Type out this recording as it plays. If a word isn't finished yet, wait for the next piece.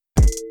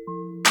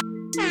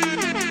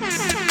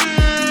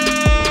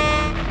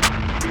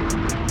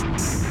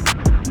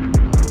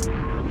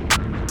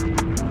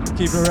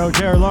Keep it real,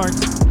 Jared Lawrence.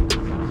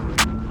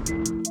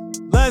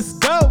 Let's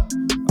go.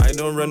 I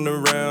don't run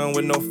around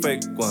with no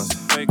fake ones.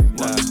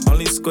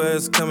 Only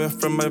squares coming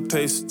from my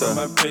pay stuff.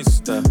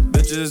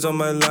 Bitches on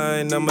my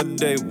line, I'm a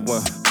day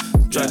one.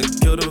 Try to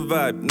kill the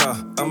vibe,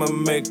 nah, I'ma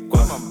make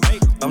one.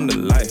 I'm the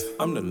life,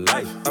 I'm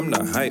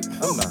the hype,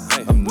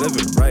 I'm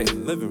living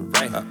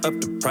right, I up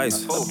the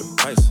price,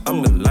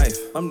 I'm the life,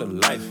 I'm the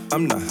hype,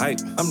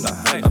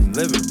 I'm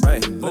living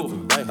right,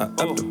 I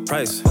up the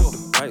price,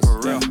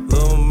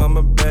 Little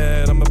mama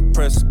bad, I'm a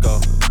press go.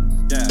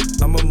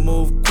 I'ma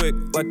move quick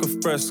like a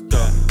fresco.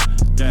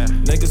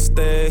 Niggas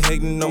stay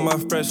hating on my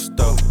fresh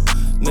though.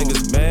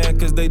 Niggas mad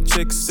cause they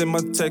chicks in my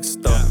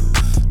text though.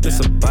 This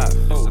a bop,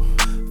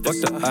 fuck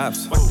the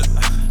ops.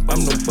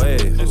 I'm the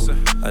wave,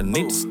 I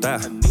need to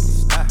stop.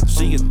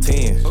 She a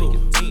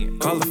 10,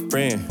 call a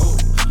friend.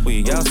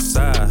 We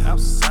outside,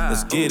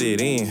 let's get it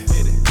in.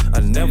 I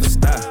never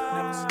stop,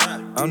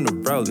 I'm the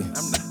rollie,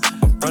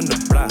 I'm from the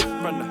block.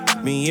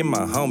 Me and my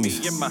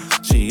homies,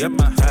 she up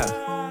the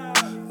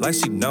top, like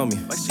she know me.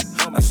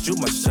 I shoot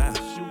my shot,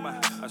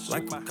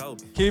 like a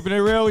Kobe. Keeping it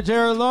real with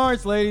Jared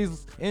Lawrence,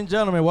 ladies and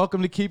gentlemen.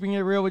 Welcome to Keeping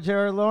It Real with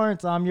Jared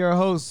Lawrence. I'm your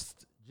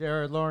host,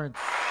 Jared Lawrence.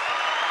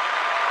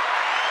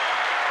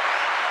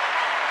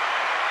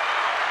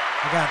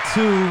 I got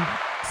two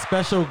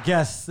special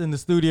guests in the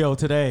studio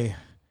today.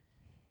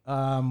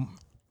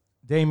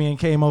 Damien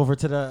came over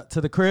to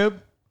the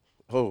crib.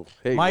 Oh,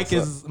 hey, Mike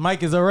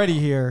is already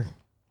here.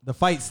 The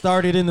fight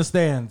started in the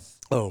stands.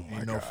 Oh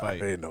my no God,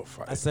 fight. ain't no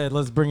fight. I said,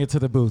 let's bring it to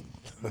the booth.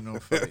 No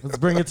fight. Let's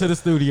bring it to the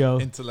studio.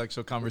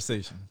 Intellectual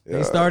conversation.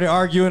 They started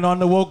arguing on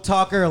the woke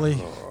talk early.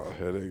 Oh,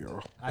 here they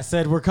go. I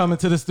said, we're coming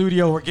to the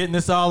studio. We're getting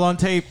this all on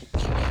tape.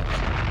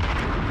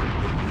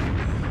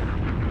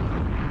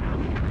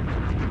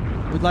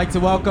 We'd like to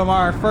welcome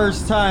our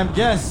first-time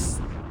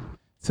guest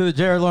to the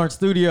Jared Lawrence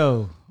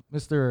studio,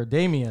 Mr.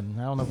 Damien.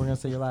 I don't know if we're going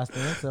to say your last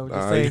name, so we'll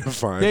just you're say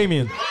fine.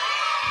 Damien.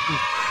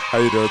 How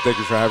you doing? Thank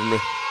you for having me.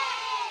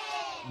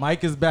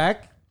 Mike is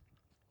back.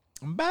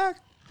 I'm back.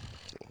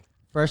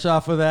 Fresh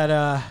off of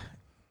that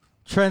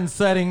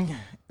trend-setting,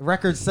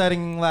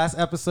 record-setting last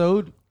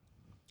episode.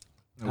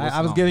 I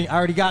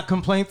already got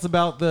complaints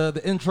about the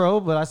intro,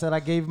 but I said I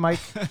gave Mike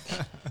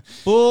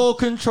full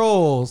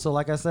control. So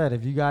like I said,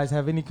 if you guys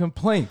have any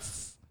complaints,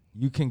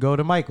 you can go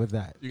to Mike with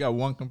that. You got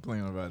one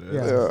complaint about it.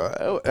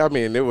 Yeah. I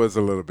mean, it was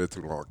a little bit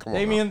too long. Come on.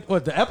 Damien,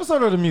 what, the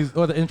episode or the music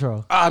or the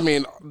intro? I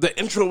mean, the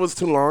intro was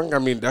too long. I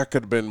mean, that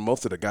could have been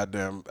most of the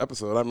goddamn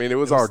episode. I mean, it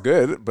was all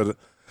good, but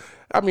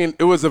I mean,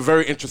 it was a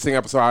very interesting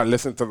episode. I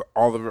listened to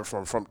all of it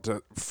from front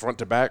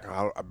to back.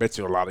 I bet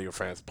you a lot of your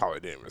fans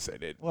probably didn't even say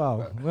they did.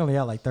 Well, we only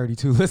had like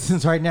 32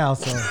 listens right now,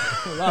 so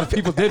a lot of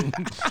people didn't.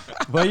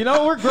 But you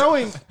know, we're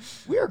growing.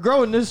 We are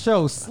growing this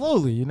show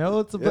slowly. You know,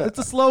 it's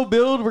a slow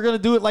build. We're gonna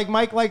do it like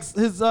Mike likes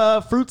his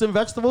fruits and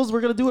vegetables.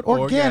 We're gonna do it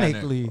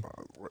organically.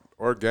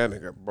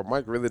 Organic, but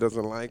Mike really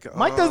doesn't like.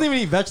 Mike doesn't even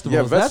eat vegetables.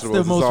 Yeah, That's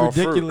vegetables the is all most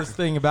ridiculous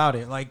thing about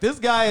it. Like, this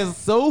guy is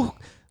so,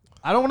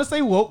 I don't want to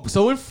say woke,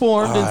 so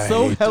informed and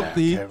so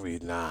healthy. Can we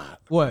not?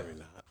 What? Can we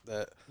not?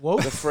 That,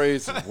 Woke? The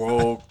phrase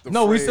woke.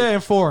 No, we say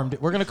informed.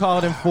 We're gonna call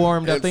it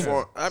informed. I think.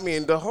 I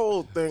mean, the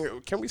whole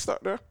thing. Can we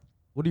start there?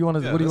 What do you want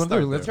to? Yeah, what do you let's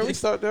want to do? start Can we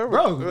start there?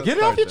 Bro, Let's get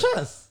it off start your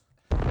there. chest.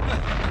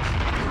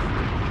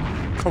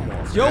 Come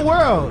on, It's your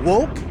world.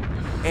 woke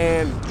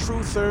and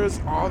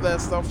truthers, all that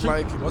stuff.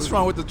 Like, What's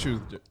wrong with the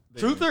truth?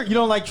 Truther? You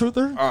don't like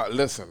truther?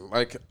 listen,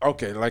 like,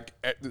 okay, like,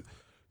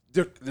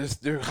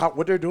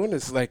 what they're doing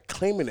is like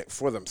claiming it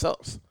for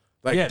themselves.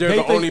 Like, Yeah, they're they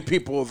the think- only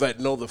people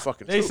that know the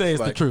fucking They truth. say it's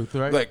the Like- truth,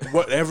 right? Like,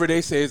 whatever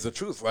they say is the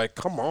truth. Like,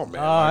 come on,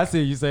 man. Oh, I Like, see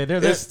what you say.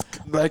 They're it's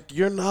like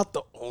you're not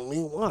the only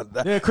one.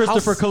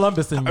 Christopher How-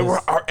 Columbus in this.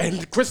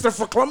 And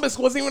Christopher Columbus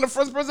wasn't even the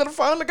first person to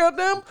find the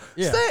goddamn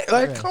state.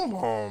 Like, come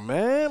on,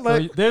 man. So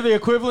Like, they're the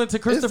equivalent to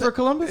Christopher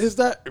Columbus? Is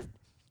that?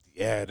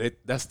 Yeah,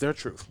 that's their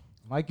truth.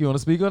 Mike, you want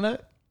to speak on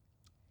that?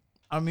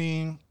 I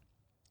mean,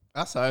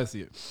 that's how I see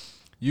it.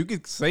 You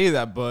could say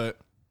that, but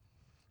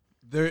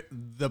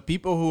the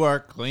people who are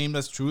claimed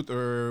as truth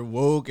or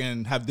woke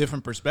and have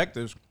different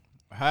perspectives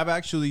have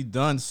actually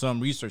done some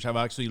research, have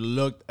actually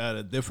looked at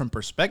a different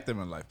perspective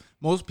in life.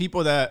 Most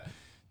people that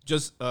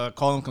just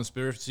call them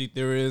conspiracy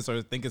theorists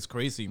or think it's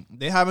crazy,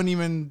 they haven't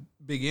even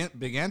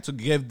began to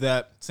give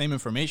that same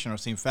information or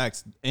same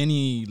facts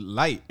any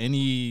light,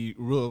 any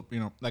real,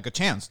 like a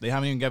chance. They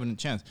haven't even given it a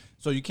chance.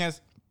 So you can't.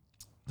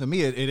 To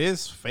me, it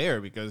is fair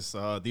because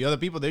the other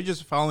people, they're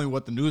just following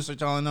what the news are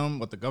telling them,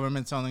 what the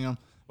government's telling them,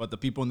 what the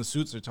people in the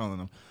suits are telling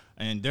them,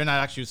 and they're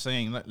not actually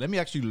saying, "Let me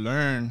actually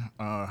learn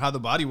how the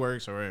body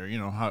works," or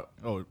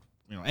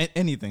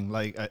anything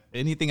like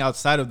anything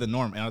outside of the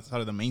norm, outside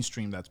of the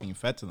mainstream that's being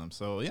fed to them.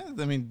 So yeah,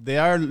 I mean, they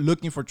are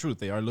looking for truth.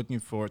 They are looking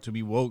to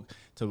be woke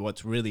to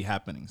what's really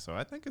happening. So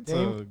I think it's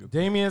good.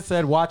 Damien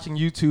said watching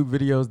YouTube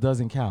videos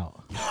doesn't count.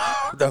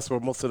 That's where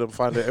most of them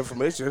find their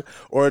information.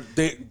 Or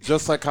they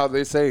just like how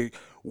they say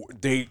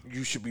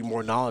you should be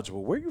more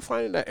knowledgeable. Where are you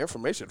finding that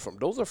information from?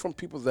 Those are from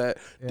people that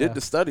did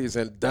the studies,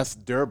 and that's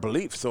their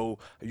belief. So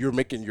you're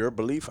making your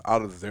belief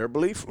out of their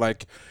belief.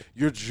 Like,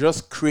 you're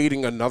just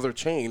creating another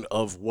chain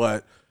of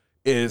what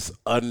is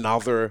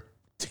another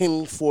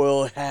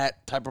tinfoil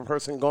hat type of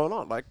person going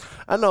on. Like,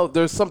 I know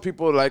there's some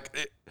people that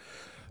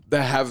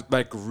have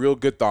like real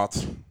good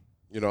thoughts,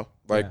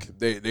 like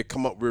they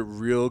come up with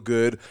real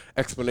good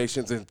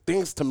explanations and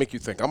things to make you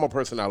think. I'm a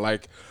person that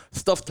like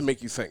stuff to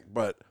make you think,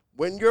 but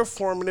when you're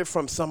forming it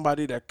from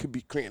somebody that could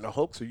be creating a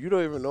hoax, or you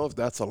don't even know if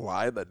that's a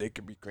lie that they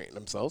could be creating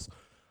themselves,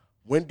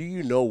 when do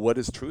you know what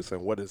is truth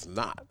and what is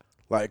not?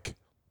 Like,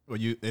 well,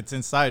 it's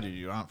inside of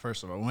you.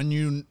 First of all, when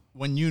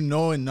you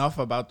know enough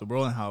about the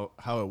world and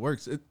how it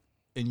works,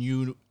 and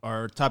you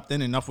are tapped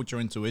in enough with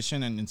your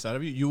intuition and inside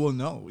of you, you will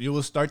know. You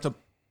will start to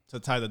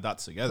tie the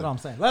dots together. That's what I'm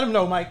saying. Let him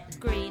know, Mike.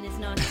 Green is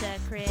not a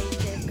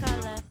creative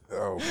color.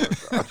 oh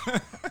my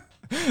God.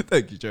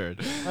 Thank you,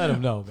 Jared. Let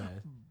him know,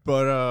 man.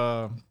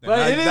 But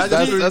it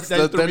is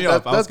that threw me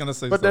off. I was gonna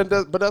say, but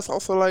something. but that's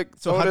also like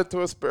So throwing how- it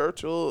to a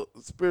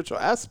spiritual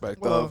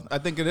aspect Well, of. I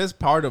think it is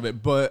part of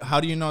it, but how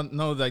do you not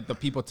know like the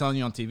people telling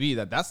you on TV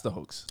that that's the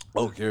hoax?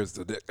 Oh, here's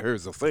the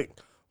thing.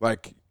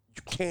 Like,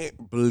 you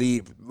can't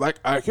believe. Like,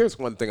 here's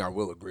one thing I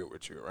will agree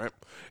with you. Right,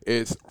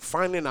 is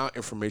finding out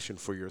information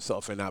for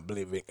yourself and not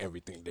believing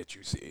everything that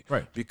you see.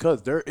 Right.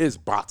 Because there is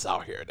bots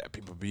out here that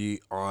people be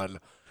on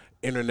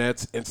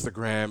internets,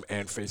 Instagram,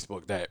 and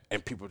Facebook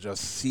and people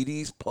just see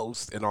these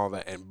posts and all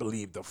that and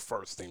believe the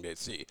first thing they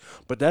see.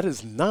 But that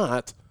is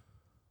not.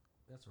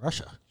 That's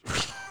Russia.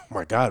 Oh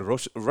my God,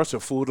 Russia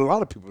fooled a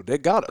lot of people. They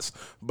got us.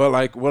 But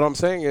like, what I'm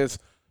saying is,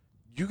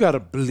 you got to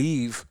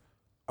believe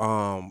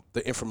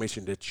the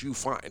information that you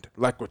find,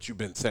 like what you've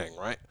been saying,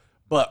 right?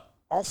 But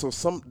also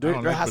there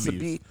has to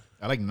be.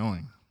 I like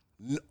knowing.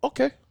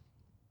 Okay.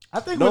 I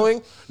think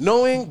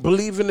Knowing,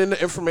 believing in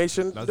the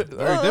information. That's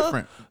very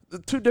different. The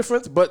two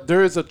different, but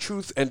there is a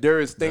truth and there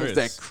is things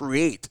There is. that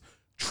create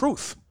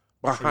truth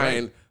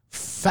behind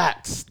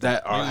facts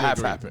that have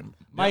agree. happened.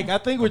 Mike, I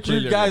think what you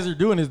Completely guys are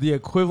doing is the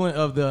equivalent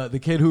of the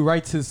kid who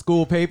writes his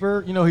school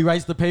paper. You know, he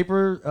writes the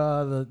paper,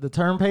 the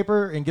term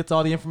paper, and gets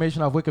all the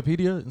information off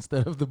Wikipedia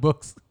instead of the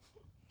books.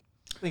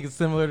 I think it's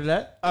similar to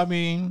that. I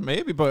mean,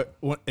 maybe, but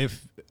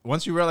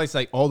once you realize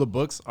like all the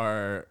books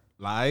are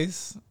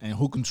lies and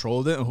who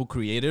controlled it and who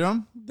created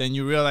them, then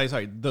you realize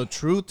like the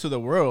truth to the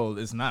world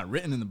is not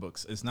written in the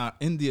books. It's not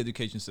in the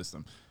education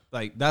system.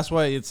 Like, that's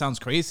why it sounds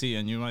crazy,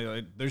 and you might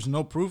like, there's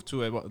no proof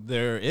to it. Well,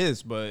 there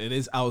is, but it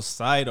is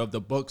outside of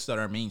the books that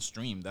are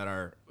mainstream, that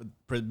are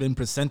been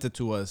presented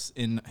to us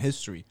in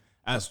history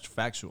as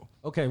factual.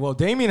 Okay, well,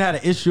 Damien had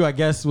an issue, I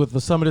guess, with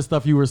some of the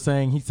stuff you were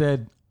saying. He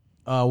said,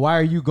 why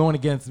are you going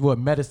against what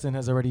medicine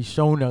has already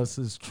shown us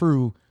is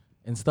true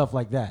and stuff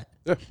like that?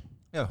 Yeah.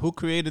 Yeah, who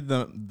created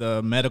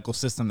the medical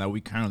system that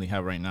we currently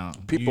have right now? Do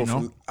People you know?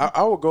 from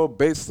I will go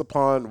based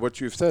upon what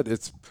you've said.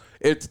 It's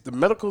the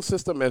medical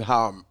system and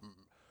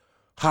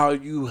how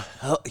you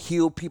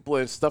heal people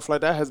and stuff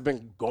like that has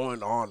been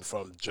going on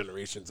from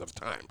generations of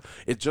time.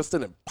 It just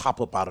didn't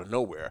pop up out of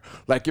nowhere.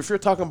 Like, if you're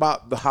talking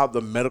about how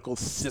the medical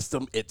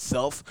system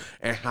itself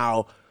and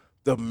how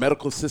the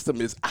medical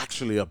system is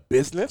actually a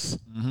business,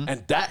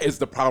 and that is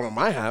the problem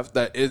I have,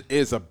 that it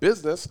is a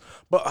business,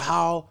 but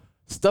how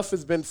stuff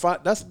has been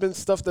that's been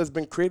stuff that's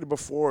been created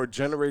before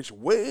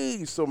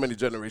so many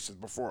generations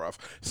before of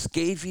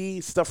scurvy,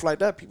 stuff like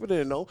that. People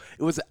didn't know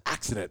it was an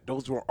accident.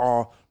 Those were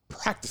all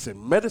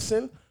practicing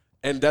medicine,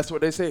 and that's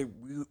what they say.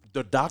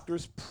 The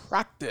doctors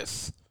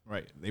practice.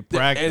 Right, they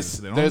practice.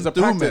 They There's don't a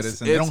do practice.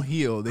 medicine. They don't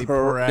heal. They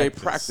practice. They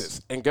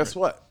practice. And guess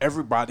what?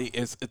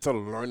 It's a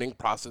learning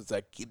process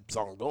that keeps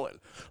on going.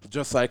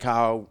 Just like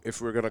how,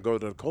 if we're going to go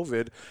to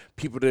COVID,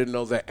 people didn't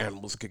know that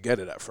animals could get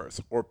it at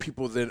first. Or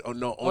people didn't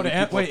know.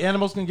 Wait,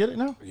 animals can get it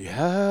now?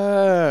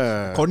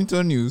 Yeah. According to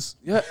the news,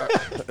 Yeah.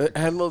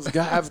 Animals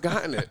have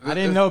gotten it. I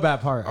didn't know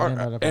that part. I didn't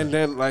know that part. And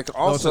then, like, it's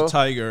also. a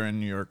tiger in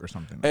New York or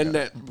something. And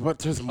like then, but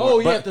there's more. Oh,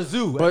 yeah, but, at the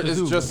zoo. But At the it's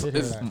zoo. just, I did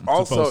hear it's that.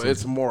 also, Supposedly.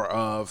 it's more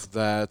of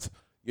that,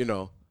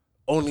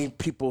 only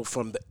people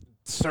from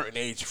certain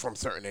age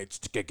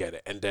to get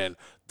it. And then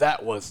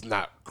that was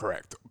not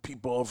correct.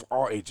 People of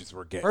all ages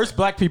were getting First,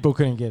 black people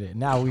couldn't get it.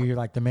 Now we're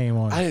like the main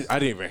ones. it. I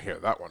didn't even hear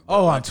that one.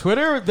 Oh, on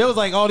Twitter, there was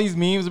like all these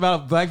memes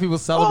about black people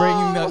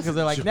celebrating because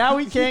they're like, now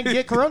we can't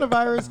get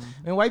coronavirus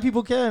and white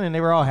people can, and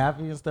they were all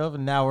happy and stuff,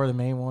 and now we're the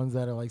main ones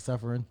that are like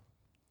suffering.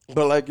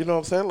 But like, you know what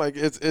I'm saying? Like,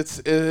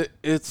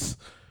 it's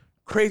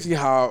crazy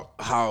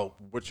how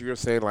what you're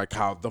saying, like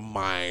how the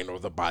mind or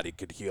the body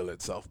could heal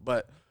itself.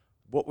 But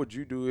what would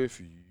you do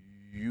if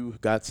you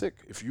got sick?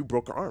 If you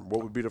broke your arm,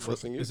 what would be the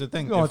first thing you it's do? the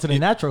thing. You go if to the it-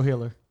 natural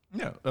healer.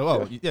 Yeah.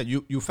 Well, yeah.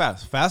 You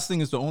fast. Fasting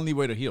is the only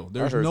way to heal.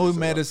 There's heard no you say that.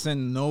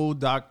 medicine, no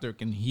doctor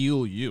can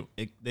heal you.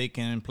 They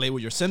can play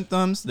with your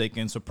symptoms. They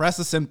can suppress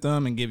the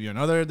symptom and give you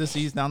another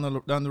disease down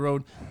the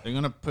road. They're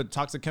gonna put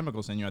toxic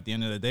chemicals in you at the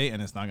end of the day,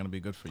 and it's not gonna be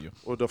good for you.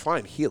 Well,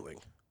 define healing.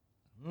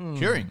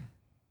 Curing.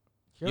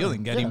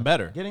 healing, getting Yeah.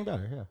 better. Getting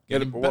better, yeah.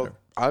 Getting better.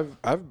 I've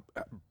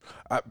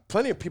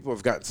plenty of people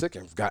have gotten sick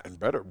and have gotten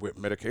better with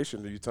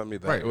medication. You tell me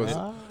that Right. it was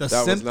The that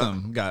was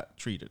symptom got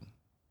treated.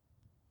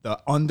 The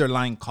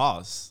underlying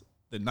cause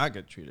did not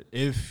get treated.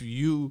 If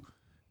you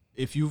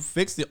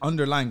fix the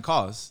underlying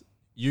cause,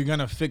 you're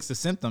gonna fix the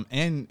symptom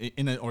and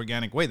in an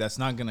organic way. That's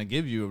not gonna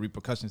give you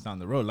repercussions down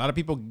the road. A lot of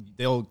people,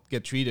 they'll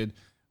get treated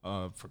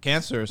for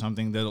cancer or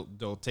something.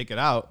 They'll take it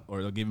out,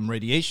 or they'll give them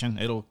radiation.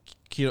 It'll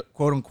kill,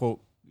 quote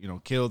unquote,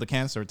 kill the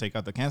cancer, take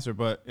out the cancer.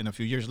 But in a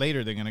few years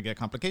later, they're gonna get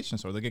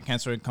complications, or they get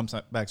cancer and comes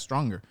back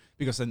stronger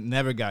because it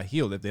never got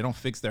healed. If they don't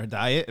fix their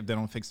diet, if they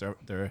don't fix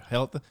their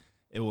health,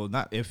 it will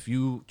not. If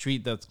you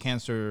treat the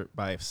cancer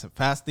by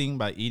fasting,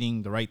 by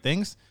eating the right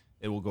things,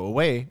 it will go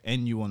away,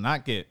 and you will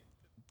not get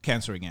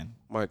cancer again.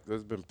 Mike,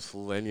 there's been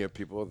plenty of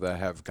people that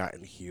have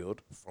gotten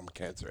healed from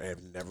cancer and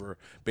have never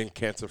been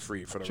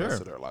cancer-free for the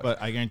rest of their life.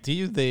 But I guarantee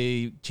you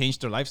they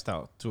changed their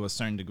lifestyle to a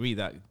certain degree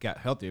that got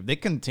healthier. If they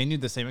continued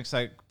the same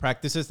exact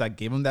practices that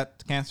gave them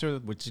that cancer,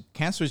 which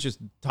cancer is just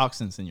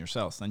toxins in your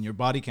cells, and your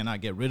body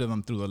cannot get rid of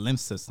them through the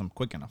lymph system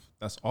quick enough.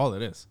 That's all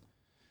it is.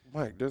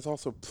 Mike, there's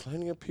also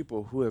plenty of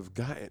people who have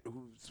gotten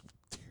who's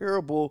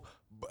terrible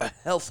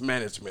health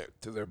management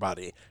to their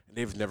body, and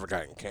they've never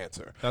gotten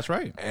cancer. That's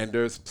right. And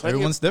there's plenty.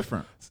 Everyone's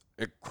different.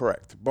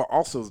 Correct. But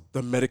also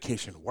the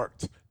medication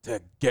worked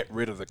to get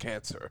rid of the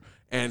cancer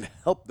and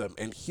help them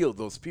and heal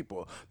those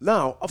people.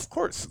 Now, of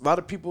course, a lot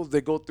of people, they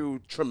go through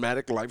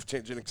traumatic,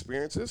 life-changing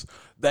experiences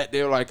that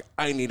they're like,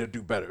 I need to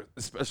do better.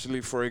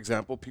 Especially, for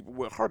example, people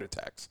with heart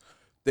attacks.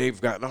 They've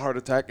gotten a heart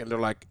attack and they're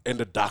like, and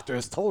the doctor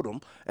has told them,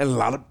 and a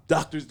lot of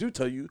doctors do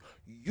tell you,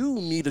 you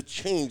need to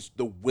change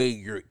the way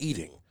you're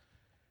eating.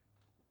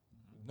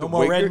 No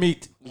more red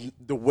meat.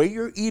 The way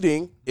you're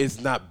eating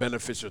is not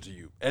beneficial to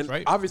you. And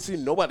Right. obviously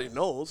nobody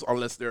knows,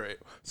 unless they're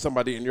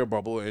somebody in your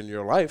bubble in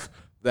your life,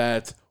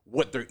 that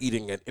what they're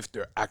eating and if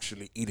they're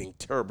actually eating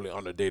terribly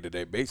on a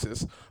day-to-day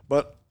basis.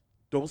 But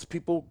those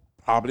people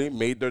probably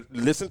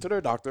listened to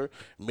their doctor,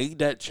 made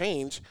that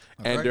change,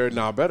 and right. they're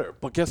now better.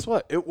 But guess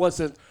what? It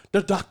wasn't,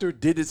 the doctor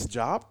did its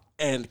job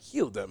and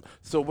healed them.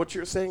 So what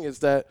you're saying is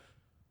that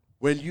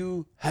when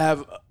you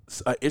have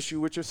an issue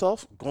with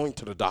yourself, going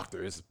to the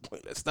doctor is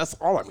pointless. That's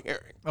all I'm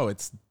hearing. Oh,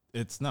 it's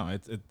not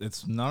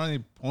only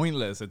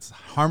pointless, it's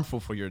harmful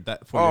for your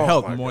Oh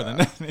health my more God. than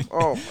anything.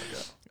 Oh my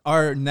God.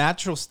 Our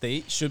natural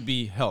state should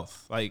be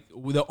health. Like,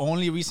 the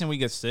only reason we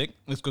get sick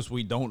is because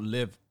we don't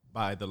live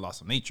by the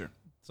laws of nature.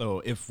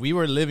 So if we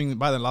were living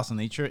by the laws of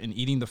nature and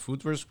eating the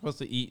food we're supposed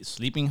to eat,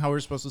 sleeping how we're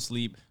supposed to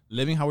sleep,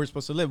 living how we're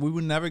supposed to live, we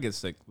would never get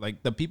sick.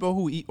 Like, the people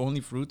who eat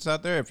only fruits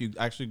out there, if you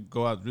actually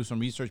go out, do some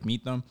research,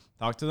 meet them,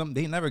 talk to them,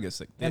 they never get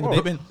sick.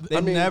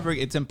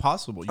 It's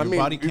impossible. Your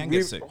body can't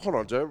get sick. Hold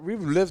on, Joe.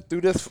 We've lived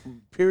through this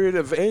period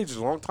of age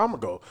a long time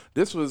ago.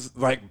 This was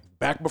like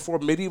back before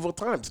medieval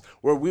times,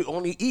 where we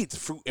only eat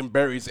fruit and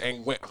berries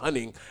and went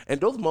hunting, and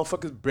those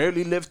motherfuckers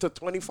barely lived to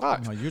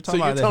 25. No, you're So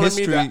talking about the telling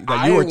me history that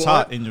I you were want-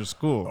 taught in your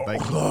school.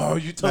 Like, Oh,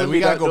 you telling we me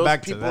gotta that go those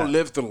back to people that.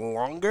 lived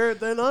longer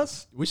than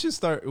us? we should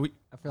start.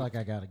 I feel like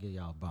I gotta get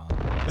y'all bombed.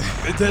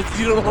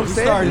 You know what I'm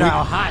saying? Starting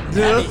out hot and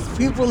Do heavy. those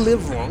people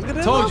live longer than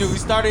us? Told you we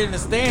started in the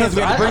stands.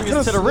 We had to bring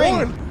this to the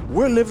ring.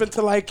 We're living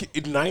to like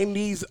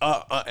 90s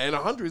and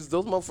 100s.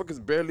 Those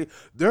motherfuckers barely.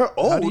 They're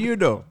old. How do you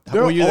know?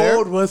 Their Were you there?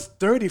 old was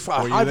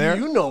 35. Were you How there?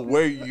 do you know?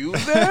 Were you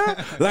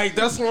there? Like,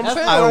 that's what I'm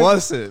saying. I Like,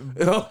 wasn't.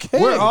 Okay.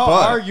 We're all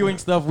but- arguing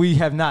stuff we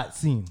have not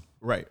seen.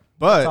 Right.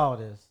 That's But all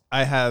it is.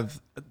 I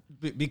have,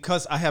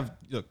 because I have,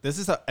 look, this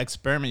is an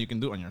experiment you can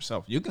do on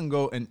yourself. You can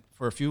go and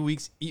for a few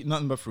weeks eat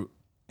nothing but fruit,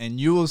 and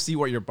you will see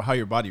how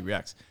your body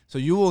reacts. So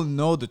you will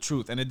know the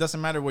truth, and it doesn't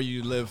matter where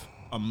you live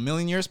a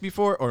million years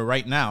before or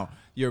right now.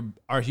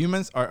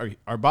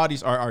 Our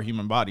bodies are our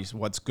human bodies.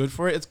 What's good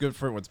for it, it's good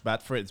for it. What's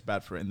bad for it, it's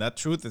bad for it. And that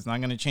truth is not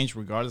going to change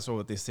regardless of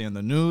what they say on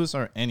the news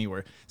or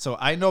anywhere. So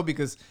I know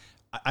because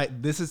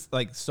this is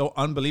like so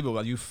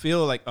unbelievable. You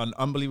feel like an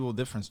unbelievable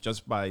difference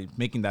just by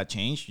making that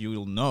change. You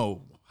will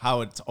know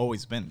how it's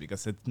always been,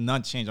 because it's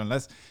not changed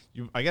unless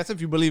you, I guess,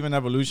 if you believe in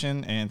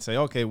evolution and say,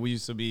 okay, we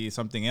used to be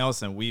something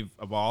else and we've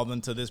evolved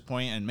into this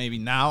point, and maybe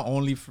now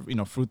only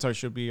fruits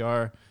should be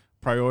our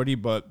priority,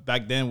 but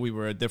back then we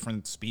were a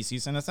different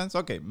species in a sense.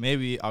 Okay,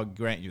 maybe I'll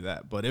grant you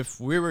that. But if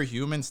we were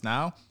humans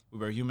now, we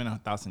were human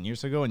 1,000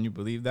 years ago, and you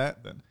believe that,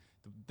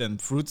 then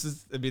fruits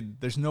is, I mean,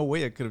 there's no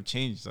way it could have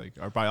changed. Like,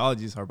 our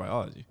biology is our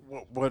biology.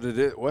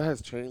 What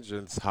has changed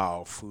is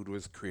how food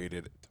was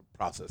created to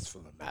process for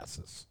the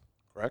masses,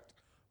 correct?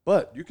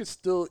 But you can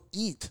still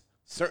eat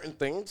certain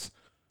things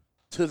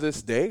to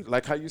this day.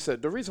 Like how you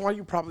said, the reason why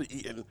you probably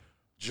eating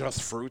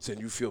just fruits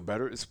and you feel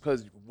better is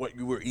because what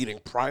you were eating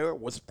prior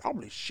was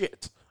probably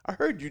shit. I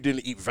heard you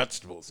didn't eat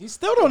vegetables. You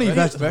still don't eat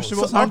vegetables.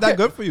 Vegetables aren't that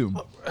good for you.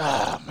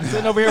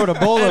 Sitting over here with a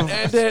bowl of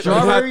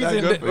strawberries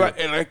and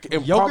and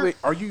and yogurt? probably,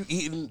 are you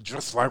eating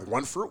just like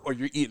one fruit, or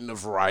you're eating a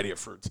variety of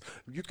fruits?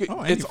 You could.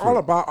 any It's fruit. all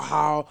about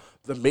how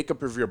the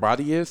makeup of your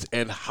body is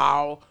and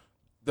how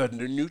the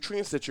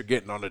nutrients that you're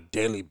getting on a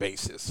daily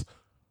basis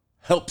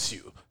helps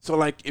you. So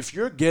like if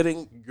you're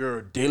getting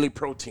your daily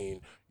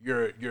protein,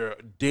 your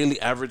daily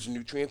average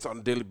nutrients on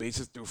a daily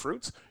basis through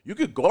fruits, you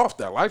could go off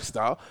that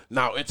lifestyle.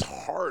 Now it's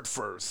hard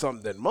for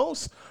some than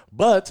most,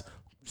 but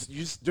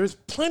there's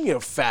plenty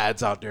of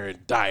fads out there in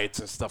diets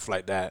and stuff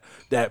like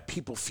that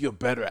people feel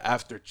better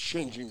after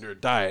changing their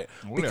diet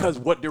because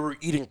what they were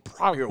eating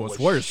prior was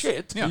worse.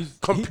 shit Yeah.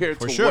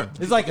 compared to sure. what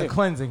It's like a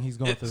cleansing he's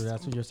going through.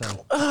 That's what you're saying.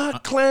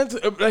 cleanse.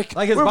 Like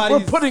his we're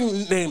body's-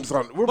 putting names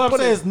on. We're What I'm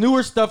putting saying is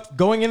newer stuff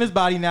going in his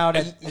body now,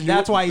 and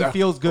that's why he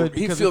feels good.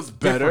 He because feels it's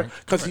better different.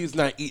 because he's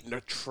not eating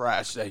the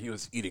trash that he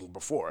was eating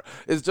before.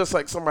 It's just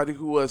like somebody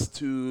who was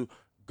to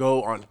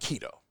go on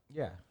keto.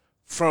 Yeah.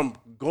 From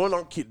going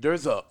on keto,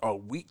 there's a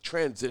week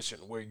transition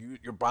where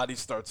your body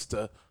starts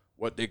to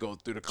what they go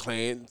through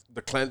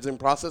the cleansing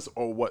process,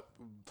 or what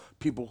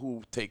people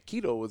who take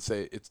keto would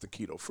say it's the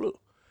keto flu,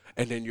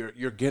 and then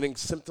you're getting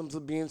symptoms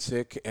of being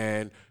sick,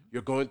 and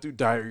you're going through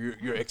diarrhea.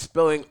 You're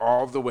expelling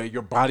all the way.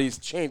 Your body's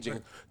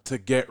changing to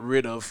get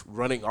rid of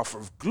running off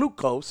of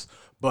glucose,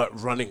 but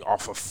running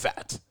off of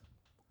fat.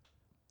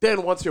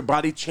 Then once your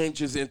body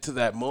changes into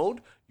that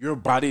mode, your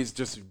body is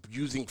just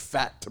using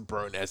fat to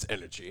burn as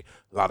energy.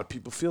 A lot of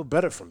people feel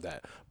better from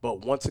that.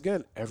 But once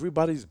again,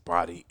 everybody's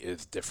body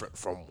is different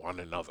from one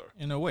another.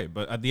 In a way,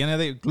 but at the end of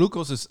the day,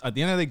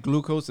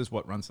 glucose is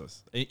what runs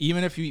us.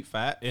 Even if you eat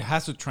fat, it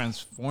has to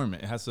transform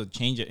it. It has to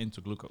change it into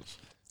glucose.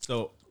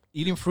 So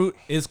eating fruit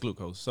is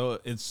glucose. So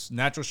it's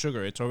natural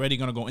sugar. It's already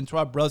going to go into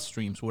our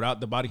bloodstreams without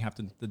the body have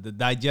to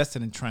digest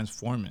it and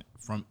transform it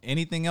from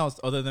anything else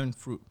other than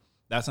fruit.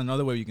 That's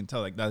another way you can tell,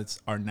 like, that's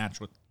our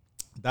natural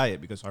diet,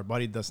 because our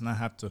body does not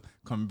have to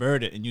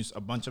convert it and use a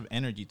bunch of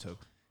energy to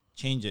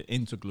change it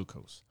into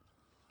glucose.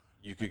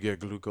 You could get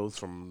glucose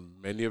from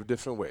many of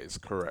different ways,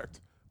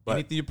 correct. But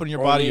Anything you put in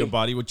only- your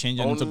body will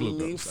change it into only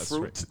glucose. That's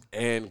fruit right.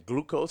 and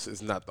glucose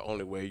is not the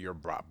only way your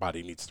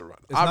body needs to run.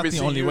 It's not the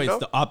only way. It's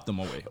the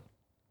optimal way.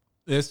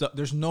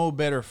 There's no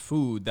better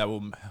food that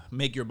will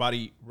make your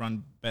body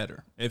run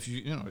better. If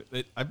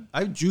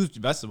I've juiced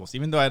vegetables,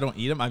 even though I don't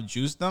eat them. I've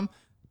juiced them.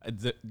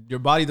 Your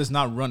body does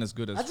not run as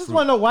good as I just fruit.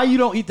 want to know why you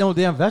don't eat those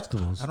damn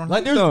vegetables. I don't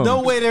like. eat There's them.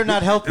 no way they're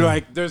not healthy.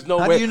 Like, there's no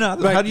How way. do you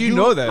not- like, how do you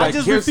know that? Like, I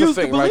just here's the refuse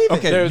to thing, believe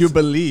it. there's- You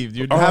believed.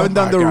 You Oh haven't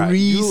done my the God.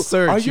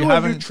 research. Are you a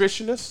haven't.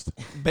 nutritionist?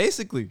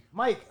 Basically.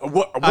 Mike,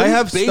 What I is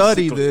have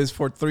studied basically? this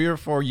for 3 or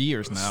 4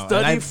 years now. Study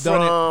and I've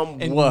done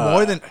from it and what?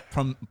 more than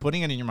from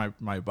putting it in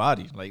my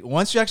body. Like,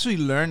 once you actually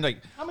learn,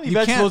 like, how many you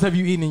vegetables can't- have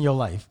you eaten in your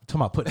life? I'm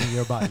talking about putting in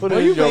your body. Put Well,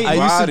 it in your ate- I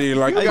used to- body.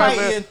 Like, You you might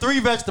got eaten 3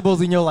 vegetables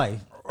in your life.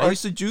 I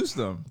used to juice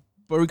them.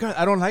 But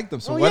I don't like them.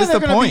 So Oh, what yeah, is the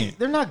they're gonna point?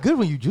 they're not good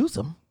when you juice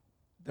them.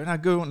 They're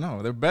not good.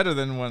 No, they're better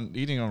than when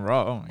eating them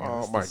raw. Oh Oh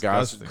it's my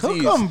gosh! disgusting. Cook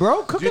Jeez. 'em,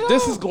 bro. Cook it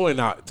This up. is going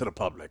out to the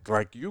public.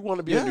 Like, you want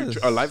to be Yes.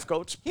 a life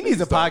coach? He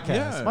needs a Please don't. podcast.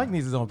 Yeah. Mike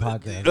needs his own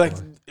podcast. Like,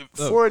 boy.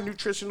 for a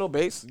nutritional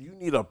base, you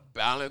need a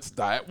balanced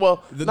diet.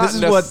 Well, not This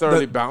is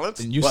necessarily what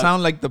balanced. You but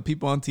sound like the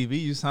people on TV.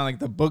 You sound like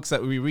the books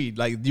that we read.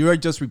 Like, you are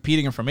just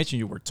repeating information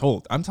you were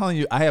told. I'm telling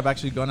you, I have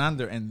actually gone on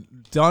there and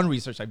done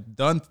research. I've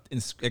done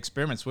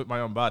experiments with my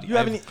own body. You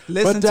haven't- I've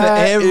listened to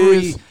that every,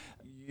 is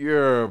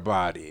your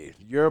body.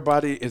 Your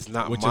body is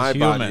not which my is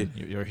body.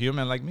 human. You're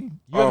human like me.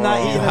 You have not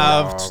Oh, eaten You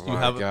have Oh you my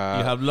have God.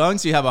 you have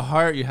lungs. You have a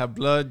heart. You have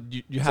blood.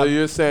 You have. So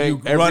you're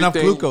saying you run off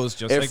everything- glucose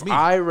just if like me.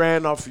 I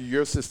ran off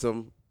your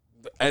system,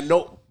 and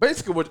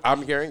basically what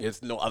I'm hearing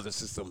is no other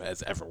system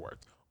has ever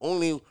worked.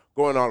 Only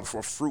going on for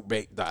a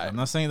fruit-based diet. I'm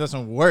not saying it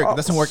doesn't work. Oh. It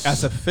doesn't work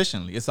as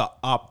efficiently. It's an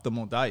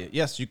optimal diet.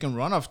 Yes, you can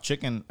run off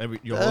chicken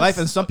your whole life,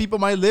 and some people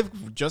might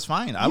live just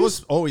fine. I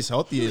was always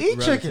healthy. you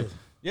eat chicken.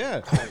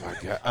 Yeah. Oh my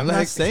God. I'm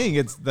not saying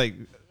it's like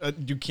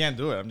you can't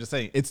do it. I'm just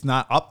saying it's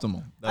not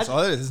optimal. That's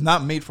all it is. It's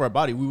not made for our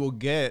body. We will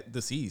get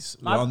disease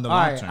on the All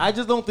long right, term. I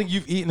just don't think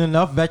you've eaten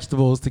enough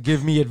vegetables to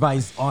give me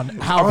advice on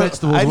how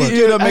vegetables I work. need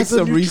you to make As a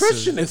some research.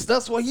 nutritionist,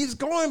 that's what he's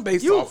going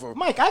based off of.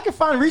 Mike, I can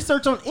find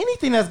research on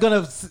anything that's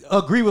gonna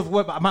agree with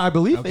what my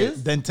belief Okay,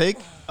 is. then take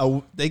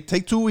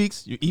 2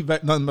 weeks. You eat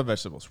nothing but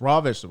vegetables, raw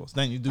vegetables.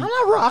 Then you do. I'm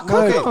not raw. I cook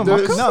Wait, them. I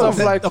there's cook stuff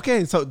them. like-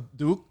 Okay, so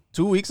do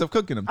 2 weeks of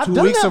cooking them. I've 2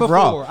 done weeks that of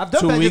raw. before. I've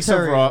done 2 weeks of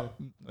raw.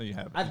 vegetarian. No, you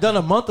haven't. I've done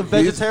a month of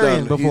He's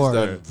vegetarian done- he's before.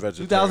 done vegetarian.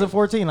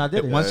 2014, I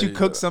did it. Once you you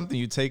cook do. something,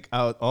 you take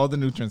out all the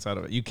nutrients out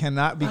of it. You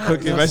cannot be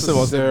cooking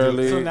vegetables.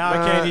 necessarily. So now I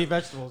Nah. can't eat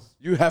vegetables.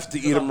 You have to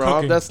eat them I'm raw.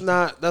 cooking.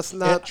 That's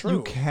not true.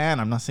 You can.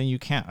 I'm not saying you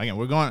can't.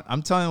 Again,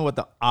 I'm telling you what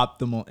the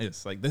optimal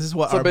is. Like, this is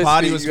what So our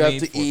body basically was you have made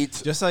to for.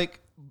 eat Just like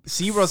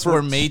zebras were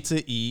fruits. made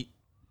to eat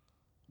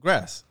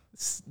grass.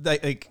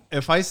 Like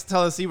if I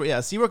tell a zebra,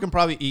 a zebra can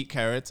probably eat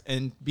carrots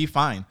and be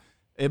fine.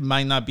 It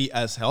might not be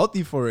as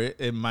healthy for it.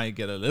 It might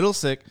get a little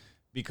sick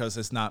because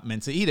it's not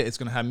meant to eat it. It's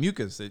gonna have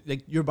mucus.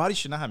 Like, your body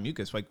should not have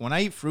mucus. Like, when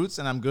I eat fruits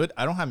and I'm good,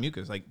 I don't have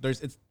mucus. Like,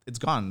 it's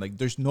gone. Like,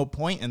 there's no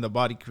point in the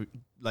body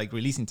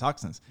releasing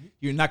toxins.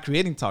 You're not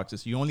creating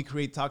toxins. You only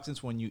create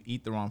toxins when you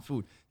eat the wrong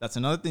food. That's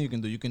another thing you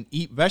can do. You can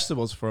eat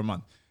vegetables for a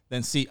month.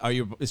 Then see, are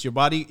your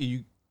body, are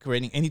you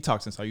creating any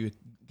toxins? Are you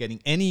getting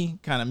any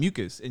kind of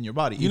mucus in your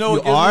body? You know what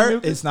if you gives me are,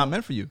 mucus? it's not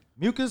meant for you.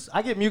 Mucus.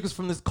 I get mucus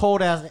from this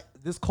cold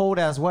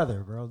ass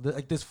weather, bro.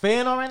 Like this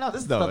fan on right now.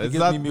 This stuff that it's gives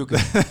not me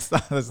mucus. That's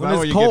not When what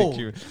it's you cold.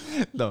 get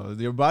acute. No,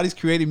 your body's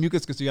creating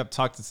mucus because you have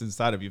toxins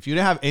inside of you. If you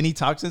didn't have any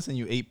toxins and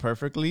you ate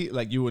perfectly,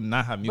 like you would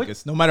not have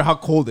mucus, no matter how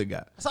cold it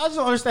got. So I just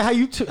don't understand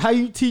how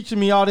you teaching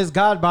me all this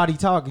God body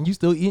talk and you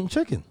still eating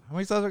chicken. How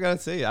many times I gotta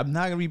say? I'm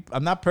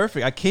not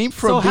perfect. I came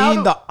from So how being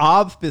do- the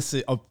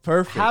opposite of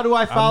perfect. How do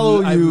I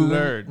follow I've you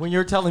learned. when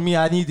you're telling me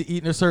I need to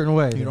eat in a certain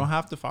way? You don't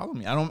have to follow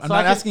me. I'm So not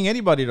I can- asking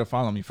anybody to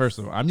follow me. First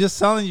of all, I'm just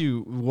telling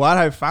you what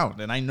I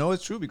found, and I know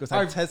it's true because I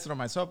Alright. tested on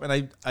myself,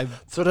 and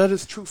I've So that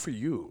is true for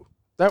you.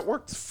 That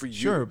works for you.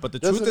 sure. But the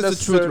Doesn't truth is the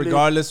truth, necessarily-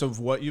 regardless of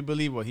what you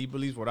believe, what he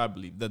believes, what I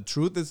believe. The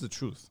truth is the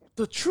truth.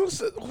 The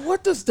truth.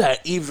 What does that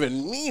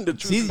even mean? The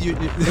truth. See, is- you,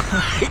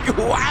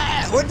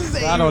 What does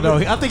that? I don't know.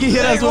 I think he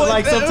hit us with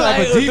like some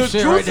type of deep the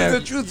shit truth right there. is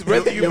the truth,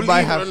 whether you You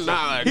might believe have it or to.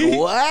 not. He-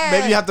 What?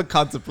 maybe you have to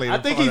contemplate. I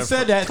think he upon it.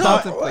 said that.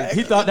 Contemplate.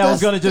 He thought that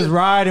was gonna just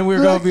ride and we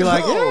were gonna be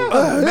like,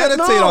 yeah.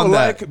 Meditate on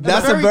that.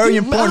 That's a very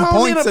important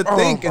point to Oh,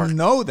 think my- and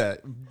know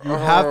that you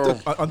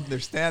have to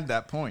understand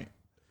that point.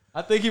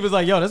 I think he was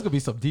like, yo, that's gonna be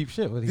some deep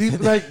shit. What he said.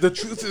 Like the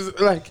truth is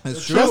like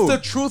It's that's true. the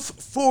truth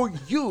for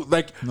you.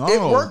 Like No. it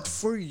worked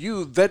for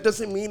you. That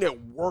doesn't mean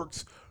it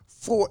works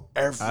for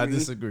every. I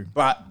disagree.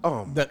 But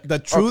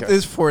The truth Okay.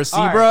 is for a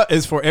zebra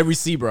is for every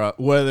zebra,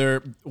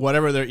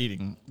 whatever they're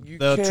eating. You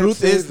The can't truth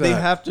say is they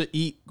that. have to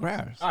eat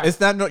grass. right. It's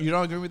not. No, you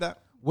don't agree with that?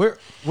 We're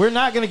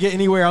not gonna get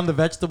anywhere on the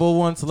vegetable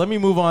one, so let me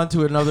move on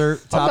to another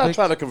I'm not topic.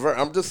 trying to convert.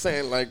 I'm just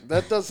saying like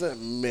that doesn't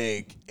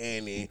make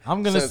any.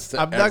 I'm gonna- sense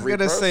to I'm not every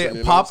gonna say person,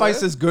 you know what I'm Popeyes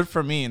saying? is good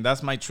for me, and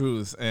that's my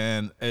truth,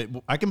 and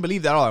I can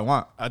believe that all I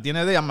want. At the end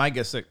of the day, I might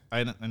get sick,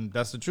 and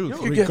that's the truth,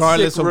 You get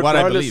regardless sick of what I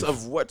regardless believe.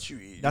 of what you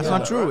eat. That's Yeah,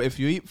 not true. right. If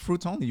you eat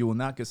fruits only, you will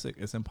not get sick.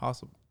 It's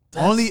impossible.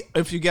 Only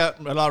if you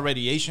get a lot of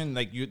radiation,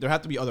 like there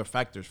have to be other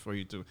factors for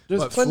you to. There's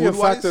but plenty of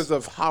food-wise- factors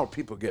of how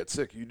people get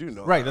sick. You do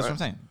know, Right, that, that's what I'm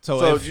saying. So,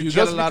 So if you- you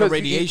get a just lot of because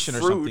you eat radiation or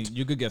fruit something,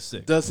 you could get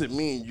sick. Doesn't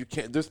mean you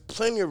can't. There's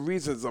plenty of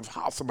reasons of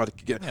how somebody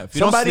could get. Yeah, if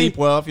you don't sleep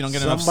well, if you don't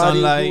get enough somebody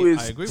sunlight, who is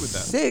I agree with that.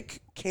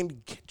 Sick can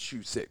get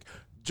you sick.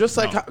 Just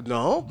like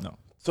no.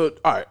 So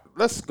all right,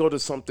 let's go to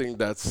something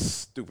that's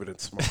stupid and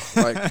small,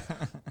 like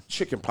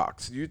chicken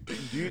pox. Do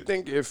you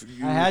think if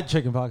you I had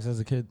chicken pox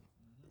as a kid.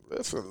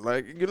 listen,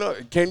 like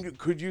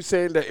could you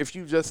say that if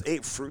you just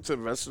ate fruits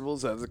and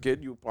vegetables as a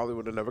kid, you probably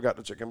would have never got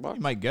the chicken pox?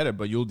 You might get it,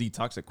 but you'll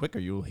detox it quicker.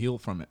 You'll heal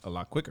from it a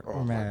lot quicker.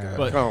 Oh Man. my god!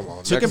 But Come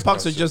on, chicken next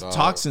pox are question, just dog.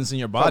 toxins in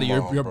your body.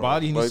 Come on, Your bro.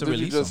 body needs Like, to did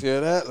release you just them.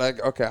 hear that?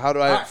 Like, okay, how do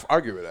I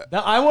argue with that?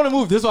 Now, I want to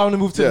move. This is why I want to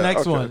move to the Yeah,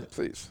 next okay, one.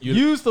 please. You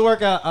used to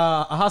work at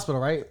a hospital,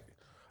 right?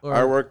 Or-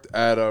 I worked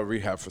at a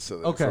rehab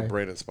facility Okay. for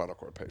brain and spinal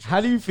cord patients.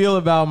 How do you feel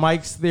about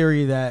Mike's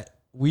theory that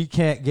we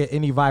can't get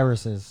any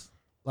viruses?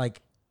 Like,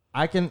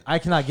 I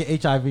cannot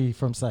get HIV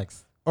from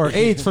sex or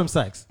AIDS from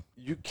sex.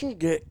 You can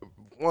get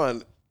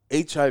one.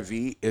 HIV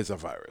is a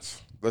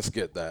virus. Let's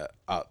get that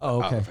out, Oh,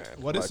 okay. out of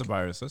hand. What is a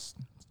virus? Let's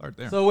start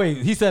there. So wait,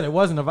 he said it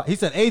wasn't he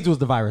said AIDS was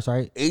the virus,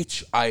 right?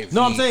 HIV?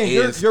 No, I'm saying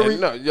is, you're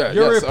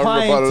yes,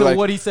 replying I'm to like,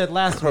 what he said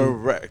last week.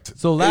 correct.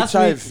 So last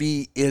HIV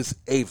is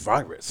a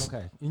virus.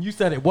 Okay, and you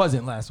said it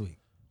wasn't last week.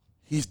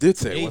 He did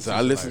say it AIDS was. is I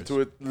a listened to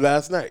it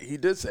last night. He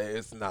did say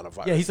it's not a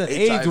virus. Yeah, he said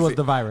AIDS was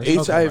the virus.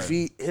 HIV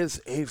Okay.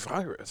 is a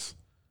virus.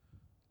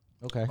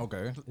 Okay.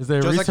 Okay. Is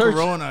there just research? like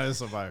Corona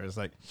is a virus?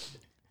 Like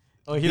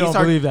Oh, he don't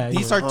believe that.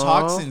 These either. are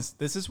toxins.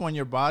 This is when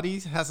your body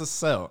has a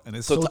cell and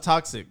it's So so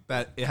toxic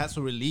that it has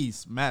to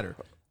release matter.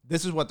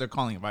 This is what they're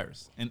calling a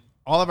virus. And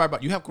all of our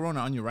body, you have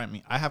Corona on you, right?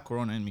 Me, I have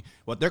Corona in me.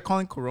 What they're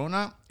calling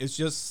Corona is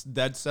just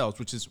dead cells,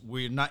 which is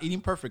we're not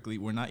eating perfectly.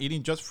 We're not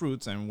eating just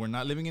fruits, and we're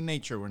not living in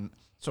nature.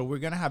 So we're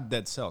gonna have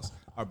dead cells.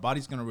 Our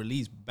body's gonna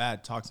release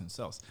bad toxin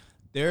cells.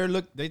 They're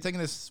taking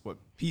this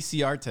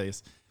PCR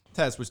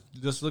test, which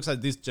just looks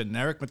at this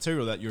generic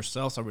material that your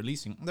cells are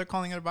releasing. They're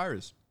calling it a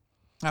virus.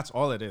 That's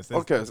all it is.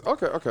 Okay.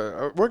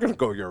 We're gonna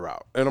go your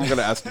route, and I'm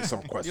gonna ask you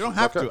some questions. You don't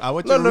have okay? to. I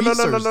want no, you to no, no,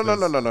 research no, no, no, this.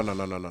 no, no, no,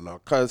 no, no, no,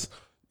 no, because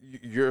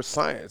your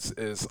science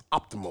is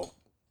optimal.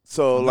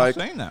 So I'm like,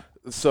 not saying that.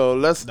 so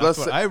let's That's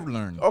what say- I've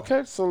learned.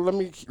 Okay, so let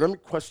me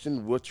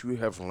question what you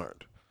have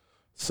learned.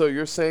 So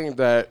you're saying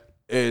that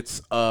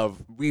it's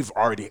we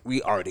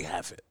already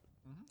have it.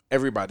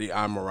 Everybody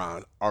I'm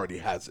around already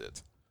has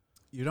it.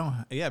 You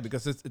don't. Yeah,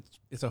 because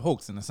it's a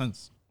hoax in a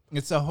sense.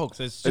 It's a hoax.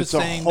 It's just It's a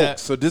saying hoax. that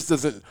So this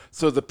doesn't.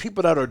 So the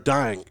people that are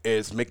dying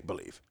is make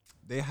believe.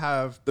 they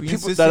have The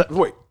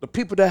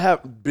people that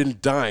have been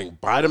dying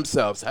by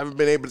themselves, haven't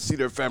been able to see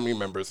their family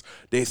members.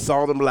 They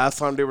saw them last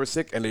time they were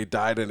sick, and they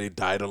died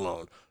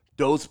alone.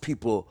 Those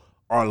people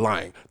are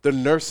lying. The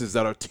nurses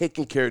that are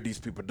taking care of these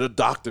people, the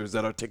doctors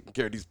that are taking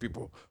care of these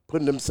people,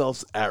 putting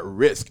themselves at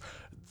risk.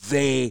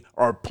 They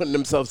are putting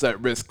themselves at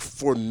risk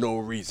for no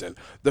reason.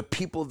 The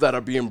people that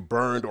are being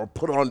burned or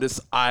put on this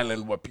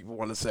island, what people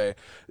want to say,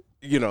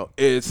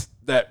 is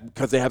that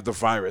because they have the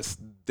virus,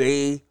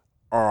 they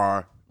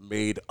are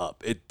made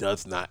up. It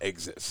does not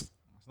exist.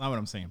 That's not what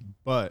I'm saying.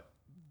 But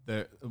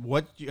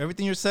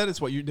Everything you said is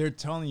what they're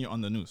telling you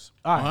on the news.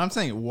 All right. What I'm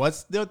saying,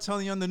 what's they're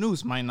telling you on the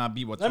news might not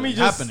be what's Let me really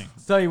just happening.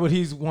 tell you what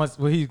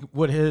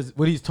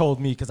he's told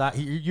me, because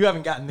you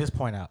haven't gotten this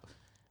point out.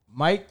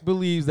 Mike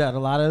believes that a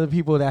lot of the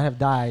people that have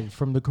died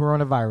from the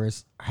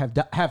coronavirus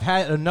have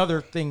had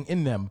another thing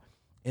in them,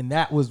 and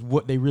that was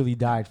what they really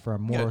died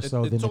from than the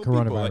told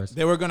coronavirus. people, like,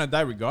 they were gonna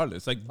die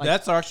regardless. Like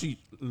that's actually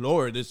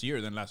lower this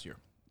year than last year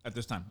at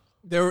this time.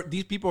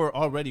 These people are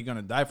already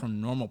gonna die from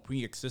normal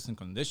pre-existing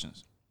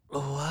conditions.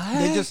 What?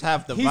 They just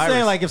have the He's virus.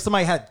 saying like if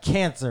somebody had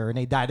cancer and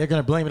they died, they're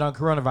gonna blame it on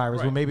coronavirus.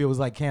 Right. Well, maybe it was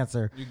like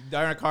cancer. You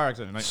die in a car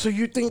accident. Like, So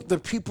you think the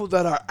people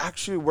that are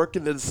actually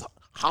working in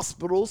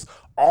hospitals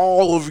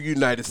all over the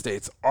United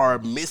States are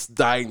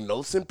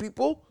misdiagnosing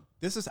people?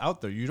 this is out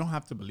there. You don't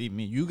have to believe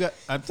me.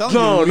 I'm telling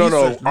No. you.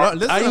 Listen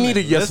I to need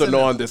me. a yes or Listen no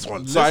to on me. this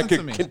one, so I Listen to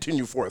can me.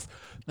 continue forth.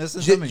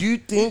 Listen to me. You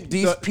think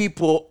these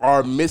people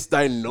are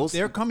misdiagnosed?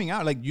 They're coming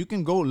out. Like you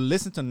can go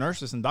listen to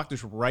nurses and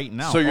doctors right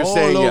now. So you're all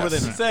saying over yes. the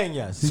He's internet. saying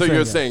yes. So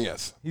you're saying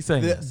yes. He's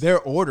saying yes. Their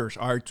orders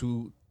are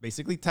to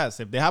basically test.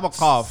 If they have a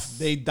cough,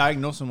 they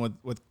diagnose them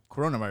with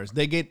coronavirus.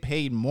 They get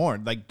paid more.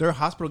 Like their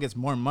hospital gets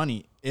more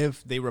money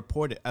if they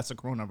report it as a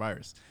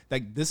coronavirus.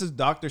 Like this is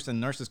doctors and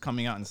nurses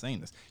coming out and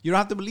saying this. You don't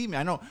have to believe me,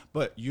 I know,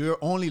 but you're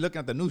only looking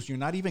at the news. You're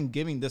not even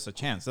giving this a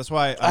chance. That's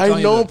why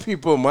I know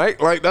people,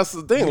 Mike. Like that's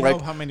the thing. You Like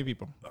know how many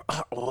people?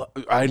 I know,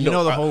 You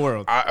know the whole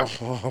world.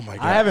 Oh my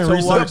god! I haven't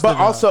researched but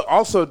it,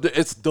 also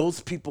it's those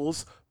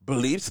people's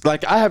beliefs.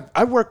 Like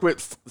I work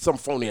with some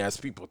phony ass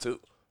people too.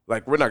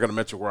 Like we're not gonna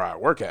mention where I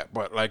work at,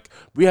 but like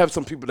we have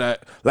some people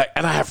that like,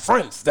 and I have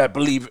friends that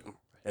believe.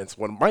 Hence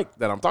one Mike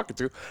that I'm talking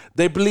to,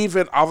 they believe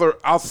in other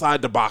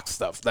outside the box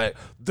stuff. That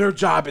their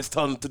job is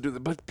telling them to do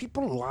that, but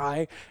people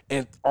lie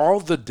and all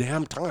the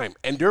damn time,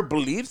 and their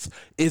beliefs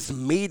is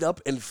made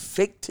up and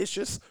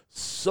fictitious,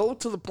 so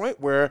to the point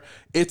where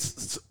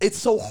it's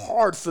so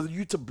hard for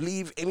you to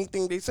believe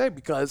anything they say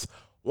because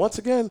once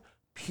again,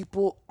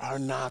 people are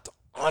not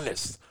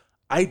honest.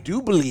 I do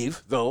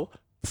believe though,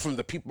 from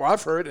the people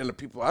I've heard and the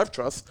people I've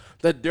trust,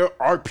 that there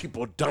are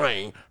people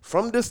dying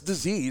from this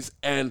disease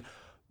and.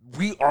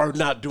 We are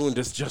not doing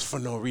this just for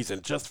no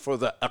reason, just for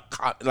the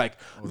like.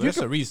 There's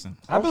a reason.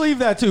 I believe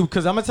that too,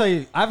 because I'm gonna tell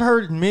you, I've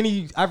heard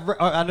many. I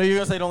know you're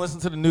gonna say don't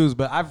listen to the news,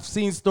 but I've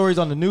seen stories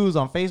on the news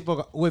on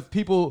Facebook with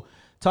people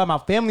talking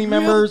about family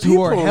members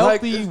who are people,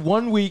 healthy like,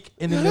 1 week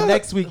and then the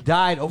next week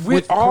died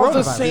with all the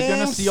coronavirus. same You're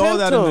gonna see all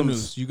that in the symptoms.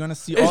 news. You're gonna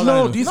see all that. No,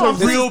 in the these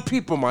news. are real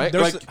people, Mike.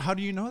 Like, How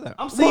do you know that?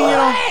 I'm seeing it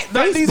on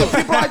like, these are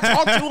people I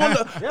talk to on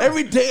the,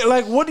 every day.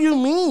 Like, what do you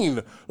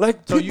mean? Like,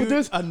 So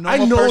people, a normal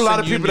I know a lot person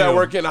of you people that knew.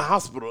 work in a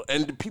hospital,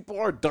 and people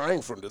are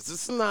dying from this.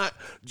 This is not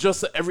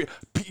just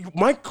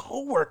my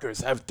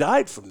coworkers have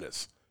died from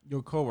this.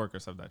 Your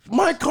coworkers have died.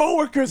 My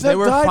coworkers They have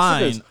were died fine,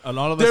 from this. and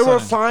all of a they were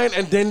sudden. fine,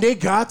 and then they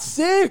got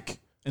sick.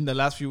 In the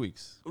last few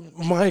weeks.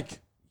 Mike,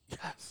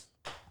 yes.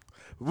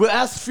 The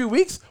last few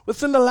weeks,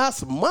 within the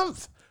last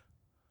month.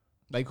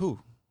 Like who?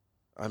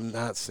 I'm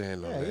not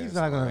saying no Yeah, he's names,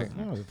 not gonna, Mike.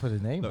 he don't put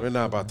his name. We're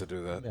not about to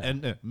do that.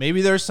 And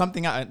maybe there's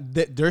something.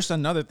 There's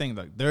another thing.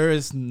 Like there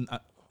is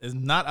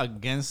not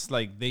against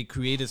like they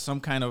created some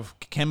kind of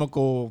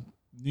chemical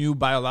new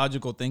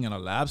biological thing in a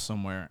lab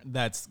somewhere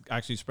that's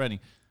actually spreading.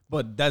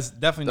 But that's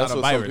definitely That's not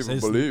a what some virus.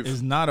 people believe.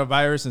 It's not a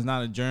virus. It's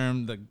not a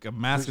germ. The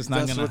mask is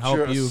not That's going to what help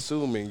you're you.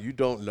 assuming. You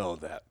don't know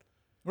that.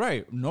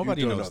 Right.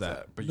 Nobody You don't knows know that.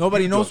 that, but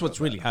Nobody you knows don't know what's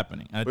really that.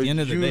 happening at But the end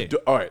of the you day. do-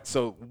 all right.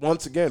 So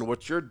once again,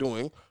 what you're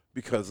doing,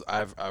 because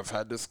I've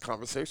had this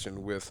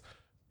conversation with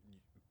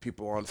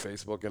people on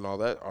Facebook and all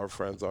that, our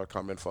friends, our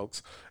comment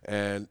folks,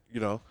 and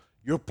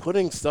you're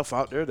putting stuff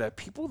out there that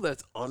people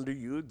that's under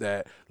you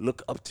that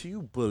look up to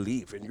you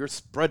believe, and you're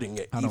spreading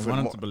it I don't even want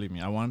them more. to believe me.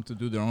 I want them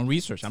to do their own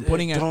research. I'm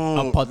putting a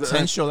don't.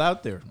 potential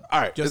out there.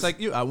 All right, Just it's- like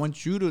you. I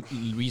want you to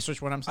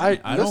research what I'm saying.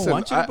 I don't listen,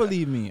 want you to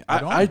believe me. I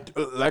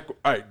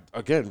don't.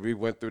 Again, we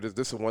went through this.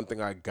 This is one thing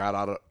I got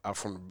out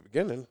from the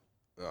beginning.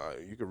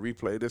 You can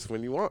replay this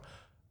when you want.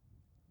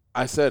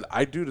 I said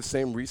I do the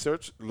same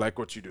research like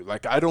what you do.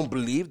 Like I don't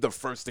believe the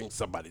first thing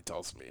somebody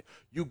tells me.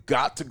 You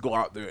got to go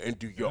out there and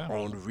do your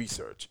own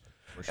research.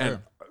 For sure. And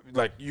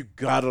like you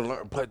gotta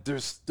learn, but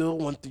there's still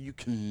one thing you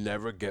can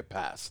never get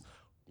past.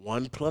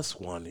 1 +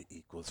 1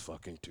 =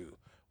 fucking 2.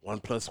 1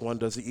 + 1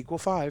 doesn't equal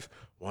 5.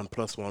 1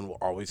 + 1 will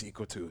always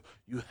equal 2.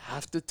 You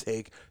have to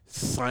take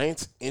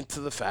science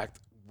into the fact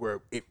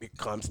where it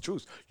becomes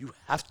truth. You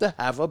have to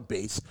have a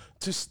base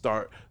to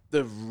start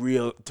the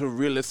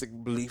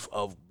realistic belief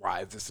of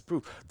why this is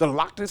proof. The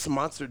Loch Ness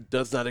Monster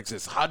does not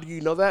exist. How do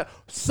you know that?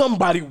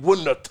 Somebody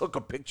wouldn't have took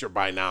a picture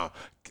by now.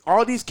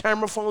 All these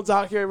camera phones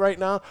out here right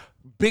now,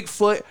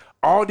 Bigfoot,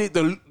 all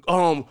the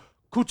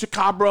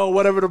Cuchacabra,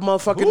 whatever the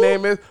motherfucking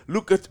name is,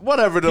 Lucas,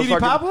 whatever the Petey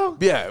fucking Pablo?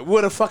 yeah,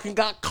 would have fucking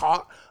got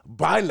caught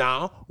by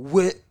now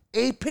with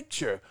a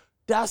picture.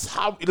 That's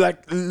how,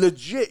 like,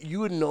 legit, you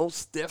would know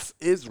Steph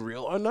is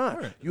real or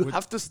not. Right. You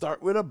have to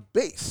start with a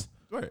base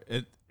Right.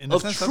 In a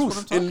of sense, that's what I'm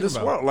truth talking in this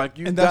about. world. Like,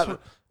 you and got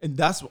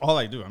that's all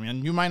I do. I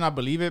mean, you might not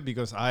believe it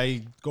because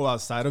I go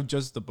outside of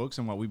just the books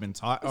and what we've been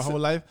taught our whole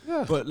life.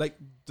 Yeah. But like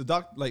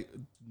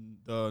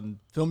the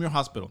Film Your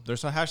Hospital.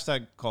 There's a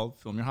hashtag called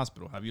Film Your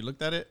Hospital. Have you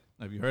looked at it?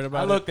 Have you heard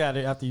about I it? looked at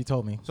it after you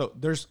told me. So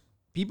there's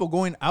people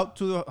going out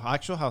to the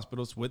actual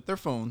hospitals with their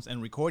phones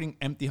and recording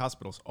empty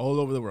hospitals all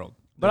over the world.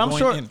 But They're I'm going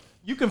sure in.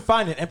 you can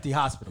find an empty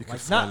hospital. Like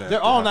find not, an they're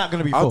empty all not going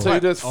to be full. I'll tell you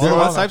this. All the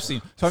ones I've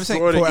seen. So I'm saying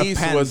for Florida a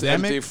East was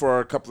empty pandemic, for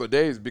a couple of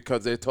days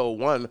because they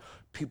told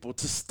people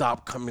to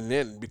stop coming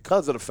in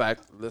because of the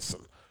fact,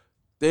 listen,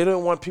 they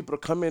didn't want people to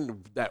come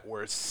in that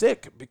were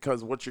sick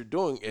because what you're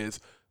doing is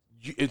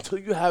until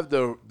you have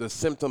the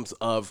symptoms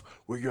of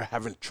where you're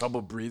having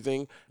trouble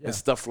breathing and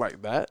stuff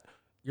like that,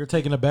 You're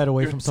taking a bed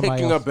away from somebody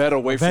taking else. a bed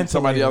away from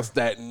somebody Ventilator. else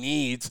that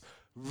needs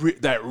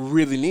that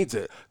really needs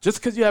it. Just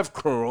because you have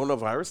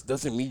coronavirus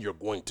doesn't mean you're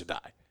going to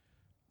die.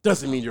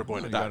 Doesn't mean you're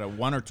going to you die. got a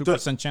 1 or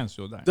 2% chance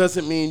you'll die.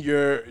 Doesn't mean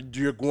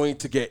you're going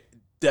to get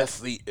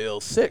deathly ill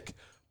sick.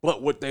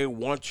 But what they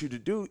want you to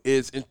do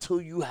is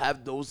until you have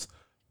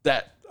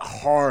that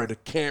hard,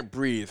 can't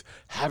breathe,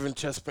 having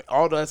chest pain,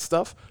 all that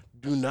stuff,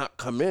 do not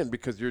come in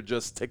because you're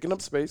just taking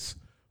up space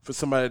for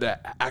somebody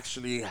that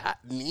actually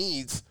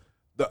needs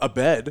a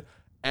bed,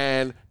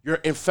 and you're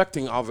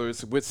infecting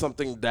others with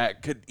something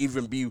that could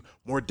even be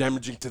more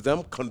damaging to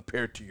them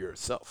compared to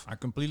yourself. I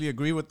completely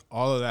agree with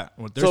all of that.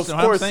 What, So, of what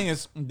I'm course- saying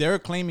is they're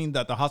claiming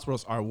that the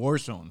hospitals are war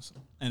zones,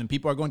 and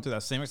people are going to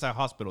that same exact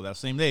hospital that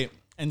same day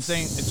and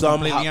saying it's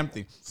completely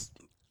empty.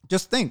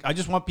 Just think. I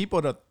just want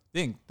people to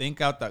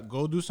think out that.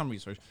 Go do some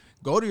research.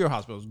 Go to your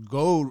hospitals.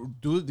 Go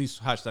do these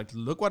hashtags.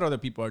 Look what other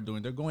people are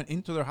doing. They're going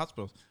into their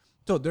hospitals.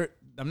 So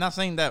I'm not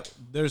saying that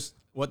there's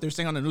what they're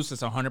saying on the news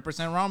is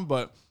 100% wrong,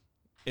 but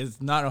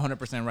it's not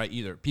 100% right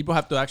either. People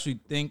have to actually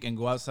think and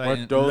go outside But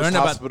and those learn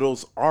about.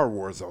 hospitals are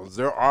war zones.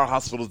 There are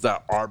hospitals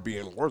that are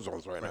being war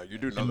zones right now. You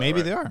do know that, Maybe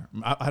right? they are.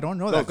 I don't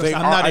know No, that because they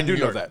I'm are. not I in do New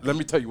know York. that. Let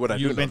me tell you what I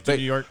do You've know. been to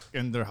New York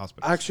in their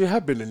hospitals. I actually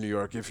have been in New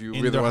York. If you In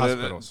really their want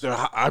hospitals.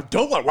 I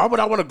don't want. Why would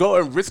I want to go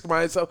and risk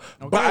myself?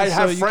 But I so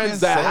have you friends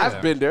can't that say have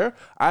that. been there.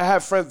 I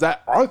have friends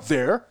that are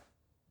there.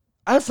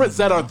 I have friends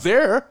that are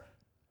there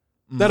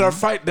that are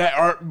that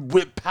are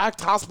with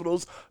packed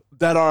hospitals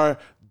that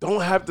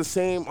don't have the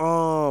same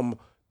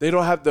they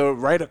don't have the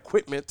right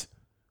equipment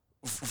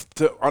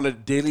on a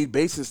daily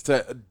basis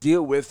to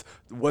deal with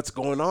what's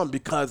going on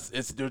because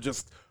they're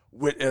just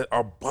with an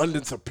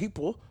abundance of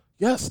people.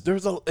 Yes,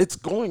 it's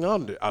going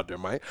on out there,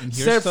 Mike. And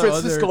San here's the other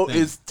Francisco thing.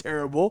 is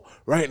terrible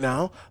right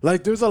now.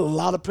 Like there's a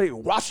lot of places.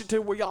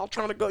 Washington, where y'all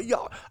trying to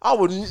go, I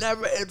would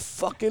never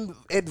fucking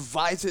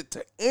advise it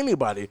to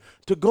anybody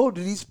to go to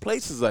these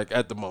places like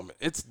at the moment.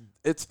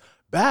 It's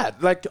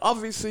bad. Like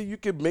obviously you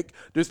can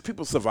there's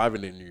people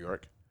surviving in New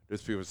York.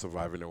 There's people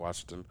surviving in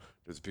Washington.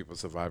 There's people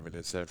surviving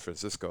in San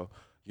Francisco.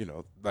 You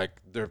know, like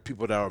there are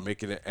people that are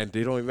making it and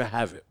they don't even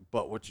have it.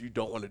 But what you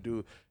don't want to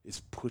do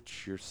is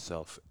put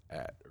yourself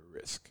at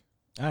risk.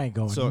 I ain't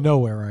going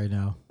nowhere right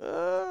now.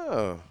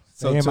 Oh.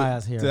 So my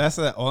ass here. That's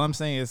all I'm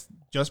saying is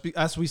just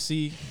as we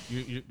see,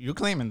 you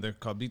claiming there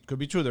could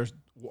be true. There's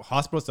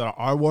hospitals that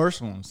are war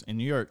zones in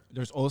New York.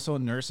 There's also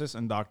nurses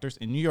and doctors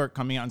in New York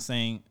coming out and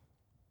saying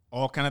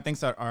all kind of things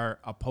that are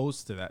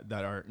opposed to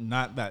that are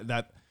not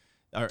that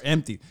are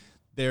empty.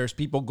 There's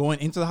people going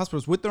into the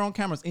hospitals with their own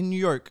cameras in New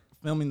York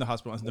filming the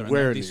hospitals.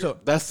 Where in New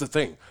York? That's the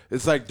thing.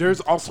 It's like there's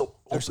also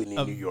open in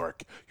a- New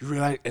York. You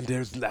realize, and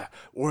there's not,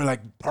 or like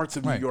parts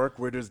of New Right. York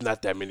where there's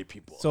not that many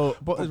people. So,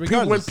 but when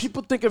regardless,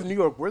 people think of New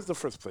York, where's the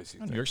first place you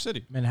think? New York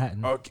City.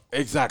 Manhattan. Okay,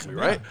 exactly,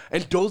 right?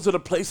 And those are the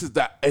places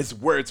that is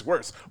where it's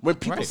worse. When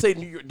people Right. say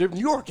New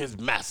York is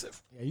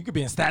massive. Yeah, you could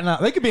be in Staten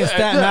Island. They could be in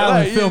Staten Yeah,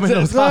 Island like, filming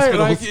it's those right,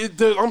 hospitals.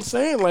 like, I'm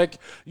saying, like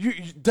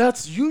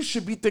you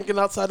should be thinking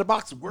outside the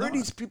box. Where are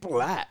these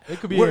people at? They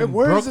could be where, in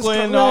where is this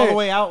Brooklyn coming all at? the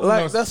way out in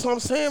Like those- that's what I'm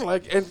saying.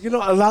 Like, and you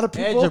know, a lot of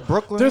people. Edge of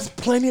Brooklyn. There's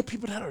plenty of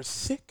people that are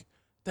sick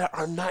that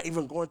are not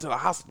even going to the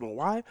hospital.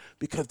 Why?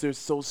 Because they're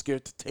so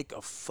scared to take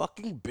a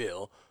fucking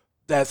bill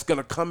that's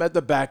gonna come at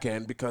the back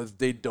end because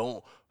they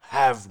don't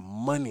have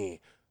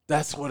money.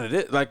 That's what it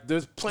is. Like,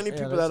 there's plenty of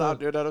people that's that are it. out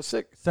there that are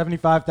sick.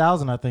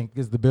 75,000, I think,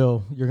 is the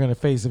bill you're gonna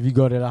face if you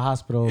go to the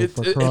hospital for And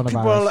coronavirus.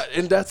 people are like,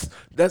 and that's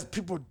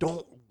people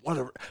don't want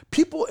to.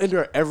 People in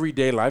their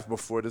everyday life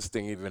before this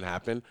thing even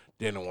happened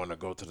didn't want to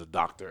go to the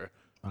doctor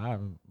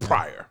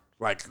prior,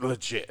 like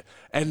legit.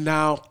 And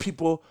now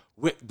people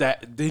with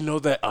that, they know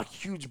that a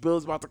huge bill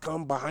is about to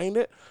come behind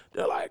it.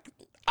 They're like,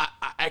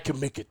 I can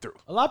make it through.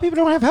 A lot of people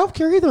don't have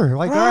healthcare either.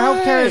 Like our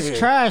healthcare is Right.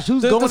 trash.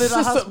 Who's going to the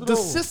system, hospital? The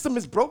system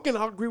is broken.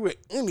 I'll agree with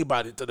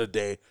anybody to the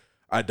day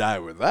I die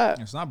with that.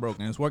 It's not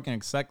broken. It's working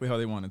exactly how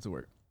they want it to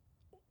work.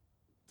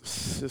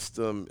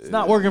 System It's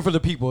not working for the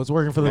people. It's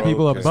working for the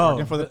people Okay. above.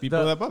 Working for the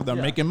people above. They're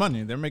yeah. making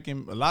money. They're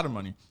making a lot of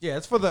money. Yeah,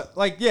 it's for the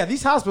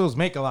these hospitals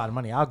make a lot of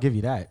money. I'll give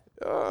you that.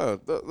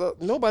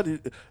 Nobody.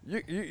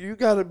 You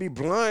got to be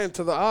blind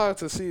to the eye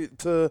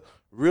to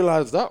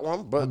realize that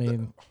one. But I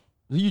mean,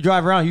 you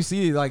drive around, you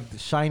see like the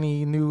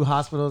shiny new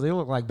hospitals. They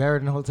look like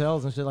Barrington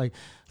hotels and shit. Like,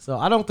 so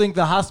I don't think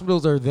the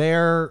hospitals are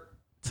there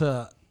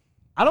to.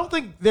 I don't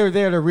think they're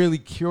there to really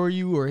cure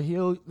you or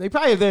heal. They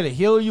probably are there to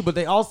heal you, but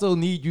they also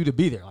need you to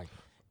be there. Like,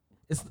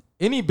 it's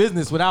any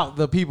business without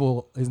the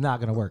people is not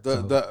going to work.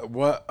 So.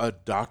 what a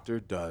doctor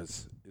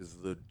does is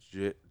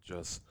legit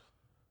just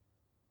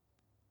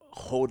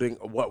holding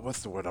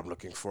what's the word I'm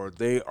looking for?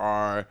 They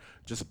are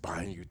just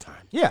buying you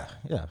time. Yeah.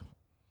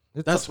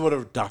 That's what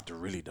a doctor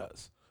really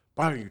does.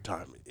 Buying you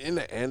time. In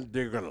the end,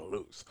 they're gonna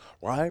lose.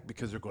 Why?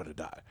 Because they're gonna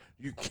die.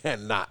 You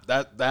cannot.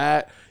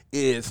 Death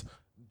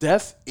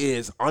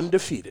is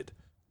undefeated.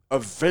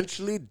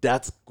 Eventually,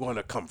 that's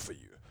gonna come for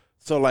you.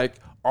 So, like,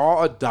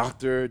 all a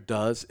doctor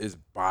does is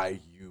buy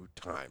you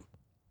time.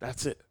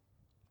 That's it.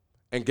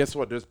 And guess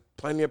what? There's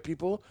plenty of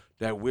people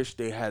that wish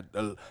they had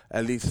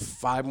at least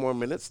 5 more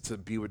minutes to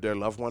be with their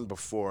loved one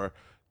before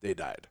they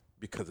died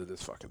because of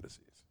this fucking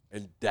disease.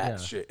 And that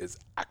shit is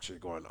actually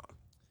going on.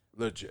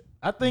 Legit.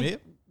 I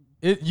think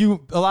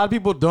a lot of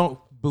people don't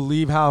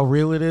believe how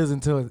real it is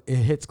until it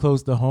hits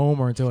close to home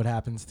or until it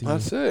happens to you.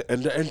 That's it.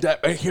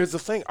 And here's the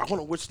thing. I want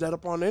to wish that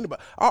upon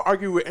anybody. I'll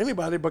argue with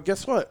anybody, but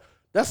guess what?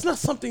 That's not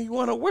something you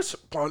want to wish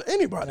upon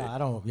anybody. I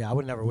don't. Yeah, I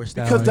would never wish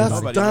that. Because that's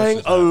anybody.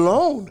 dying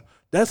alone.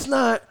 That's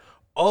not.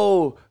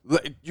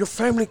 Your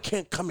family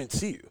can't come and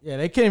see you. Yeah,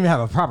 they can't even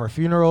have a proper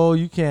funeral.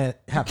 You can't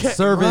have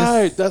service.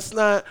 Right. That's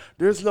not.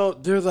 There's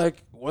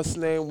like, what's his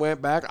name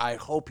went back. I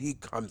hope he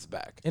comes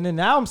back. And then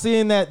now I'm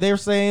seeing that they're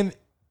saying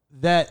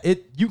that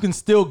you can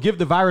still give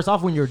the virus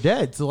off when you're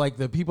dead. So like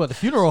the people at the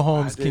funeral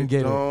homes can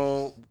get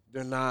it.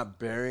 They're not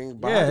burying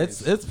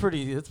bodies. Yeah, it's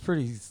pretty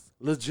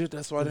legit.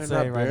 That's why they're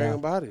not burying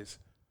bodies.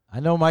 I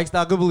know Mike's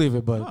not gonna believe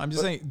it, but No, I'm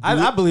just saying.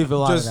 I believe a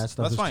lot of that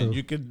stuff. That's is fine. true.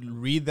 You could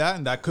read that,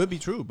 and that could be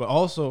true. But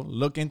also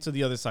look into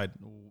the other side.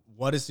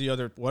 What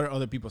are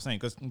other people saying?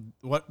 Because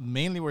what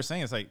mainly we're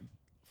saying is like,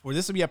 for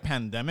this to be a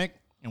pandemic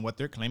and what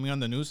they're claiming on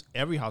the news,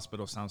 every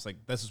hospital sounds like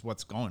this is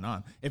what's going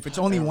on. If it's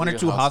only one or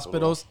two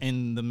hospitals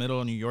in the middle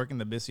of New York in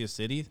the busiest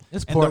cities,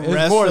 It's and more the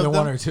rest than of them,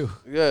 one or two.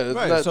 Yeah, it's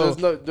Right, not, so-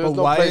 there's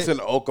no why- place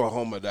in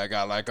Oklahoma that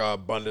got like an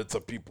abundance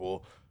of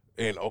people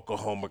in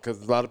Oklahoma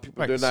because a lot of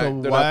people Right, they're so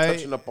not why-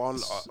 touching upon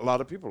a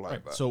lot of people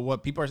like that. So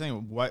what people are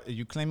saying, what are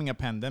you claiming a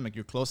pandemic?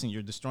 You're closing,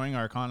 you're destroying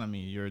our economy,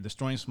 you're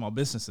destroying small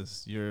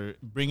businesses, you're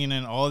bringing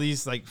in all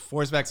these like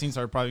forced vaccines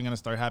are probably going to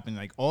start happening.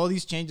 Like all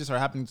these changes are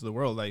happening to the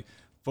world, like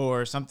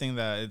for something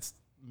that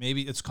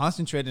it's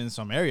concentrated in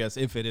some areas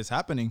if it is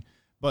happening.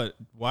 But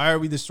why are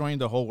we destroying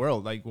the whole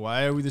world? Like,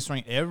 why are we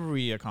destroying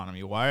every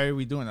economy? Why are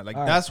we doing that? Like,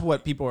 that's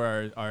what people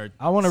are.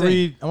 I want to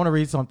read. I want to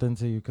read something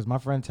to you because my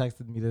friend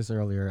texted me this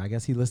earlier. I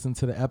guess he listened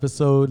to the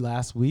episode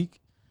last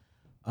week.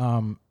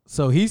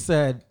 So he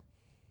said,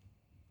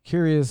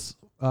 "Curious,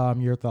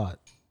 your thought.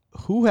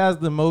 Who has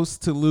the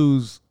most to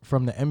lose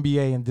from the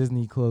NBA and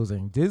Disney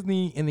closing?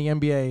 Disney and the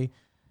NBA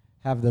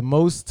have the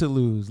most to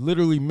lose,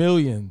 literally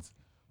millions.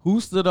 Who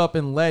stood up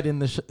and led in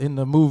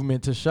the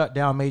movement to shut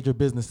down major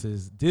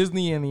businesses?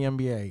 Disney and the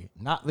NBA,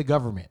 not the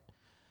government.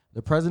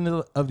 The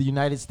president of the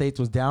United States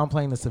was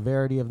downplaying the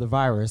severity of the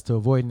virus to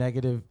avoid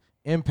negative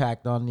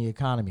impact on the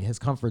economy, his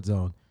comfort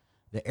zone,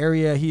 the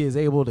area he is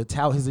able to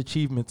tout his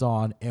achievements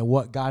on, and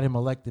what got him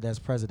elected as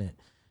president.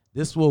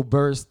 This will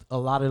burst a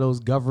lot of those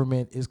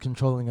government is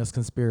controlling us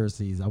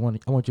conspiracies." I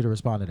want you to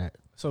respond to that.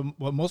 So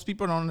what most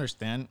people don't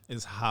understand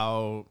is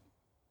how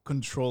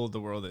controlled the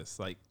world is.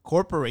 Like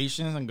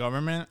corporations and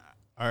government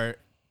are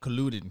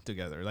colluding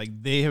together. Like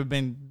they're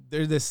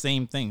the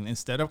same thing.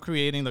 Instead of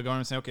creating the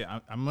government saying, okay,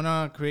 I'm going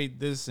to create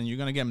this and you're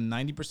going to get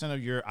 90%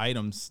 of your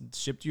items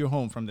shipped to your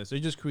home from this. They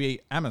just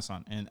create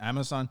Amazon, and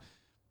Amazon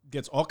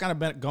gets all kind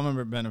of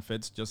government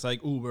benefits, just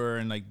like Uber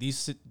and like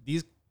these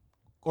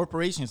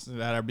corporations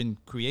that have been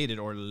created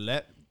or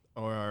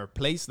are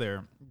placed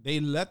there. They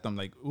let them,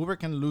 like Uber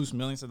can lose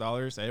millions of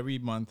dollars every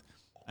month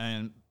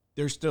and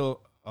they're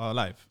still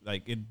alive.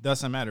 Like it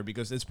doesn't matter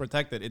because it's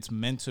protected. It's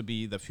meant to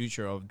be the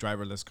future of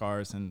driverless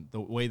cars and the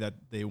way that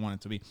they want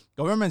it to be.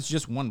 Government's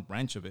just one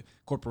branch of it.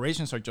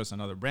 Corporations are just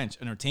another branch.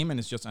 Entertainment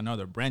is just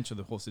another branch of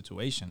the whole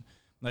situation.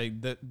 Like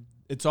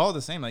it's all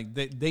the same. Like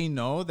they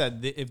know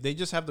that if they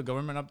just have the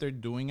government up there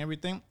doing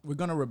everything, we're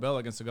gonna rebel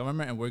against the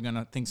government and we're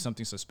gonna think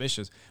something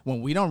suspicious.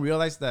 When we don't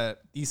realize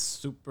that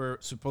these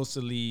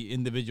supposedly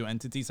individual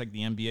entities like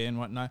the NBA and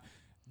whatnot,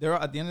 they're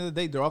at the end of the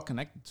day they're all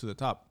connected to the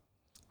top.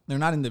 They're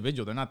not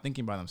individual. They're not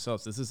thinking by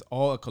themselves. This is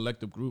all a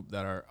collective group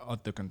that are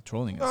out there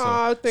controlling it.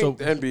 I think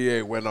the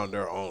NBA went on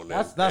their own.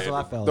 That's what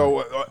I felt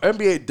like.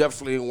 NBA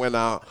definitely went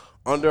out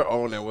on their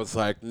own and was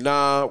like,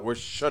 nah, we're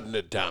shutting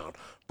it down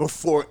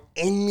before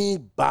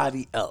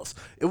anybody else.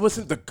 It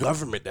wasn't the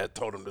government that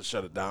told them to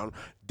shut it down.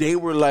 They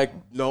were like,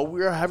 no,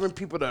 we are having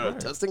people that are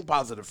testing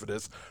positive for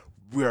this.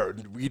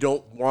 We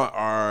don't want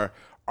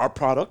our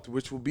product,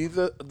 which will be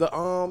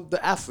the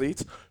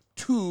athletes,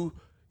 to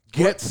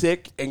get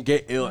sick and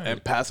get ill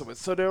and pass away.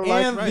 So they were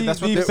And like,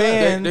 that's what the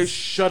fans, they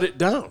shut it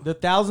down. The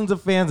thousands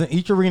of fans in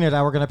each arena that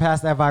were going to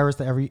pass that virus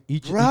to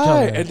each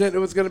other. And then it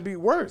was going to be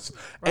worse.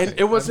 Right. And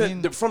it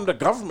wasn't from the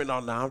government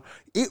on down.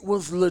 It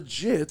was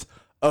legit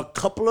a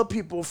couple of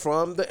people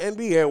from the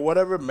NBA or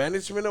whatever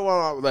management and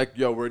all like,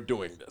 yo, we're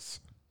doing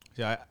this.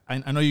 Yeah,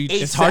 I know you.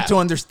 It's hard to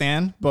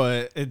understand,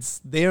 but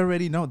they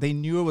already know. They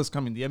knew it was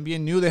coming. The NBA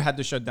knew they had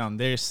to shut down.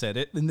 They said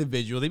it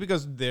individually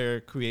because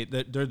they're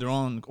their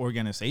own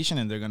organization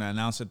and they're gonna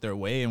announce it their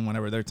way and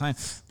whenever their time.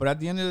 But at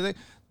the end of the day,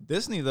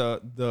 Disney,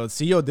 the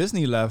CEO of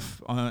Disney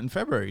left in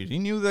February. He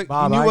knew that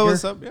Bob he knew Iger? what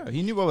was up. Yeah,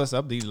 he knew what was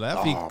up. He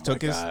left. He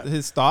took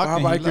his stock.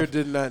 Bob and he Iger left.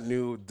 did not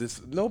knew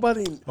this.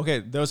 Nobody. Okay,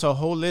 there's a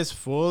whole list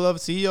full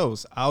of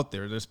CEOs out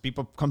there. There's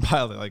people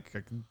compiled it. Like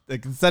I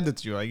can send it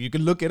to you. Like you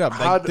can look it up.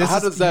 How Like, how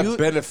does that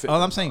benefit?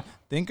 All I'm saying,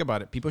 think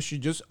about it. People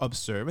should just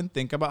observe and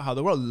think about how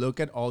the world.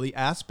 Look at all the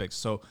aspects.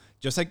 So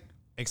just like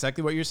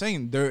exactly what you're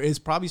saying, there is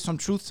probably some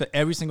truth to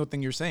every single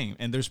thing you're saying,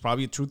 and there's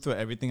probably truth to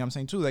everything I'm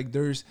saying too. Like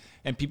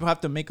and people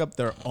have to make up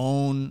their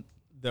own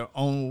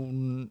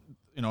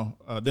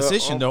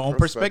decision, their own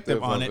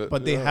perspective on it,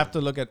 but they have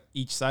to look at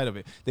each side of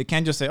it. They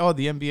can't just say, oh,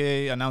 the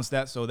NBA announced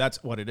that, so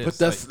that's what it is. But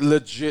that's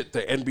legit.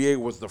 The NBA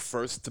was the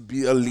first to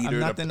be a leader I'm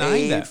not to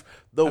denying pave that.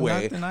 the I'm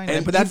way. not denying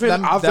And that.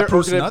 But that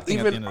proves nothing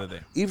at the end of the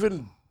day.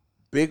 Even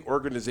big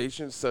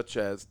organizations such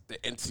as the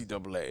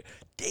NCAA,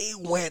 they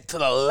went to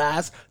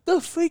the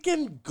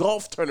freaking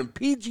golf tournament,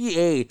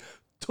 PGA,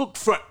 took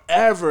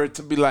forever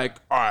to be like,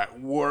 all right,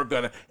 we're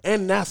going to,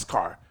 and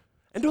NASCAR.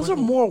 And those are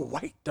more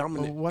white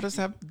dominant. What does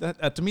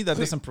that to me, that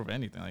doesn't prove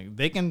anything. Like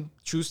they can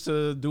choose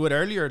to do it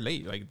early or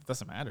late. Like it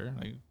doesn't matter.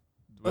 Like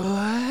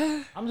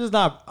I'm just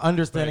not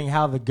understanding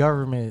how the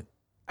government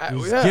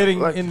is yeah, getting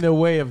like- in the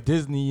way of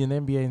Disney and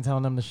NBA and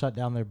telling them to shut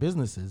down their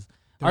businesses.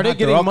 Are they're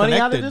they all getting money out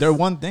of connected. this? They're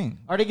one thing.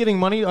 Are they getting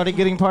money? Are they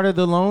getting part of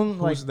the loan?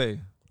 Who's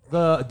they?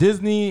 The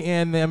Disney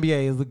and the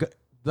NBA is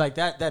like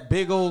that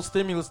big old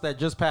stimulus that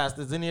just passed.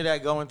 Is any of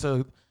that going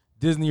to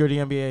Disney or the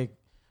NBA?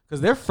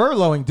 Because they're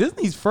furloughing.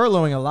 Disney's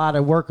furloughing a lot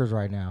of workers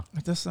right now.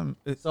 It doesn't.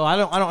 So I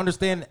don't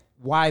understand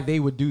why they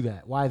would do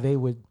that. Why they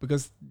would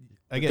Because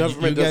again,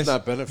 government you does guys,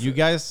 not benefit. You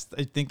guys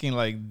are thinking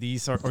like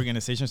these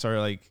organizations are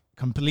like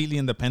completely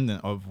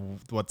independent of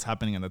what's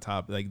happening in the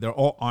top. Like they're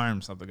all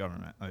arms of the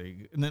government.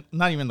 Like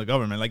not even the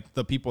government. Like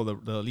the people, the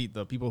elite,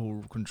 the people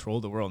who control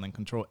the world and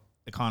control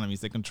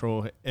economies. They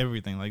control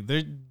everything. Like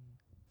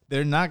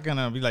they're not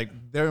gonna be like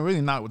they're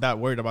really not that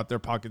worried about their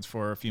pockets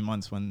for a few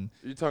months when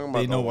You talking about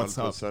they the know what's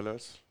up.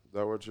 1%ers? Is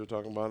that what you're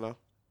talking about now?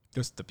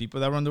 Just the people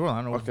that run the world.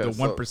 I don't know Okay, the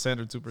so- 1%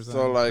 or 2%.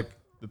 So like,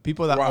 the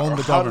people that Wow, own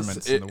the how does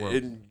governments it- in the world.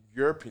 In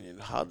your opinion,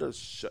 how does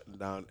shutting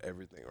down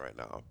everything right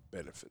now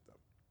benefit them?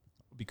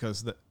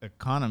 Because the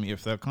economy,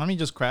 if the economy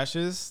just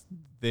crashes,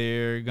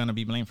 they're going to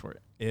be blamed for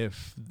it.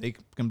 If they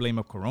can blame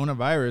a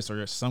coronavirus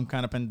or some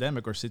kind of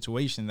pandemic or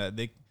situation that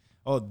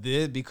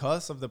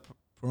because of the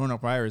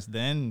coronavirus,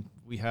 then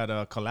we had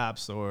a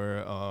collapse or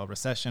a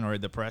recession or a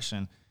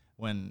depression.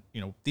 When,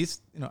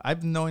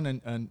 I've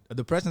known a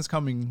depression's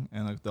coming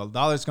and the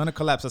dollar's going to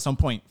collapse at some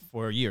point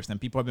for years.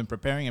 And people have been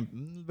preparing, and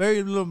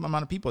very little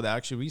amount of people that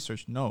actually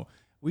research know.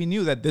 We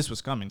knew that this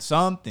was coming.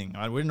 Something.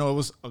 We didn't know it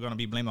was going to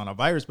be blamed on a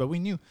virus, but we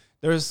knew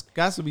there's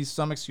got to be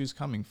some excuse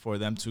coming for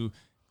them to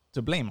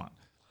blame on.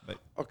 But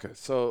Okay,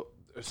 so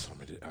there's so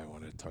many I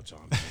want to touch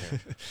on here.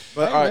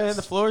 But Hey, all right, man,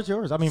 the floor is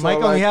yours. I mean, so, Mike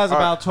only like, has all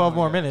about right. 12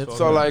 more minutes.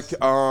 so like,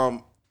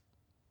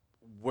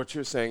 what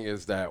you're saying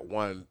is that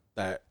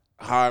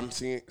how I'm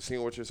seeing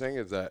what you're saying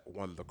is that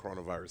the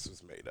coronavirus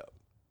is made up.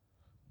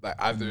 Like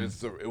either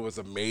it was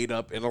a made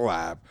up in a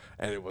lab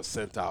and it was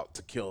sent out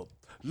to kill.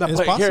 No, It's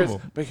but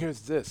possible.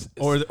 here's this.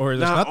 It's Or there's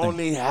not nothing.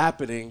 only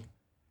happening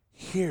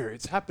here;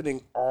 it's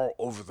happening all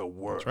over the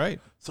world. That's right.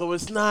 So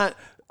it's not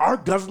our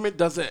government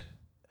doesn't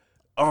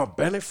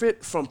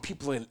benefit from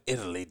people in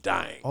Italy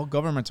dying. all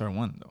governments are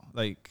one, though.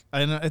 Like,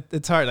 I know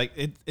it's hard. Like,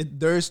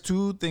 there's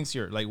two things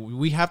here. Like,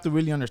 we have to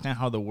really understand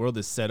how the world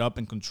is set up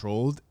and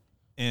controlled.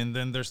 And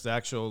then there's the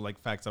actual, like,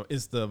 facts of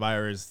is the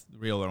virus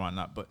real or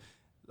whatnot. But,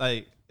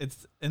 like,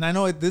 and I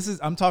know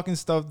I'm talking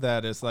stuff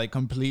that is, like,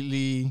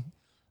 completely,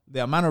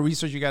 the amount of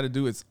research you got to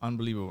do is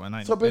unbelievable.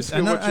 And So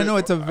basically what I know you're-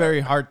 it's a very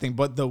hard thing,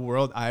 but the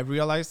world, I've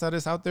realized that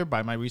is out there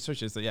by my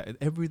research is that,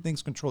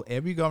 everything's controlled.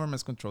 Every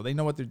government's controlled. They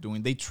know what they're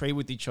doing. They trade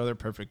with each other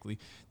perfectly.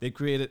 They've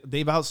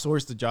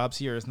outsourced the jobs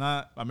here. It's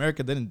not,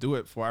 America didn't do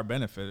it for our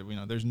benefit.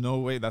 There's no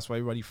way. That's why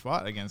everybody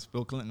fought against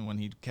Bill Clinton when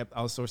he kept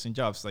outsourcing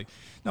jobs. Like,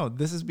 no,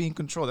 this is being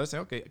controlled. They say,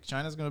 okay,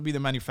 China's going to be the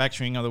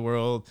manufacturing of the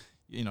world.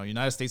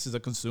 United States is a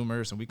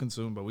consumer, so we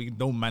consume, but we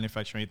don't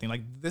manufacture anything.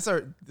 Like this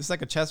is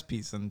like a chess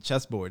piece and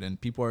chessboard, and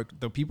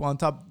the people on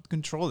top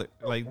control it.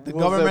 Like the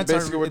Well, is that governments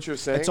basically are. what you're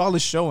saying? It's all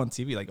a show on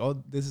TV. Like,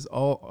 this is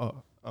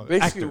all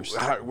Basically, actors.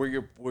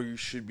 where you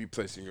should be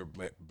placing your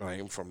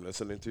blame from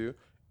listening to you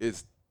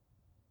is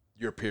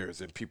your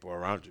peers and people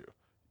around you.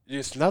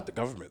 It's not the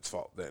government's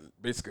fault then,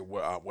 basically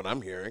what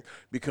I'm hearing,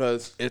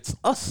 because it's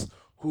us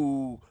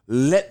who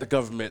let the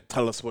government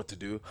tell us what to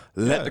do,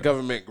 let the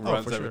government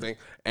runs for sure. everything,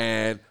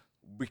 and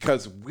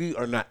because we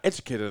are not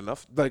educated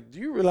enough. Like, do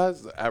you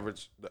realize the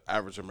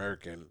average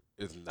American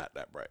is not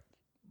that bright?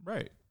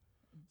 Right.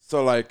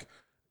 So, like,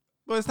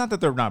 Well, it's not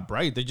that they're not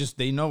bright.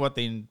 They know what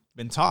they've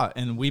been taught,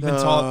 and we've been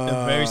taught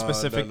a very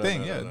specific thing.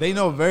 They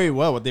know very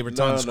well what they were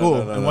taught in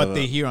school and what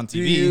they hear on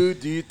TV.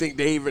 Do you think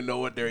they even know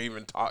what they're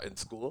even taught in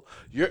school?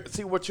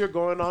 See, what you're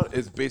going on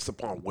is based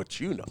upon what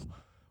you know.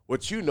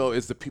 What you know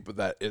is the people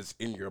that is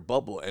in your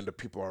bubble and the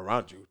people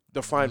around you.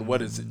 Define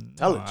what is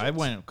intelligence. I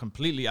went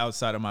completely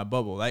outside of my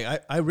bubble.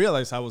 Like I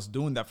realized I was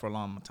doing that for a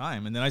long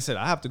time, and then I said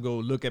I have to go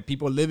look at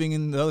people living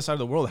in the other side of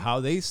the world, how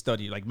they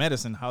study like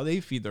medicine, how they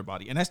feed their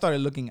body, and I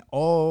started looking at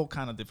all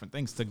kind of different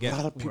things to get. A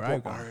lot of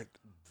people aren't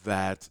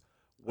that.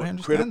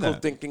 understand Critical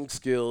that. thinking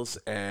skills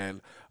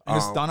and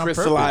It's done on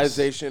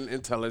crystallization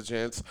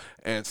intelligence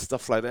and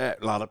stuff like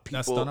that. A lot of people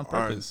That's done on aren't.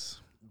 purpose.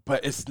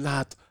 But it's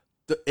not.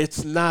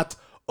 It's not.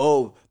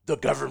 Oh, the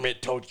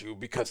government told you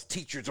because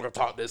teachers are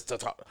taught this to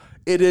talk.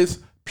 It is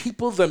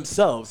people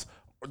themselves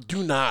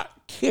do not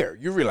care.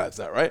 You realize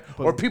that, right?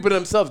 Or people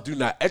themselves do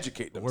not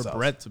educate themselves. We're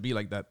bred to be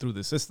like that through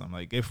the system.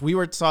 Like if we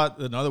were taught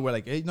another way,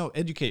 like, hey, no,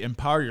 educate,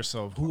 empower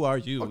yourself. Who are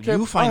you? Okay,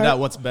 You find alright. out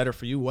what's better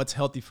for you, what's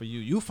healthy for you.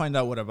 You find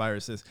out what a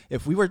virus is.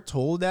 If we were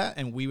told that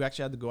and we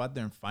actually had to go out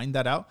there and find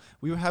that out,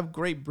 we would have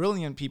great,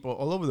 brilliant people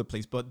all over the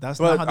place. But that's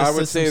not how But the I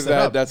would say system's set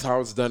that up. that's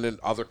how it's done in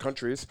other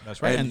countries. That's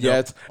right. And And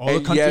yet, all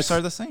the countries are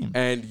the same.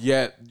 And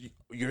yet,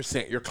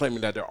 you're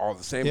claiming that they're all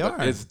the same, They but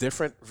are. it's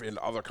different in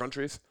other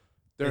countries.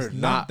 They're It's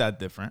not that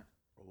different.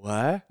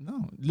 What?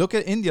 No, look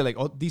at India. Like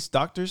all these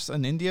doctors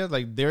in India,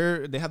 like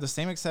they have the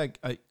same exact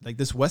like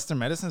this Western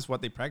medicine is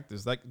what they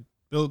practice. Like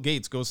Bill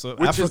Gates goes to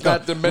Which Africa is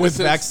not the with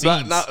medicines,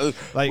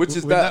 vaccines. which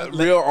is we're not not-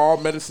 real all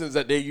medicines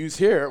that they use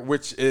here,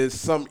 which is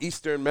some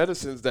Eastern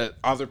medicines that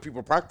other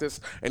people practice,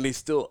 and they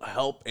still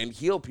help and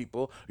heal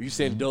people. Are you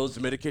saying those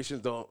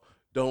medications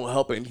don't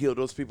help and heal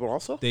those people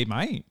also? They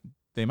might,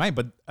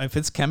 but if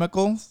it's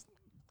chemicals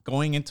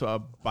going into a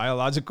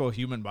biological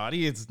human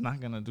body, it's not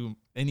gonna do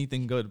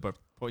anything good but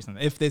poison.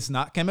 If it's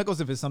not chemicals,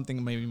 if it's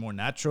something maybe more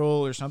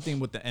natural or something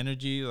with the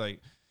energy,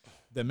 like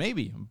then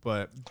maybe,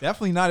 but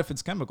definitely not if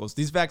it's chemicals.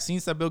 These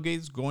vaccines that Bill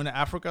Gates going to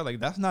Africa, like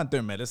that's not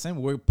their medicine.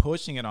 We're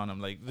pushing it on them.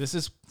 Like this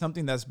is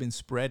something that's been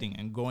spreading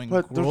and going.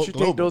 But don't you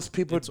global. think those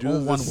people It's do all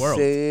the one world.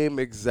 same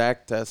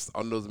exact test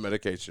on those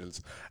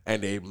medications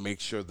and they make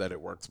sure that it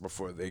works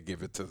before they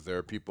give it to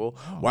their people?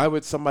 Why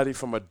would somebody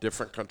from a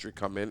different country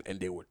come in and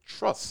they would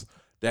trust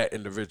that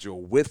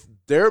individual with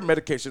their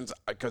medications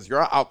because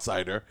you're an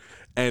outsider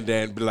and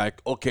then be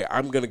like, okay,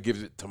 I'm going to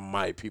give it to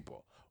my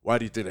people? Why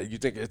do you think that? You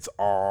think it's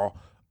all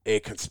a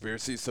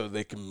conspiracy so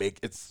they can make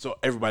it so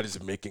everybody's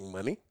making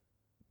money?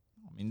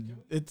 I mean,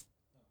 it's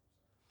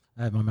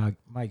I had my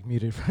mic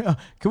muted.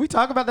 Can we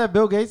talk about that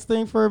Bill Gates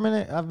thing for a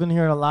minute? I've been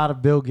hearing a lot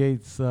of Bill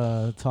Gates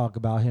talk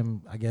about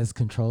him, I guess,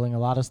 controlling a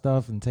lot of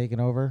stuff and taking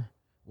over.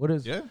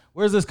 Where's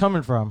this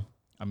coming from?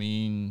 I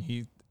mean,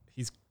 he's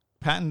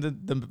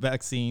patented the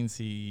vaccines.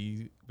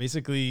 He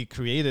basically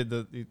created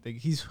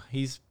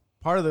he's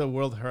part of the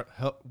World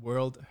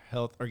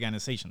Health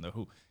Organization, the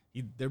WHO.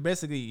 They're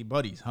basically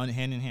buddies, hand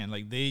in hand.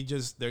 Like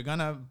they're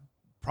gonna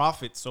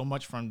profit so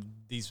much from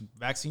these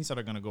vaccines that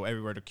are gonna go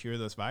everywhere to cure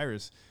this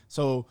virus.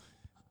 So,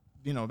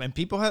 and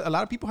a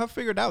lot of people have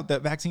figured out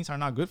that vaccines are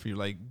not good for you.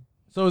 Like,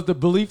 So is the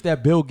belief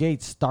that Bill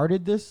Gates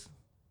started this?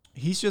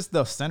 he's just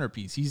the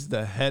centerpiece. He's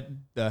the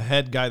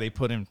head guy they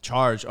put in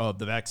charge of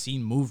the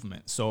vaccine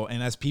movement. So,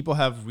 and as people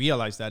have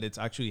realized that it's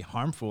actually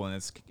harmful and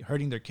it's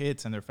hurting their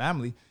kids and their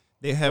family,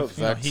 they have What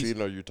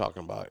vaccine are you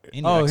talking about?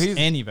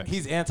 any vaccine.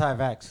 He's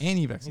anti-vax.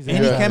 Any vaccine. He's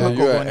Any Yeah, chemical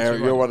going into your You're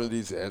body. one of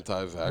these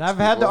anti-vax. And I've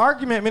had the people.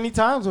 argument many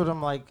times with him,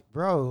 like,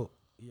 bro,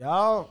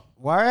 y'all,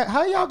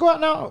 how y'all go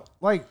out now?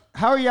 Like,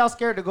 how are y'all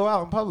scared to go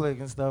out in public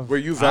and stuff? Were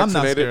you I'm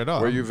not vaccinated? scared at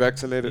all. Were you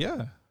vaccinated?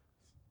 Yeah,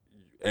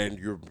 And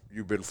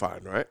you've been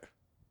fine, right?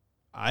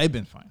 I've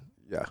been fine.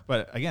 Yeah.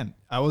 But again,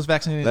 I was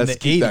vaccinated Let's in the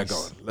keep 80s that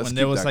going. Let's when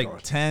there keep was that like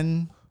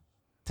going.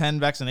 10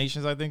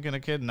 vaccinations, I think, in a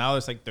kid. Now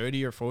it's like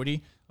 30 or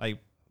 40. Like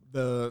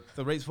the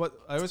rates,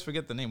 I always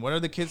forget the name. What are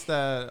the kids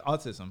that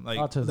autism? Like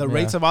Autism, the yeah.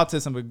 rates of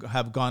autism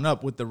have gone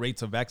up with the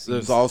rates of vaccines.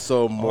 There's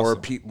also more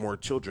Also. more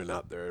children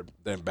out there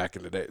than back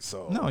in the day.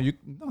 So No,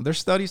 there's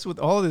studies with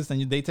all this,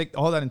 and they take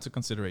all that into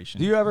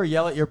consideration. Do you ever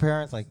yell at your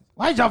parents, like,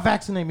 why'd y'all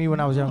vaccinate me when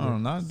I was younger?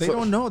 No, they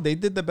don't know. They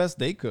did the best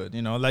they could.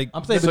 Like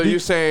I'm saying, So but you're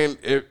saying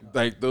if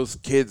like those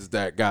kids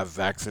that got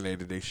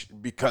vaccinated,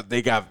 because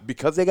they got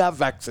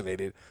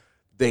vaccinated,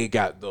 they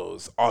got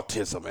those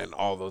autism and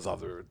all those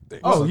other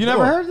things. oh, you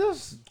never heard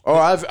this? Oh,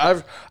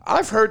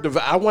 I've heard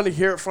I want to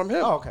hear it from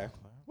him. Oh, okay.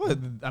 Well,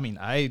 I mean,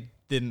 I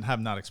didn't have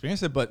not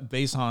experienced it, but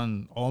based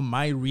on all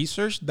my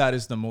research, that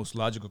is the most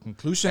logical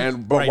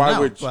conclusion. But right why now.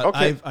 would But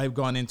okay? I've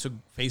gone into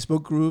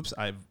Facebook groups.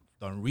 I've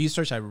done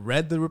research. I've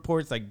read the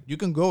reports. Like you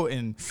can go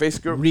and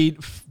read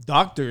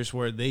doctors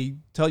where they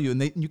tell you,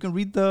 and you can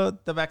read the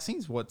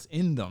vaccines, what's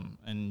in them,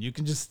 and you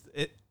can just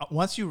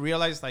once you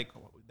realize like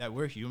that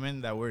we're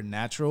human, that we're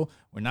natural,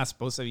 we're not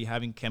supposed to be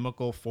having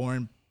chemical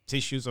foreign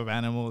tissues of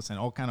animals and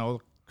all kind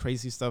of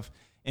crazy stuff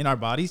in our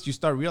bodies. You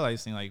start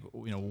realizing like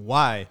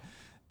why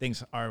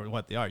things are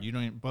what they are.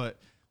 But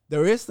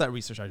there is that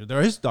research out there.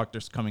 There is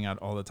doctors coming out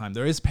all the time.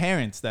 There is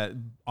parents that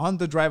on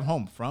the drive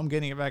home from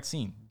getting a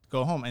vaccine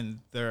go home and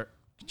their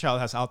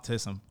child has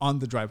autism on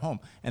the drive home.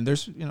 And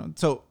there's,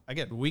 so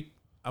again,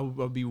 I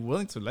would be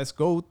willing to let's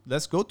go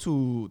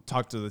to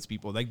talk to these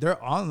people. Like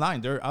they're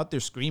online, they're out there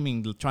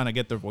screaming, trying to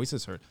get their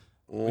voices heard.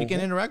 We can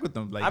interact with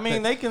them. Like, I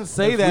mean, they can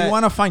say if that. we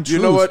want to find truth.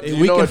 You know what?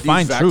 We can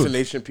find these truth.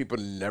 vaccination people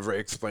never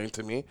explain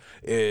to me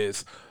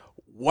is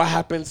what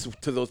happens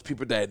to those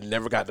people that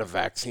never got the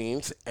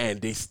vaccines and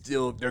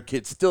their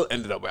kids still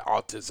ended up with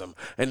autism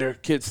and their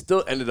kids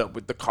still ended up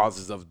with the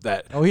causes of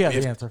that. Oh, he has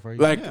the answer for you.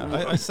 Like,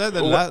 Yeah, I said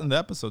that in the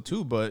episode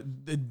too, but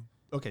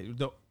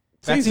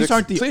Please vaccines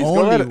aren't the please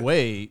go ahead. only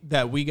way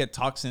that we get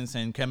toxins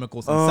and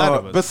chemicals inside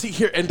of us. But see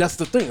here, and that's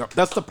the thing.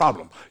 That's the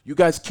problem. You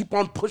guys keep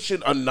on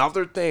pushing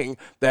another thing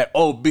that,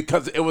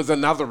 because it was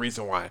another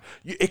reason why.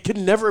 It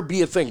can never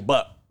be a thing,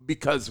 but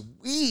because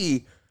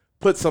we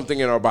put something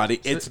in our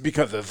body, it's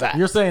because of that.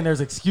 You're saying there's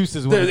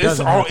excuses when it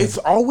doesn't happen. It's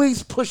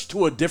always pushed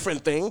to a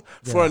different thing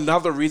for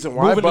another reason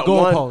why. Moving the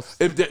goalpost.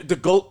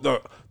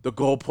 The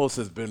goalpost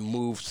has been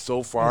moved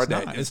so far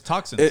It's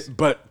toxins.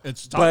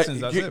 It's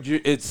toxins. That's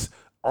it. It's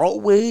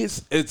always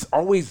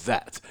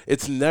that.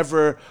 It's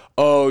never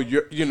when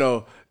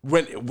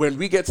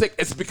we get sick,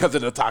 it's because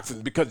of the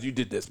toxins, because you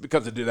did this,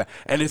 because you did that,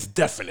 and it's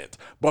definite.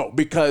 But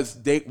because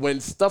when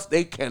stuff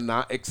they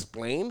cannot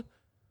explain,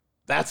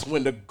 that's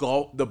when the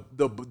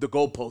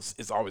goalpost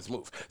is always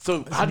moved.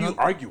 So how do you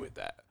argue with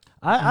that?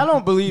 I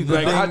don't believe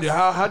that. Like,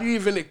 how do you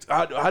even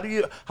how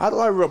do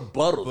I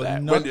rebuttal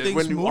that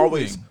when you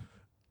always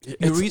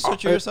you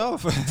research it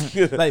yourself.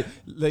 like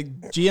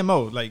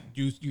GMO, like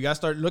you gotta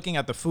start looking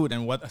at the food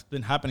and what's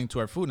been happening to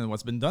our food and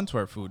what's been done to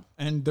our food.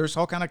 And there's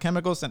all kind of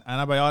chemicals and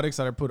antibiotics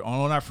that are put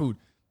on our food.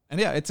 And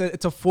yeah, it's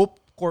a full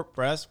court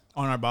press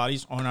on our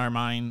bodies, on our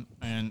mind.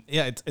 And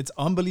yeah, it's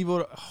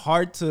unbelievable,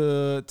 hard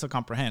to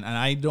comprehend. And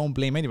I don't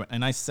blame anyone.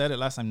 And I said it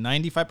last time,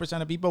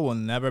 95% of people will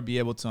never be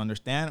able to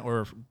understand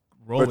or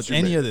roll with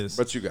any of this.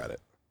 But you got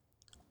it.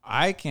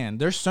 I can.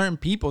 There's certain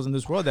peoples in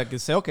this world that can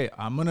say, okay,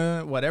 I'm going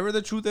to, whatever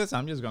the truth is,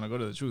 I'm just going to go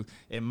to the truth.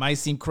 It might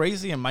seem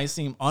crazy. It might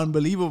seem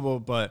unbelievable,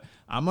 but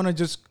I'm going to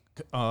just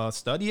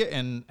study it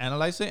and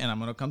analyze it. And I'm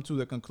going to come to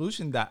the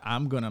conclusion that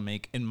I'm going to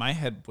make in my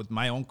head with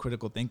my own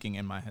critical thinking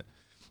in my head.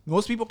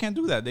 Most people can't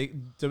do that.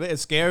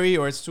 It's scary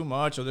or it's too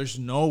much or there's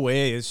no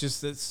way. It's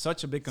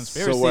such a big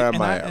conspiracy. So where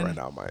am I at right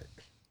now, Mike?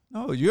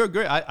 No, you're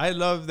great. I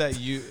love that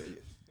you...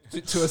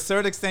 To a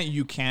certain extent,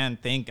 you can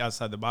think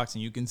outside the box,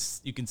 and you can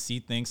see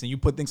things, and you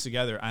put things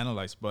together,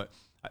 analyze. But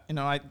at the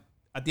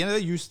end of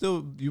the day,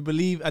 you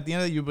believe. At the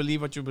end of the day, you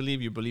believe what you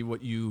believe. You believe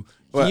what you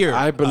hear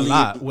a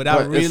lot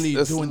without really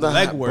doing the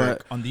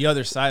legwork on the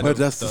other side. But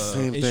that's the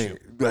same thing.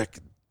 Like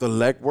the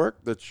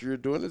legwork that you're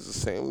doing is the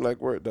same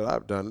legwork that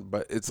I've done,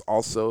 but it's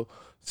also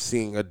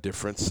seeing a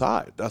different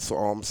side. That's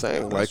all I'm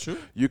saying. Yeah, like true.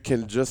 you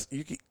can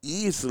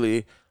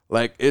easily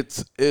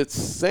it's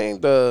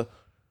saying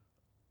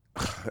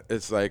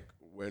it's like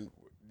when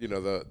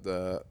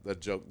the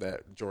joke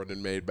that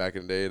Jordan made back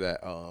in the day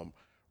that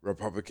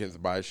Republicans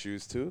buy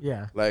shoes too.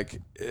 Yeah. Like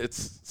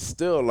it's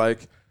still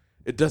like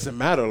it doesn't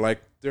matter.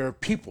 Like there are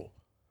people.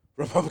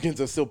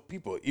 Republicans are still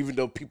people, even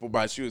though people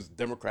buy shoes,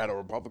 Democrat or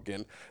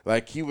Republican.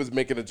 Like he was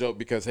making a joke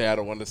because I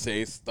don't want to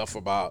say stuff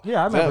about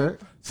I remember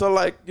it. So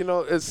like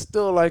it's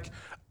still like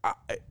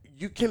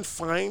you can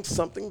find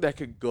something that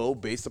could go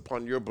based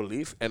upon your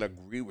belief and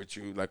agree with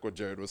you, like what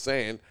Jared was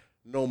saying.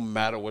 No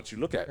matter what you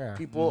look at,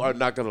 people are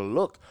not going to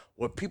look.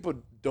 What people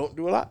don't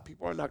do a lot,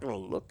 people are not going to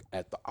look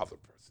at the other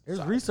person.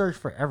 There's research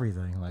for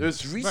everything. Like,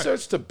 there's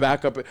research to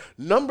back up it.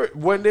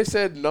 When they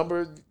said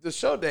the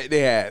show that they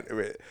had,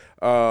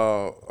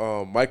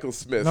 Michael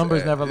Smith.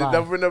 Numbers never lie.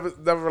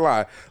 Never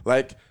lie.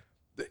 Like,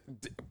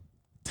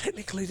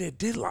 technically they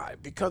did lie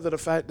because of the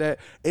fact that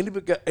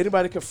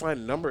anybody can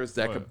find numbers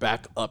that could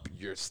back up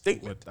your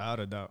statement. Without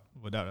a doubt.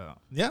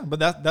 Yeah, but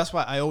that's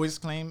why I always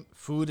claim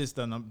food is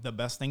the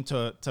best thing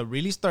to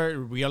really start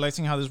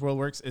realizing how this world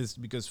works is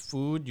because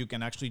food, you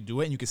can actually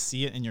do it and you can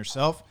see it in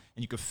yourself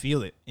and you can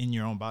feel it in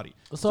your own body.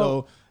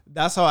 So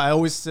that's how I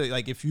always say,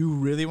 like, if you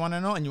really want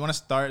to know and you want to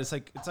start, it's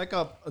like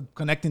a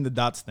connecting the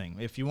dots thing.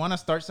 If you want to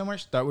start somewhere,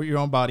 start with your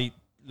own body.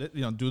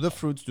 Do the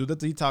fruits, do the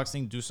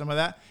detoxing, do some of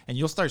that, and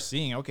you'll start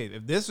seeing, okay,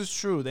 if this is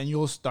true, then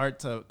you'll start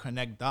to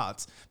connect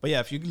dots. But yeah,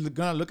 if you're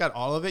going to look at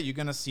all of it, you're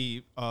going to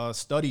see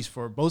studies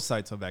for both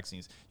sides of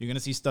vaccines. You're going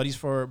to see studies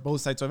for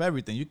both sides of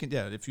everything. You can,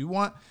 if you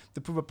want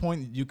to prove a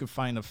point, you can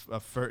find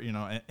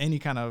any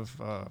kind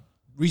of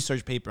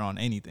research paper on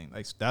anything.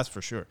 Like, that's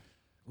for sure.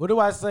 What do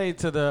I say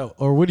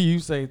what do you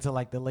say to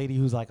like the lady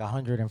who's like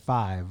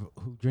 105,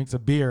 who drinks a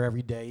beer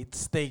every day, eats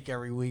steak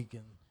every week,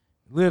 and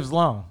lives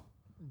long?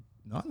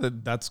 No,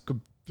 that's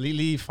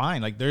completely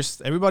fine. Like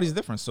everybody's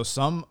different. So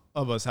some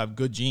of us have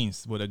good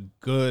genes with a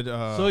good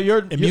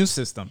immune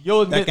system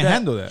that can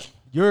handle that.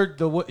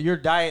 Your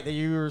diet that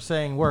you were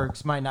saying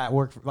works might not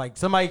work. Like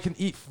somebody can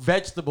eat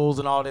vegetables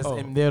and all this,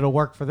 and it'll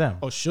work for them.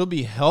 Oh, she'll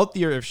be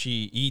healthier if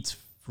she eats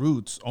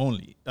fruits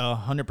only.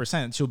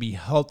 100%, she'll be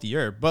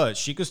healthier, but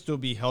she could still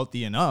be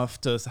healthy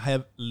enough to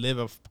live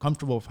a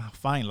comfortable,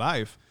 fine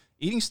life,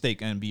 eating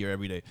steak and beer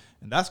every day,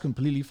 and that's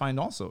completely fine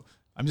also.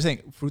 I'm just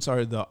saying fruits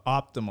are the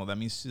optimal. That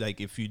means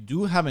like if you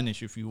do have an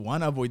issue, if you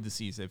want to avoid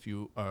disease, if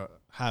you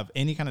have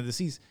any kind of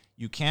disease,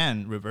 you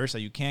can reverse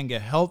that. You can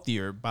get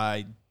healthier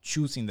by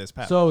choosing this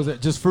path. So is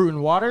it just fruit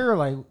and water, or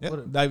like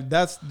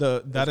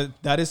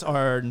That is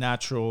our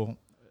natural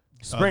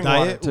spring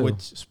diet, water,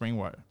 spring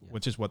water,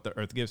 which is what the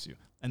earth gives you,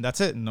 and that's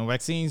it. No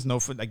vaccines, no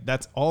food. Like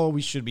that's all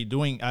we should be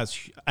doing as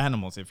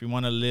animals if we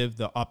want to live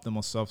the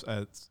optimal self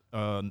as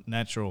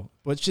natural.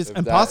 But it's just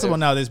impossible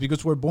nowadays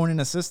because we're born in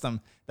a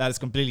system that is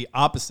completely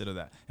opposite of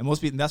that. And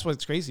most people, that's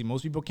what's crazy.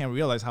 Most people can't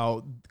realize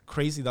how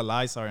crazy the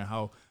lies are and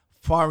how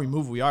far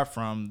removed we are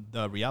from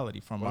the reality.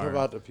 From what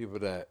about the people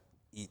that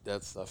eat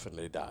that stuff and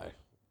they die,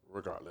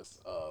 regardless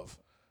of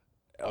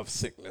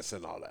sickness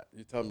and all that?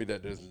 You tell me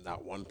that there's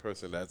not one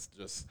person that's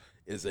just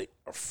is a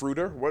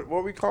fruiter.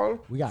 What we call it?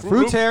 We got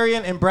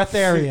fruitarian and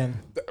breatharian.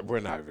 We're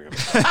not even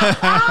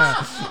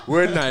gonna.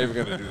 We're not even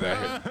gonna do that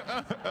here.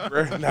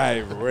 We're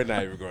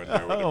not even going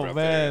there with the breatharians.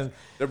 Man.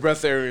 The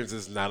breatharians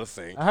is not a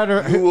thing.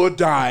 heard You will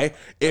die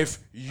if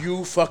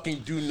you fucking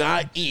do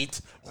not eat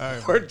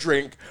or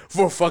drink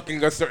for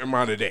fucking a certain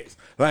amount of days.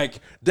 Like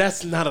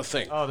that's not a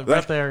thing. Oh, the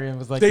Like, breatharian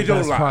was like they the don't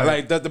best lie. part.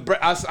 Like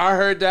I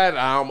heard that.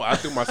 I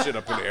threw my shit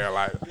up in the air.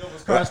 Like You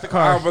almost crashed the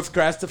car. I almost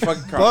crashed the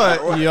fucking car.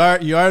 But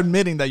you are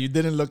admitting that you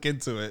didn't look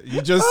into it.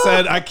 You just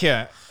said I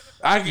can't.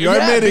 You're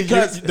Yeah, admitting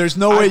because there's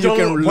no way you don't-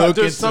 can but look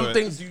there's into some it.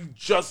 things you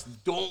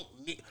just don't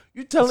need.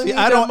 You telling See, me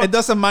I that don't. my- It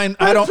doesn't mind.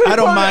 I don't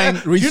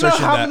mind researching You know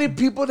how that. many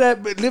people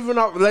that living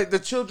off like the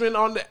children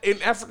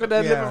in Africa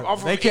that Yeah, live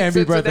off they of can't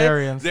be 8 cents a day?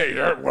 breatharians.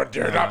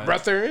 They're not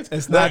breatharians.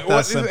 It's not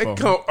that simple.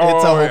 It's a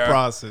whole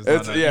process.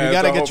 It's, No, yeah, you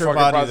gotta it's a get whole your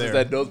fucking body process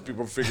there. that those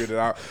people figured it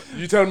out.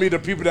 You telling me the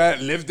people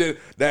that lived it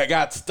that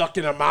got stuck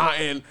in a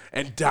mountain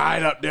and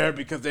died up there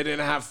because they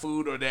didn't have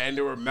food and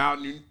they were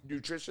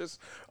malnutritious?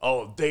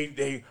 Oh,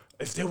 they.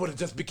 If they would have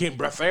just became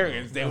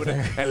breatharians, they would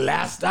have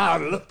last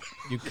out.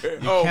 You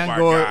Oh can't my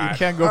go. God. You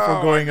can't go Oh for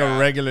my going a God.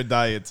 regular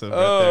diet to breatharian.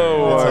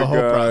 Oh It's my a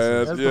whole God.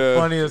 process. That's Yeah. the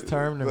funniest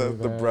term to me.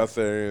 The man.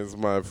 breatharians,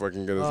 my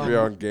fucking goodness. We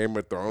on Game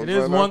of Thrones. It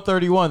is right now?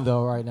 1:31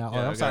 though right now. Yeah,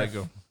 oh, I I'm sorry. gotta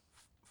go.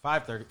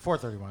 5:30,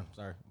 4:31.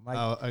 Sorry. Mike,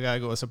 I gotta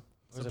go. It's a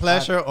it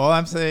pleasure. All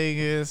I'm saying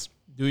is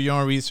do your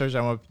own research.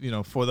 I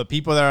want for the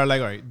people that are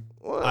like, all right,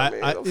 Well, I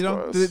mean,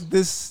 of course.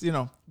 this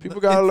People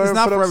gotta learn It's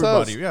not for for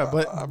themselves. everybody.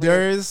 Yeah, but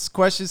there is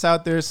questions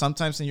out there.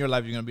 Sometimes in your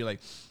life, you're gonna be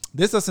like,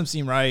 this doesn't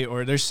seem right,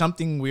 or there's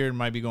something weird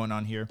might be going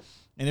on here.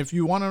 And if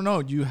you want to know,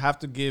 you have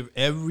to give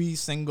every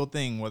single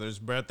thing, whether it's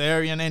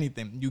breatharian,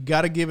 anything, you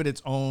got to give it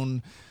its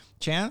own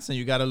chance, and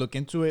you got to look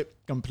into it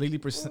completely.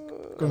 Shout out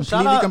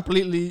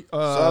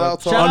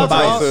to shout all out to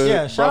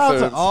unbiased. all, shout out to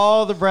Breatharians.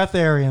 all the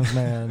breatharians,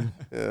 man.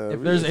 Yeah, If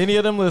we there's just- any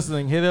of them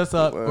listening, hit us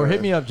up or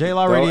hit me up,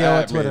 JLaw Don't Radio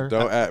on at me. Twitter.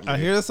 Don't at me. I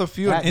hear there's a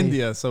few in At me.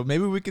 India, so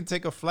maybe we can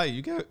take a flight.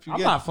 You get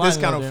I'm not flying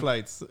discount over on there.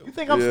 flights. You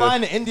think I'm Yeah.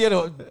 flying to India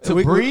to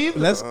We- breathe?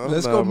 Let's no,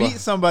 go but- meet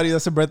somebody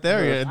that's a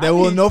breatharian. They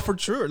will know for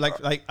sure. Like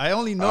I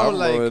only know I'm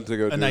willing to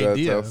go an do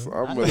idea. that. Stuff. I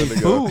I'm willing need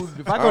to go. food.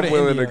 If I go to I'm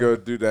willing India- to go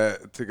do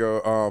that to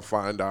go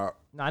find out.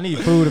 No, I need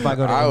food if I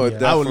go to I would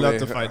India. I would love to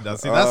Definitely. find out.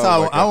 See, Oh that's my how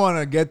God. I want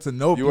to get to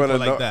know You people want to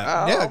like know?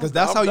 that. Yeah, because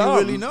that's how you down.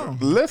 really know.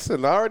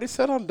 Listen, I already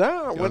said I'm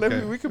down. Whenever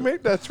Okay. we can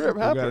make that trip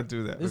We gotta happen.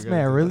 do that. This We gotta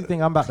man do really that.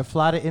 think I'm about to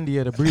fly to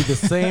India to breathe the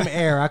same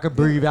air I could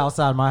breathe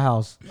outside my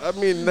house. I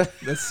mean,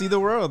 Let's see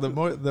the world.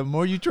 The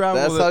more you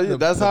travel,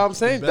 that's how I'm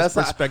saying. The That's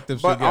best how,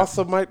 perspectives. But you get.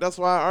 also, Mike, that's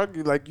why I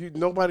argue. Like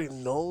nobody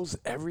knows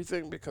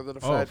everything because of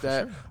the fact for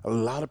that a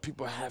lot of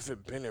people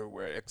haven't been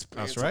everywhere,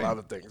 experienced That's right. a lot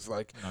of things.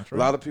 Like That's a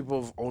right. lot of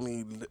people have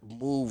only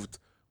moved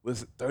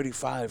with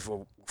 35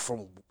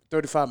 from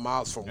 35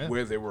 miles from Yeah.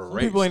 where they were Some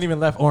raised. people ain't even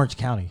left Orange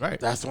County. right.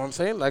 That's what I'm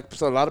saying. Like,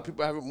 so a lot of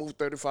people haven't moved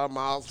 35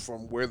 miles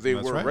from where they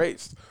That's were right.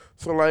 raised.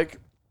 So, like,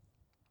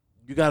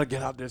 you got to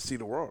get out there and see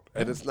the world.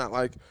 And it's not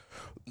like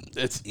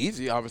it's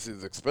easy. Obviously,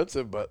 it's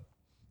expensive, but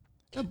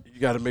you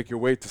got to make your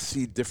way to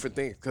see different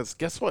things. Because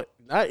guess what?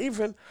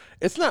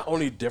 It's not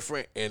only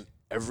different in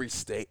every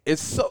state.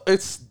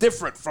 It's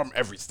different from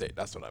every state.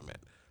 That's what I meant.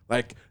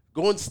 Like,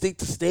 going state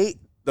to state,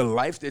 the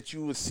life that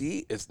you will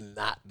see is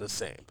not the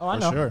same. Oh, I For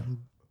know. sure.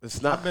 It's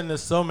not. I've been to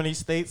so many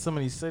states, so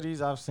many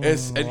cities. I've seen.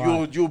 And a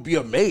lot. you'll be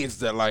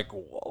amazed that like,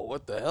 whoa,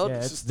 what the hell? Yeah,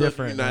 This it's is still the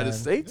different, United man.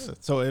 States.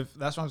 So if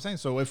that's what I'm saying.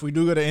 So if we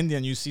do go to India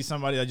and you see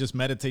somebody that just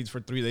meditates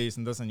for 3 days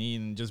and doesn't eat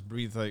and just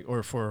breathes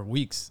or for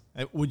weeks,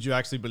 would you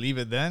actually believe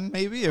it then?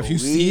 Maybe if you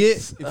see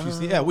Weeks?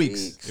 it,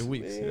 weeks.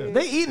 Yeah.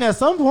 They eating at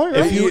some point,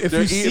 right? If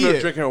They're you see eating or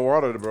it- drinking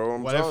water, bro.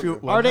 I'm What if telling you? you.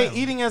 what Are they now?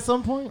 eating at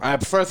some point?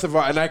 First of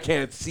all, and I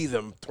can't see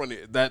them 20.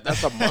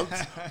 That's a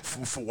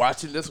month for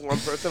watching this one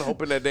person,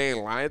 hoping that they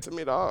ain't lying to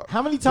me, dog.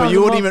 How many But times?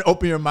 you a wouldn't month- even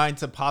open your mind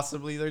to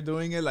possibly they're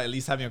doing it, like at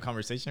least having a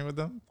conversation with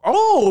them.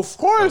 Oh, of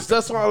course.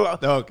 That's why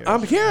Okay.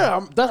 I'm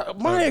here.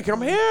 Mike,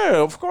 I'm here.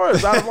 Of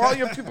course. Out of all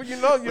your people, you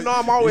know,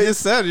 I'm always. You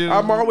just said,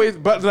 I'm always,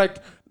 but like,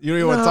 You don't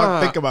even want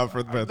to think about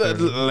for Thursday.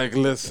 Like,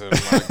 listen,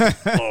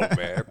 like, oh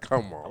man,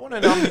 come I on. want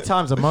to know how many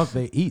times a month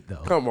they eat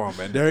though. Come on,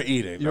 man. They're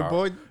eating. Your dog.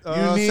 boy You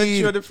sent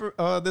you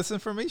need- this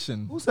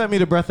information. Who sent me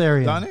the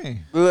breatharian? Donnie.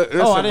 Listen,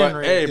 I didn't but,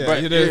 read hey, it. Yeah,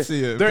 but you didn't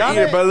see it. They're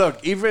Donnie- eating. But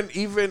look,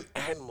 even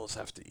animals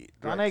have to eat.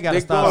 Donnie Right? gotta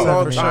They stop go a sending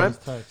long me time. those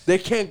texts. They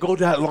can't go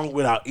that long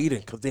without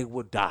eating because they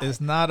would die.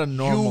 It's not a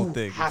normal You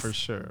thing have for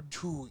sure.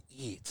 to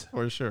eat.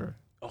 For sure.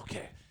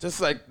 Okay,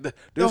 just like there's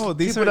No,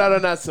 these people are- that are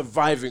not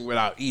surviving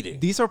without eating.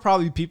 These are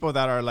probably people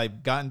that are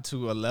like gotten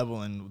to a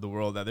level in the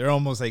world that they're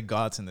almost like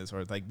gods in this,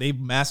 or like they've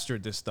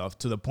mastered this stuff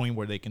to the point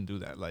where they can do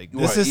that. Like You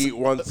this wanna is eat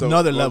once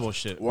another level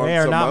shit. once They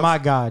are a not month? my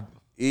God.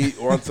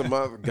 Eat once a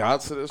month.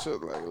 Gods to this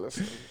shit. Like,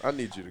 listen, I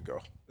need you to go.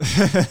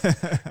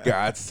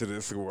 Gods to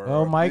this world.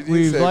 Well, Mike, Did you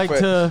we'd say like put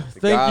to the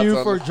thank gods you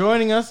on for the-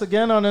 joining us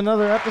again on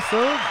another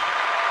episode.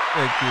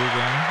 Thank you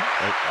again.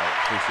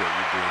 I appreciate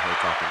you being here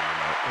talking to me,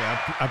 Mike.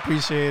 Yeah, I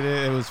appreciate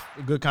it. It was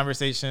a good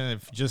conversation.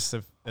 If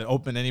it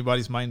opened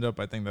anybody's mind up,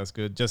 I think that's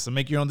good. Just to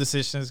make your own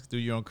decisions, do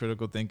your own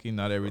critical thinking.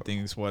 Not everything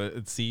is what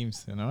it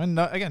seems, you know. And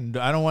again,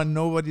 I don't want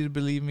nobody to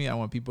believe me. I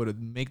want people to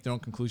make their own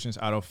conclusions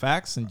out of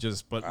facts and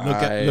just look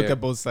at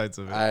both sides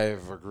of it.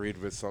 I've agreed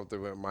with something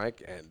with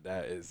Mike, and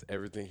that is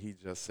everything he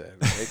just said.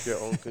 Make your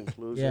own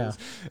conclusions,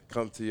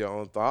 come to your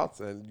own thoughts,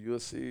 and you'll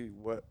see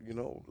what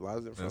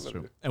lies in front That's of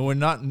true. you. And we're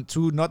no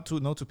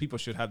two people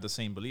should have the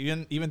same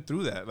belief. Even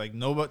through that, like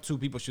two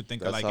people should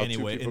think That's alike how two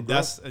anyway. people And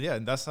grow.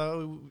 that's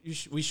how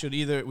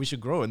we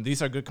should grow. And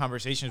these are good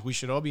conversations we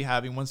should all be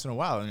having once in a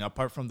while. And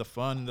apart from the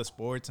fun, the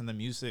sports, and the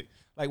music,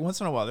 like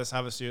once in a while, let's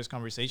have a serious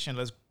conversation.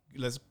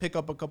 Let's pick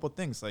up a couple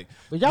things. Like,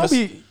 But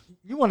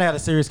you want to have a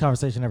serious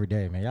conversation every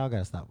day, man. Y'all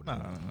gotta stop with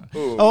that.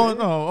 Ooh, oh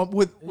no,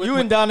 with You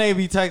and Donne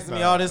be texting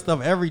me all this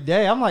stuff every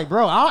day. I'm like,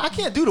 bro, I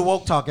can't do the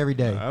woke talk every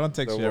day. I don't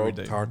text the you every woke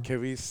day. talk.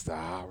 Can we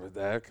stop with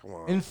that? Come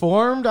on.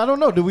 Informed? I don't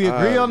know. Do we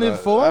agree on but,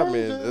 informed? I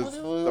mean, it's What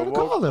the do we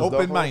call woke-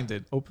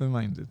 it?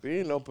 Open-minded.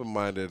 Being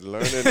open-minded,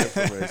 learning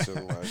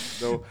information,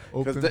 like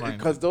Open-minded.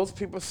 because those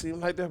people seem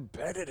like they're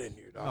better than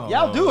you, dog.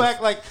 Y'all do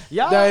act like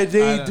y'all.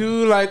 They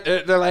do like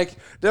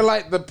they're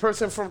like the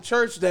person from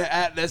church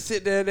that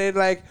sit there. They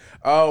like,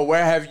 oh,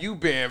 where have you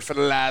been for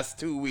the last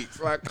 2 weeks?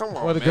 Like, come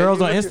on, Well, the man. girls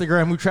You on look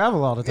Instagram who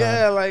travel all the at- time.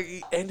 yeah,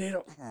 like, and they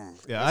don't.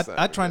 Yeah, listen,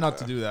 I try not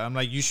to do that. I'm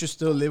like, you should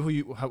still live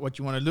what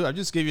you want to do. I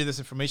just gave you this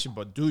information,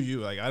 but do you?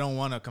 Like, I don't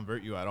want to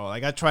convert you at all.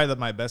 Like, I try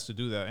my best to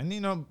do that.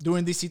 And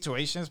during these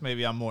situations,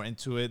 maybe I'm more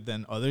into it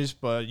than others.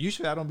 But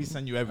usually, I don't be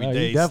sending you every Oh,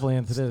 day. you definitely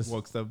into this.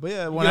 Woke stuff. But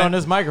yeah, Get when on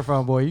this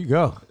microphone, boy. You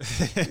go.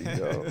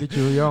 Yo. Get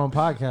you your own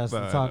podcast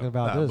and talking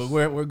about this.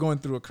 But we're going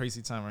through a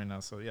crazy time right now.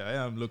 So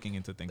yeah, I'm looking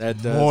into things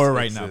That does more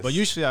right now. exist. But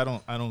usually, I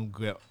don't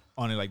get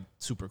on it like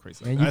super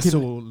crazy. And I you can-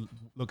 still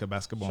look at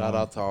basketball. Shout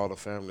out to all the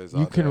families.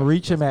 You out can there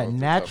reach him that's at going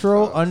through tough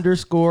natural times.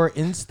 underscore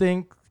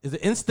instinct. Is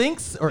it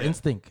instincts or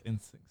instinct?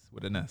 Instincts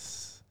with an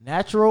S.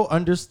 Natural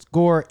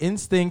underscore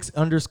instincts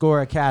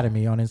underscore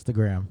academy on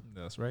Instagram.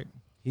 That's right.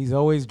 He's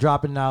always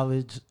dropping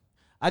knowledge.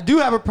 I do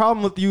have a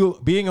problem with you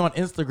being on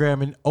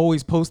Instagram and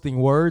always posting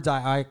words.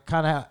 I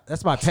kind of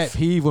that's my pet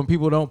peeve when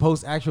people don't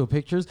post actual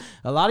pictures.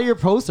 A lot of your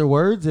posts are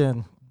words,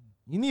 and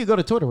you need to go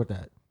to Twitter with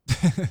that.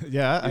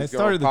 Yeah, I He's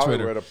started the probably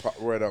Twitter.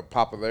 where the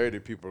popularity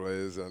people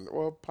is, and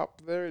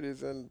popularity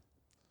is in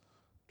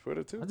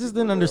Twitter too. I just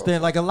didn't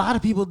understand. Like a lot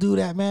of people do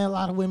that, man. A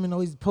lot of women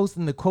always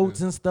posting the quotes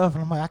and stuff,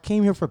 and I'm like, I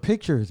came here for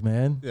pictures,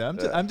 man. Yeah,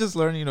 I'm just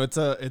learning.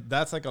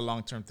 That's like a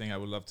long term thing. I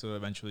would love to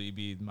eventually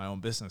be my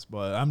own business,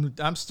 but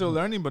I'm still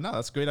learning. But no,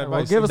 that's great Well,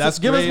 advice. give us- That's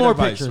give us great more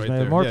advice pictures, right man,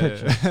 there. more Yeah,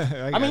 pictures.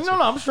 I I mean, got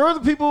no, I'm sure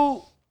the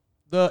people,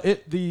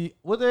 the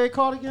what are they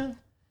called again?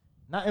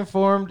 Not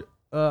informed,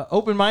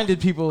 open-minded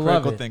people you.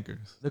 love Critical it.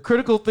 thinkers. The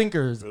critical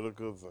thinkers.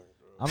 Critical thing.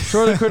 I'm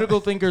sure the critical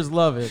thinkers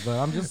love it, but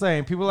I'm just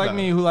saying, people like No.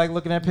 me who like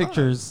looking at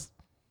pictures.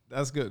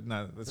 That's good.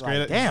 No, that's Like,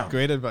 great. damn.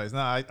 Great advice. No,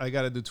 I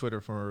got to do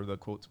Twitter for the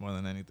quotes more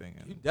than anything.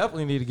 You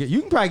definitely need to get.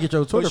 You can probably get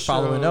your Twitter For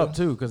following sure. up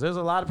too, because there's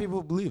a lot of people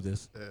who believe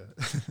this.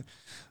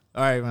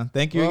 All right, man.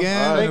 Thank you Well,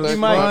 again. all right, Thank you, thanks,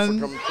 Mike. for coming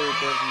through.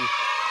 Thank you.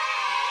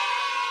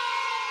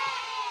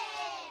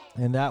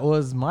 And that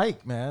was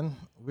Mike, man.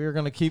 We're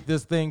gonna keep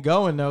this thing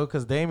going though,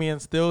 because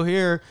Damien's still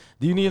here.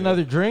 Do you need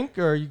another drink,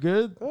 or are you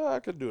good? I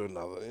could do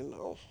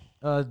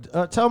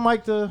another. Tell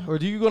Mike to, or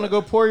do you gonna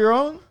go pour your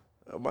own?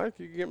 Mike,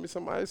 you can get me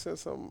some ice and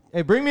some.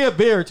 Hey, bring me a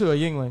beer too, a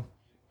Yingling.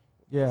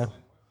 Yeah,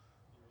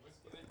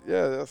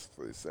 Yeah, that's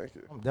please. Thank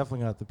you. I'm definitely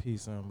gonna have to pee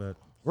soon, but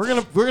we're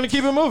gonna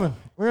keep it moving.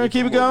 We're gonna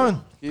keep it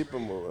going. Keep it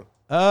moving.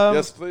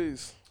 Yes.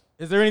 Please.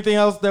 Is there anything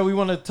else that we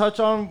want to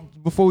touch on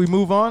before we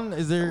move on?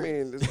 Is I there?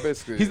 mean, it's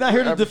basically. He's not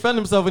here to defend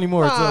himself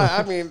anymore. so.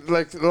 I mean,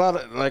 like a lot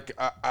of like,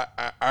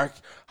 I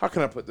how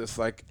can I put this?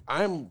 Like,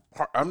 I'm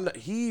not.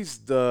 He's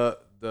the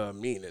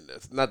mean in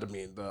this, not the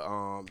mean,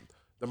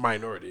 the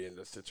minority in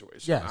this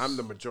situation. Yes. I'm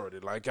the majority.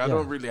 Like, I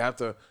don't really have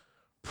to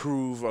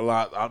prove a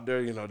lot out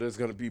there. There's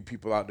gonna be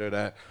people out there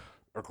that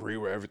agree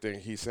with everything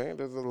he's saying.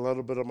 There's a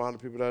little bit amount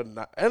of people that are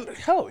not, and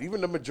hell,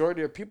 even the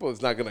majority of people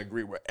is not gonna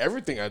agree with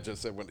everything I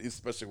just said.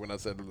 Especially when I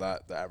said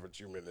the average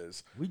human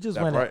is. We just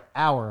that went bright. an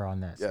hour on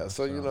that. Yeah,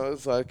 stuff, so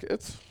it's like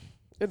it's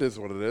It is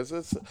what it is.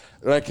 It's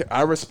like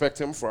I respect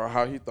him for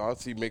how he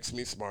thoughts. He makes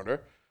me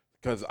smarter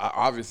because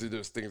obviously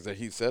there's things that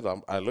he said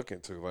I look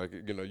into. Like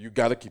you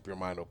got to keep your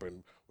mind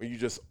open.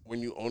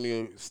 When you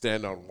only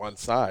stand on one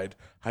side,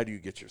 how do you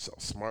get yourself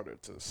smarter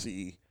to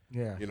see?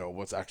 Yeah.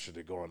 What's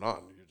actually going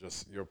on.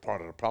 You're part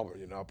of the problem.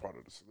 You're not part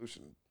of the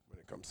solution when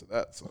it comes to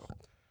that. So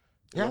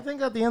yeah, I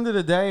think at the end of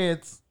the day,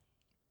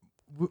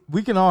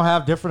 we can all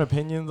have different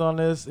opinions on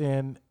this,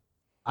 and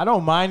I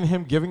don't mind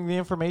him giving the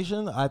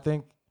information. I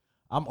think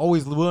I'm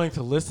always willing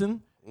to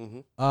listen.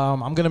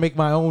 I'm gonna make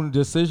my own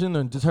decision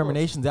and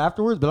determinations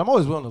afterwards, but I'm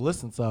always willing to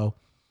listen. So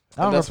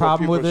I don't have a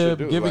problem with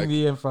him giving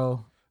the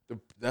info.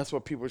 That's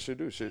what people should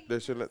do.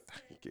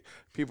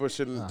 People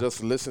shouldn't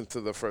just listen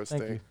to the first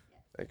thing.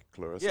 Thank you,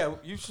 Clarissa. Yeah,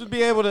 you should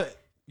be able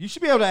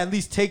to at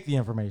least take the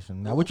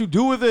information. Now, what you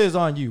do with it is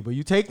on you, but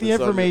you take the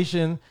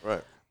information.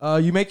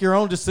 Right. You make your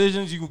own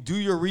decisions. You do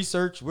your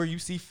research where you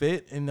see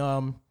fit,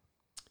 and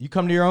you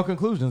come to your own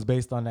conclusions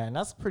based on that. And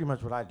that's pretty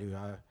much what I do.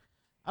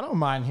 I don't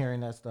mind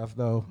hearing that stuff,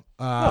 though.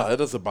 No, it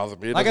doesn't bother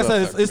me. Like I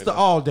said, it's the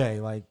all day.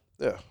 Like,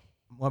 yeah.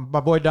 My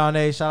boy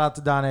Donnie, shout out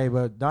to Donnie,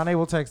 but Donnie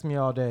will text me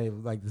all day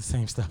like the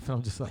same stuff,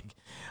 and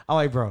I'm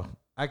like, bro,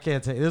 I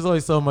can't take. There's only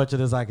so much of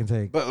this I can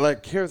take. But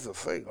like, here's the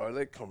thing: are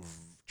they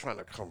trying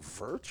to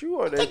convert you,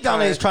 or I think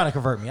Donnie is trying to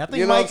convert me? I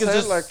think Mike is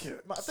just.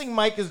 I think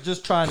Mike is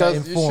just trying to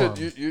inform.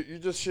 You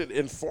just should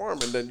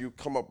inform, and then you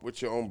come up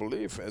with your own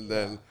belief, and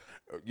then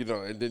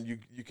and then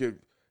you could.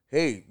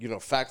 Hey,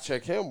 fact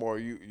check him, or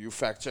you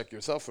fact check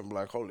yourself and be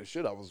like, holy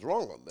shit, I was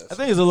wrong on this. I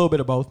think it's a little bit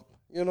of both.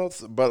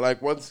 But like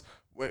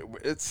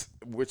it's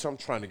which I'm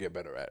trying to get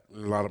better at. A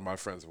lot of my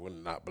friends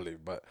would not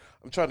believe, but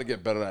I'm trying to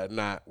get better at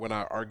not when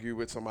I argue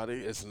with somebody,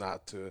 it's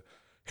not to,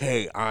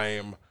 hey, I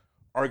am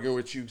arguing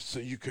with you so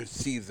you could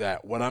see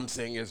that what I'm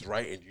saying is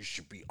right and you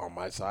should be on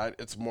my side.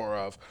 It's more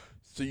of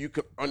so you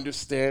could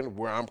understand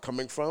where I'm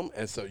coming from,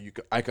 and so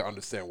I can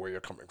understand where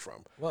you're coming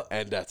from. Well,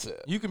 and that's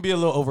it. You can be a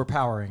little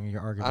overpowering in your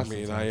arguments. I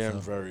mean, I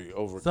am very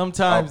over.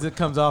 Sometimes it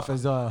comes off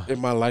as in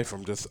my life,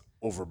 I'm just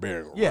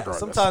overbearing. Yeah, regardless.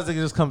 sometimes it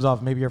just comes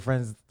off. Maybe your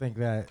friends think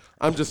that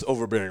I'm just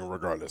overbearing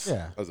regardless.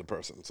 Yeah. As a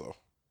person, so.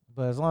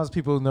 But as long as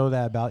people know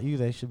that about you,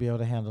 they should be able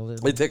to handle it.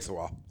 It takes a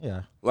while.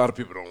 Yeah. A lot of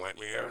people don't like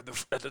me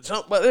at the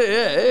jump, but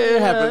it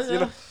happens.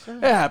 Yeah.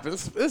 It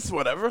happens. It's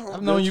whatever.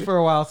 I've known you for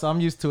a while, so I'm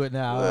used to it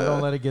now. I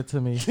don't let it get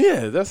to me.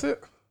 Yeah, that's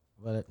it.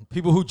 But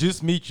people who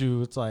just meet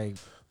you, it's like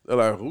they're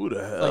like, who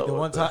the hell? Like the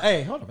one time,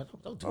 hey, hold on, man,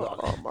 don't do all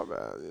that. Oh my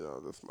bad.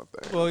 That's my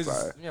thing.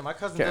 Well, my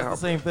cousin does the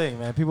same thing,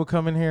 man. People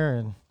come in here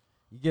and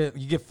you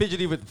get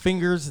fidgety with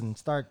fingers and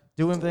start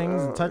doing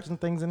things and touching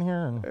things in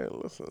here. And hey,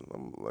 listen,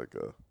 I'm like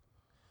a.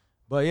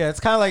 But yeah, it's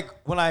kind of like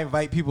when I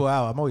invite people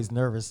out, I'm always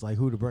nervous, like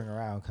who to bring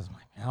around, because I'm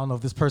like, I don't know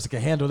if this person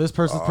can handle this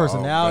person's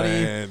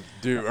personality. Man.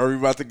 Dude, are we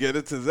about to get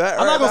into that?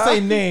 I'm not gonna say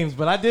names,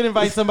 but I did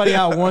invite somebody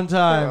out one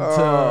time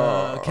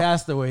to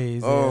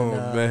Castaways.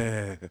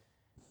 Man.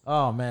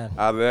 Oh man.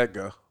 How did that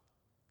go?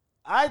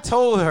 I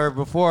told her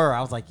before,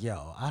 I was like,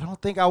 yo, I don't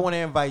think I want to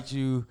invite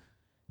you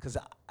because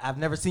I've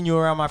never seen you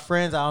around my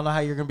friends. I don't know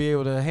how you're gonna be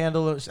able to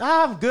handle it.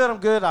 I'm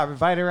good. I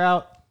invited her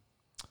out.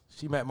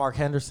 She met Mark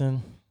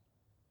Henderson.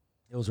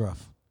 It was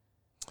rough.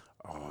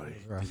 Oh, did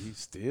he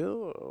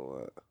steal or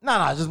what?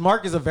 No, just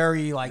Mark is a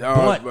very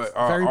blunt,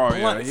 very blunt.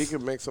 Yeah, he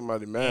can make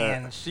somebody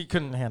mad. And she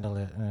couldn't handle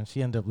it, and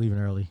she ended up leaving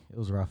early. It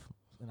was rough.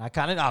 And I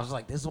was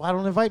like, this is why I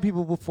don't invite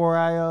people before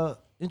I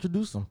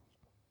introduce them,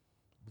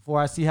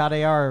 before I see how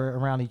they are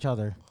around each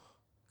other,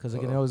 because it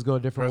can always go a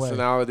different way.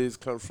 Personalities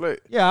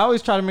conflict. Yeah, I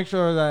always try to make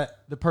sure that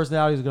the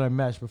personality is going to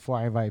mesh before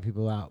I invite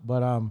people out.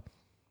 But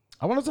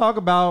I want to talk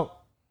about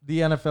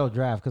the NFL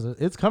draft because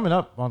it's coming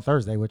up on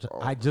Thursday, which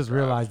I just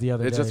realized the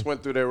other day. It just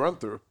went through their run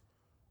through.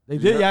 They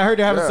did. Yeah, I heard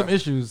they're having some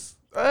issues.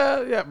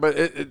 Yeah, but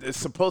it's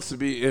supposed to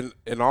be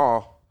in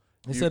all.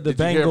 They said the Bengals.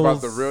 Did you hear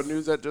about the real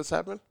news that just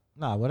happened?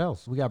 Nah, what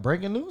else? We got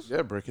breaking news?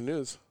 Yeah, breaking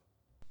news.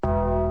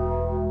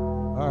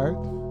 All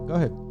right, go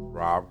ahead.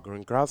 Rob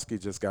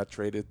Gronkowski just got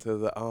traded to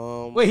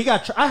the Wait, he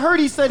got. I heard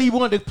he said he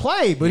wanted to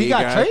play, but he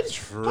got traded.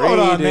 Hold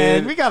on,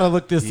 man. We gotta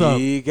look this up.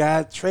 He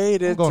got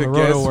traded to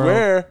guess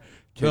where?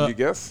 Can you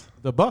guess?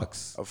 The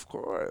Bucks. Of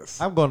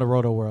course. I'm going to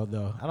Roto World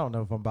though. I don't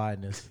know if I'm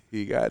buying this.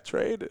 He got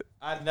traded.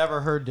 I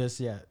never heard this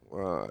yet.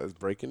 It's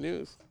breaking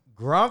news.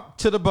 Gronk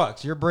to the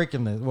Bucks. You're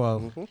breaking this.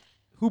 Well,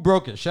 who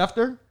broke it?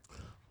 Schefter?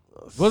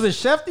 Was it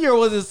Shefty or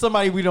was it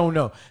somebody we don't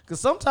know? Because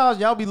sometimes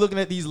y'all be looking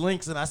at these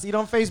links and I see it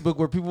on Facebook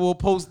where people will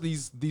post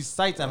these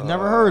sites I've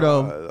never heard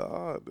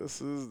of. This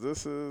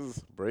is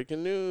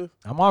breaking news.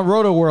 I'm on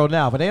Roto World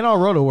now, but it ain't on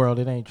Roto World.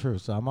 It ain't true.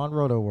 So I'm on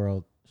Roto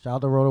World. Shout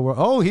out to Roto World.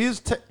 Oh,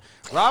 he's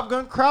Rob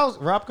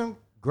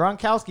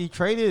Gronkowski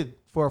traded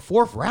for a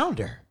fourth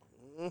rounder.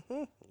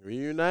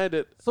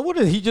 Reunited. So what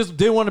did he just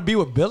didn't want to be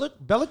with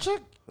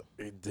Belichick?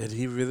 Did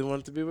he really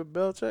want to be with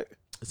Belichick?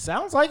 It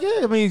sounds like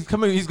it. I mean,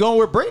 he's going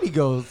where Brady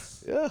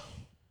goes. Yeah.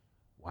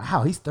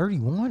 Wow, he's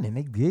 31 and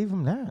they gave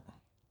him that.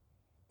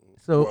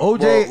 So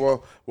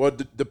OJ. Well,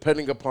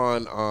 depending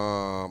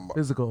upon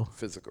physical.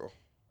 Physical.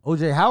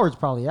 OJ Howard's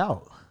probably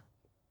out.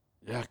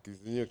 Yeah, because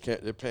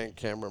you're paying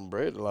Cameron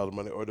Braid a lot of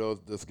money, or they'll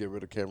just get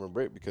rid of Cameron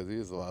Braid because he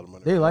is a lot of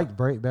money. They like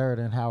Brett better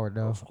than Howard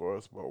though. Of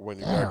course, but when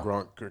you Damn.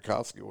 got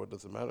Gronkowski, what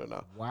does it matter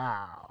now?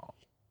 Wow.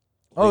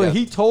 Oh, got-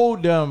 he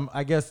told them.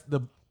 I guess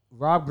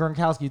Rob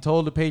Gronkowski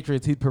told the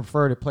Patriots he'd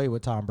prefer to play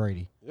with Tom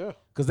Brady Yeah,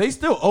 because they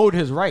still owed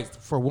his rights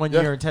for 1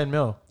 Yeah. year and $10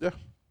 million. yeah.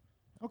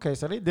 Okay,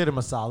 so they did him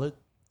a solid.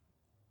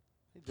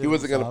 He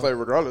wasn't going to play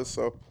regardless,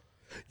 so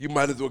you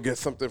might as well get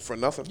something for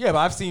nothing. Yeah, but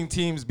I've seen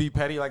teams be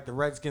petty, like the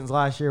Redskins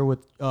last year with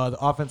the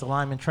offensive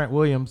lineman Trent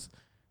Williams.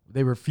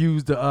 They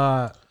refused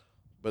But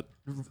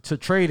to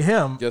trade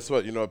him. guess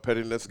what? You know what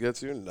pettiness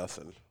gets you?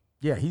 Nothing.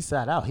 Yeah, he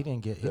sat out. He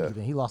didn't get Yeah.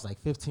 anything. He lost like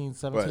 15,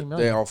 17 But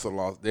million. they also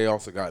lost. They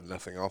also got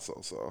nothing. Also,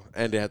 so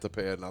and they had to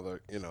pay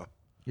another. You know,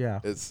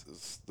 Yeah.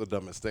 it's the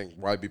dumbest thing.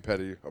 Why be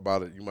petty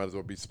about it? You might as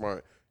well be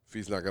smart. If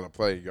he's not going to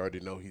play, you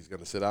already know he's going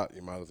to sit out.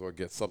 You might as well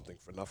get something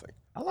for nothing.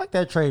 I like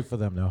that trade for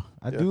them though.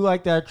 I do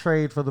like that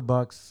trade for the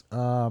Bucks. We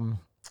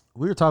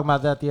were talking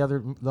about that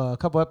a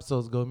couple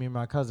episodes ago. Me and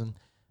my cousin.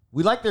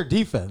 We like their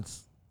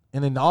defense,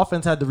 and then the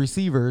offense had the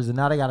receivers, and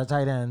now they got a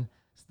tight end.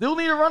 Still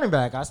need a running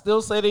back. I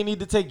still say they need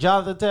to take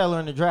Jonathan Taylor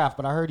in the draft,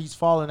 but I heard he's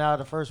falling out of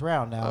the first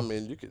round now. I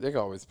mean, they can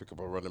always pick up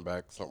a running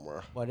back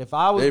somewhere. But if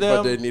I was But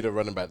them, they need a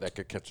running back that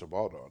could catch the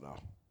ball though. Now,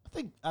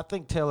 I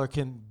think Taylor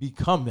can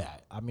become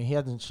that. I mean, he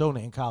hasn't shown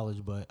it in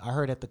college, but I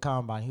heard at the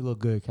combine he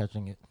looked good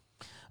catching it.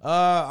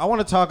 I want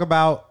to talk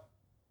about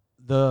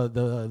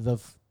the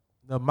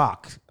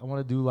mock. I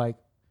want to do like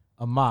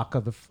a mock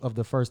of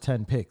the first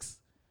 10 picks.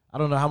 I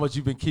don't know how much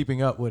you've been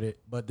keeping up with it,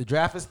 but the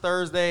draft is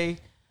Thursday,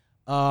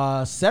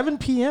 7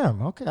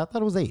 p.m. Okay, I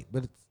thought it was 8,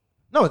 but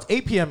it's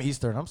 8 p.m.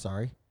 Eastern. I'm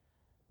sorry,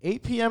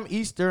 8 p.m.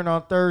 Eastern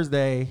on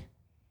Thursday,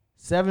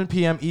 7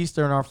 p.m.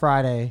 Eastern on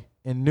Friday,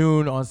 and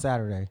noon on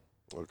Saturday.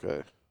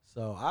 okay.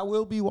 So I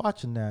will be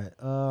watching that.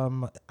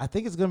 I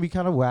think it's gonna be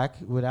kind of whack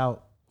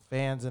without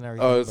fans and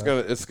everything. Oh, it's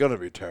but- gonna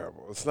be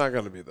terrible. It's not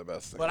gonna be the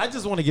best thing. But I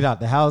just want to get out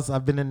the house.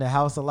 I've been in the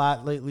house a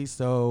lot lately,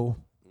 so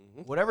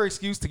whatever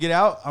excuse to get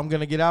out, I'm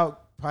gonna get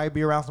out. Probably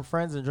be around some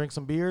friends and drink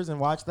some beers and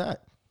watch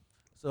that.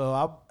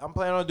 So I'm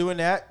planning on doing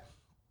that.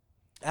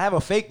 I have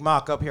a fake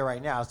mock up here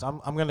right now,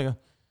 so I'm gonna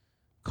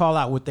call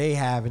out what they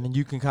have, and then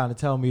you can kind of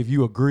tell me if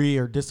you agree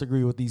or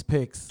disagree with these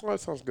picks. Oh, that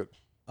sounds good.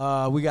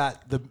 We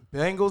got the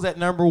Bengals at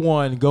number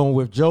 1, going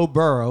with Joe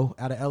Burrow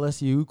out of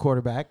LSU,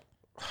 quarterback.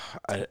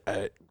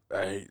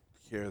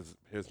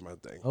 Here's my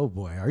thing. Oh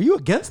boy, are you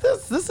against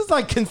this? This is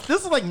like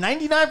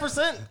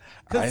 99%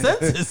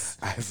 consensus.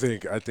 I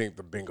think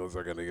the Bengals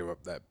are gonna give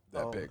up that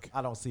pick.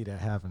 I don't see that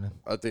happening.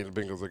 I think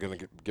the Bengals are gonna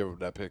give up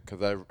that pick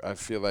because I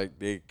feel like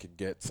they could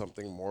get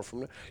something more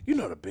from it. You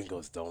know, the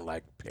Bengals don't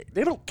like pick.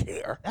 They don't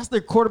care. That's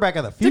their quarterback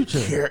of the They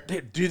future.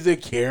 care. Do they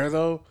care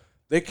though?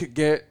 They could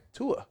get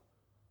Tua.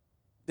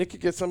 They could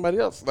get somebody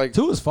else. Like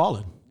Tua's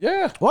fallen.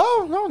 yeah.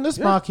 Well, no, in this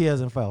mock he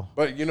hasn't fell.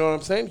 But you know what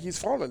I'm saying? He's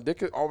fallen. They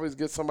could always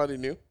get somebody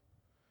new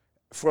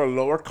for a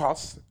lower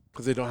cost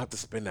because they don't have to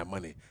spend that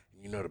money.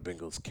 You know the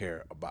Bengals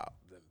care about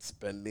them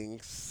spending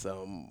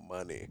some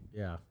money.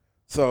 Yeah.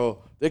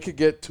 So they could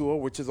get Tua,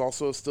 which is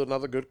also still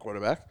another good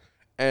quarterback,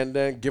 and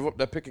then give up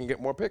that pick and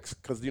get more picks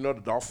because you know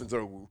the Dolphins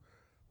are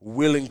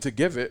willing to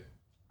give it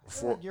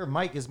for. Your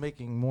mic is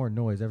making more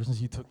noise ever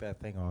since you took that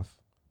thing off.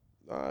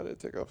 No, I didn't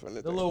take off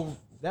anything. The little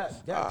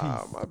that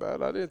piece. My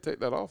bad. I didn't take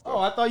that off. Oh, Though.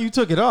 I thought you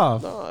took it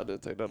off. No, I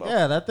didn't take that off.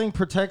 Yeah, that thing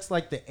protects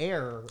like the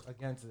air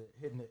against it,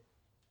 hitting it.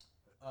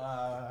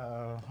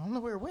 I don't know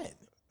where it went.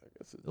 I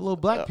guess The little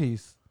black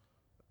piece.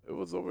 It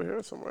was over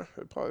here somewhere.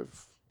 It probably.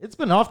 It's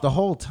been off the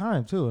whole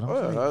time too. And I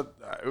was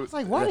like, It was it's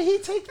like, why did he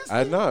take this?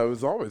 I thing? know it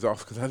was always off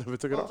because I never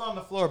took it Oh, it's off. on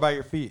the floor by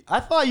your feet. I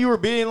thought you were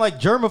being like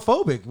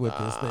germophobic with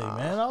this thing,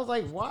 man. I was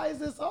like, why is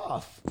this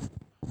off?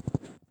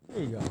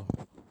 There you go.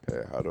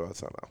 Okay, how do I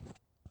sound now?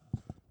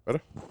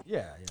 Better.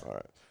 Yeah, All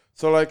right.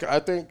 So like I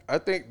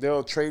think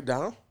they'll trade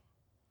down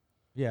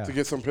yeah. to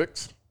get some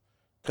picks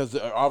because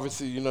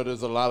obviously you know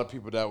there's a lot of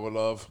people that would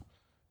love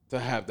to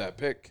have that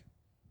pick,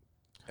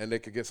 and they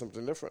could get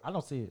something different. I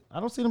don't see it. I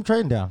don't see them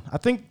trading down. I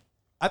think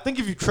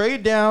if you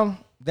trade down,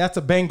 that's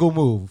a Bengal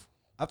move.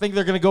 I think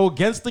they're going to go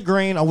against the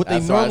grain on what they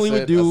normally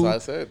would do.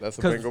 That's what I said. That's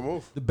a 'Cause Bengal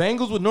move. The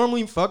Bengals would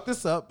normally fuck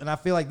this up, and I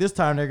feel like this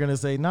time they're going to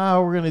say,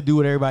 "No, we're going to do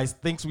what everybody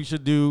thinks we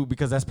should do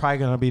because that's probably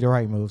going to be the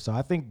right move." So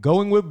I think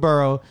going with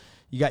Burrow,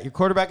 you got your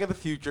quarterback of the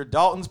future.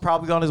 Dalton's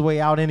probably on his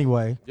way out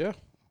anyway. Yeah,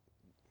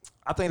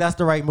 I think that's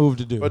the right move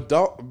to do.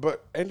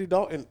 but Andy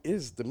Dalton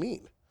is the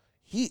mean.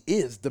 He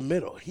is the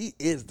middle. He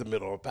is the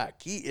middle of the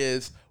pack. He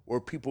is where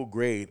people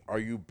grade. Are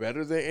you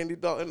better than Andy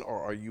Dalton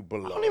or are you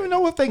below? I don't even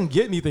know if they can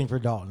get anything for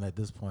Dalton at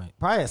this point.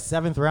 Probably a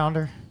 7th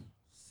rounder,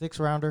 6th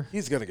rounder.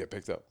 He's gonna get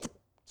picked up.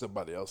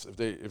 Somebody else if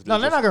they No,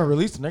 they're not going to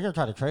release him. They're going to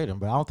try to trade him,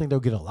 but I don't think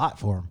they'll get a lot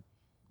for him.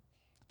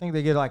 I think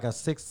they get like a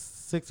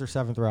 6th or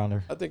 7th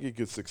rounder. I think he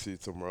could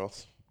succeed somewhere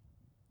else.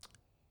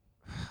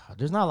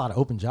 There's not a lot of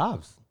open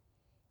jobs.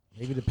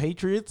 Maybe the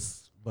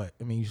Patriots, but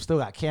I mean, you still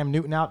got Cam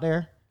Newton out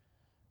there.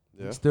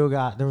 Yeah. You still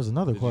got. There was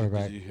another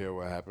quarterback. Did you hear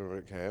what happened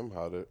with Cam?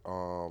 How did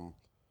the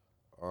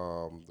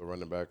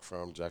running back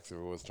from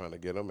Jacksonville was trying to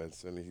get him, and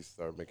soon he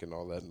started making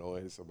all that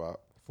noise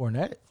about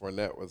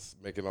Fournette was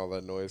making all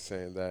that noise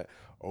saying that,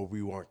 oh,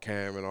 we want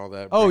Cam and all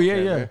that. Oh, Bring yeah,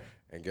 Cam yeah. in.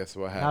 And guess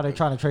what happened? Now they're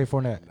trying to trade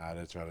Fournette. Now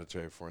they're trying to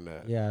trade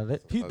Fournette. Yeah, the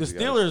Sometimes you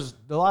gotta- Steelers,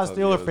 a lot of sometimes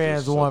you gotta Steeler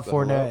fans just want shut the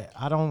hell Fournette.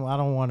 up. I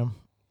don't want him.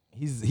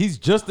 He's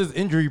just as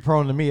injury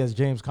prone to me as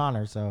James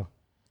Conner. So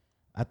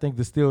I think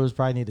the Steelers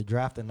probably need to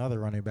draft another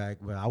running back,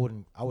 but I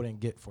wouldn't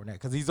get Fournette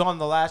because he's on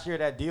the last year of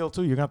that deal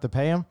too. You're gonna have to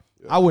pay him.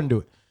 I wouldn't do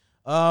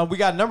it. We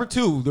got number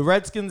 2, the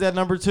Redskins at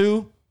number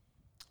 2.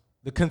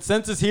 The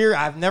consensus here,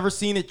 I've never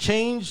seen it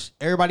change.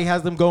 Everybody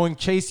has them going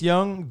Chase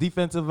Young,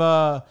 defensive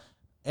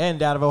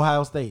end out of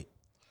Ohio State.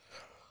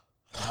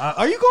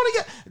 Are you going to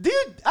get?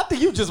 Dude, I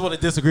think you just want to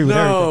disagree with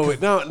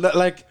everything. No,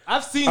 like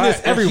I've seen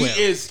this everywhere.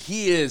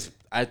 He is,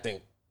 I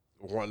think,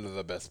 one of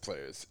the best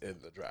players in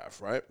the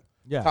draft, right?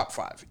 Yeah. Top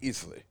 5,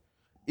 easily.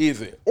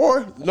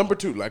 Or number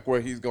 2, like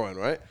where he's going,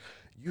 right?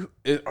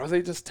 Are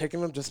they just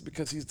taking him just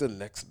because he's the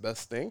next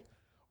best thing?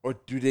 Or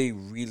do they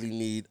really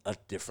need a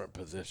different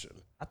position?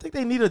 I think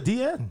they need a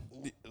DN.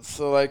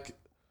 So, like,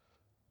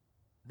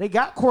 They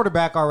got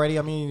quarterback already.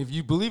 I mean, if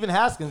you believe in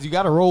Haskins, you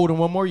got to roll with him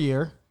one more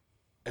year.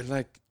 and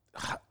like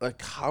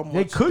how much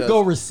They could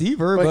go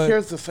receiver, But but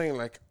here's the thing,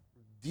 like,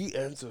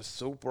 DNs are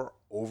super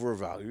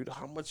overvalued.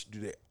 How much do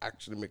they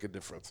actually make a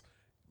difference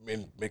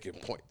in making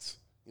points?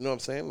 You know what I'm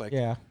saying? Like,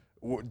 yeah,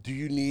 do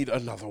you need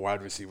another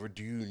wide receiver?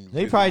 Do you they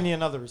really- probably need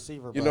another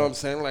receiver. You know what I'm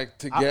saying? Like,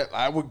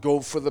 I would go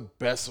for the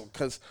best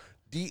because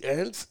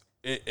DNs,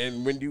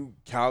 and when you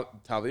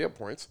tally up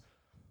points,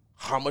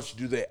 how much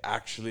do they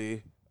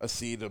actually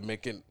accede of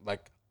making,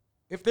 like,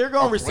 If they're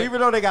going Oh, receiver,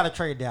 though, they got to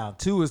trade down.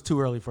 2 is too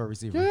early for a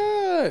receiver.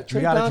 yeah,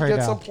 trade gotta down, trade get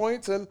down. some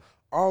points and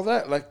all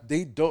that. Like,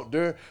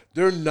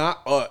 they're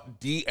not a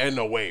DN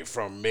away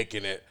from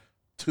making it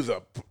to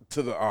the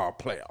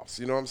playoffs.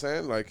 You know what I'm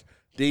saying? Like,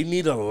 they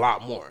need a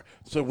lot more.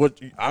 So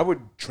I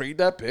would trade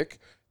that pick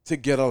to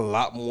get a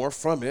lot more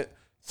from it.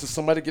 So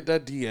somebody get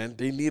that DN.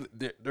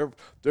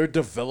 They're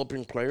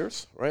developing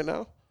players right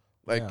now.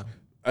 Like,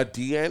 a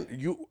DN,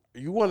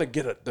 you want to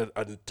get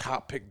a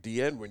top pick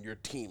DN when your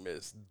team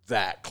is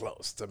that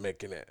close to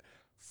making it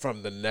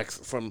from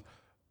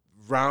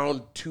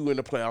round 2 in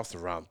the playoffs to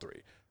round 3.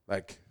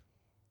 Like,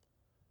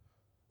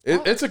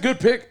 it's a good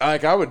pick.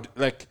 Like, I would,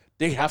 like,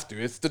 they have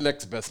to. It's the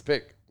next best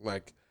pick.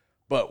 Like,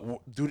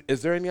 but dude,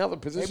 is there any other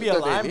position? Maybe a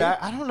that they need? linebacker.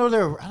 I don't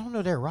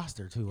know their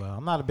roster too well.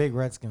 I'm not a big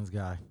Redskins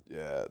guy.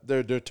 Yeah,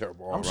 they're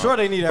terrible. all I'm around. sure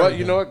they need But everything.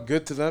 you know what?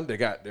 Good to them. They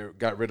got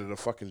rid of the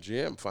fucking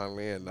GM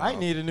finally, and Might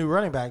need a new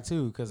running back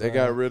too because they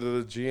got rid of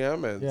the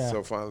GM, and yeah.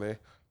 so finally,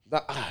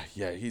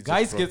 he's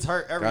Geis gets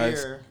hurt every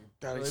year.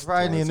 So they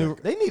probably need a new.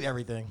 They need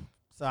everything.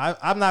 So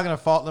I'm not gonna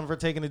fault them for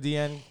taking the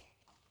DN.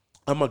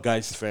 I'm a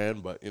Geist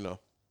fan, but you know,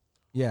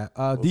 Yeah,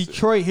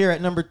 Detroit here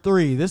at number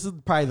 3. This is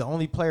probably the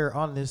only player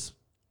on this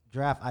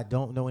draft I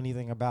don't know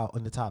anything about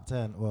in the top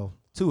 10. Well,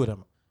 2 of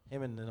them,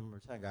 him and the number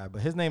 10 guy.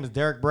 But his name is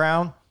Derek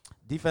Brown,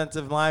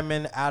 defensive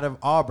lineman out of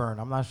Auburn.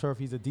 I'm not sure if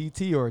he's a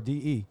DT or a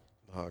DE.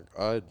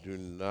 I do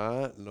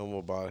not know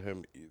about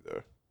him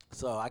either.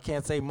 So I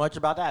can't say much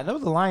about that. I know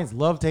the Lions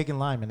love taking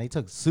linemen. They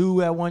took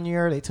Sue that one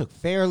year. They took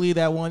Fairley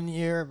that one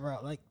year. Bro.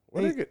 Like,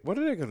 What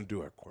are they gonna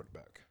do at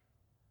quarterback?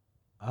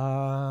 you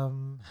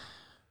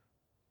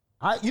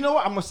know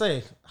what I'm gonna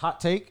say? Hot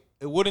take.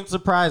 It wouldn't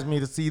surprise me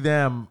to see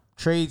them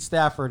trade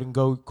Stafford and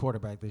go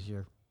quarterback this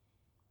year.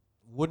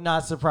 Would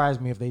not surprise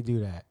me if they do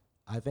that.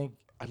 I think.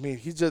 I mean,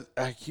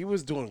 he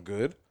was doing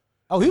good.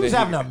 Oh, he was then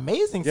having an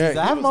amazing Yeah, season.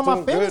 I he have him was on my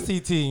doing good. fantasy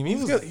team.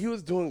 He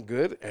was doing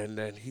good, and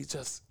then he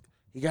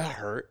got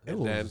hurt, It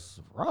and then was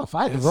rough.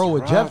 I had to It's roll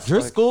with Jeff rough,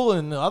 Driscoll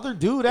and the other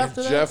dude if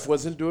after that. Jeff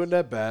wasn't doing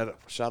that bad.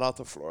 Shout out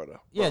to Florida.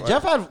 Yeah, But,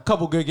 Jeff had a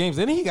couple good games.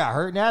 Then he got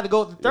hurt and had to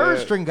go with the third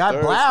Yeah, string guy,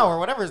 third Blau string. or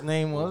whatever his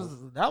name was.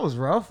 That was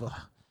rough.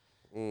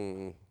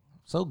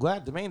 So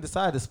glad Domain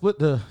decided to split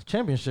the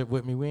championship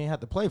with me. We ain't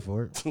had to play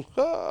for it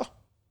because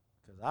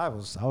I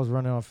was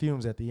running on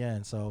fumes at the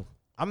end. So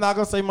I'm not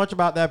gonna say much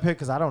about that pick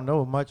because I don't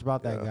know much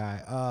about that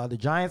guy. The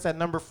Giants at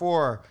number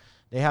 4,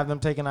 they have them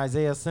taking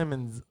Isaiah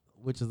Simmons,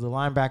 which is the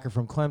linebacker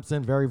from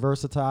Clemson, very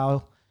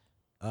versatile.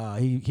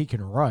 He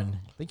can run.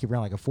 I think he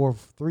ran like a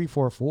 4.3,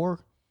 4.4.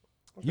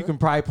 You can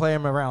probably play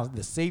him around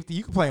the safety.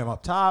 You can play him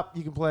up top.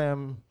 You can play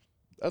him.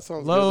 that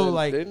sounds Low, good.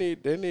 like- they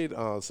need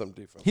some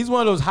defense. He's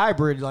one of those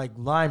hybrid like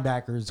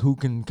linebackers who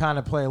can kind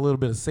of play a little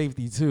bit of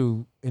safety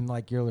too in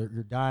like your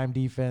dime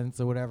defense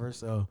or whatever.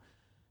 So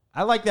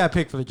I like that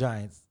pick for the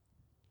Giants.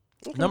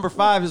 Number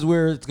 5 is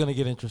where it's going to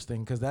get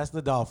interesting because that's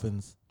the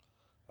Dolphins.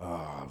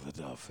 Oh, the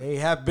Dolphins. They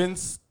have been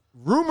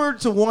rumored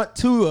to want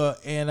Tua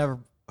and have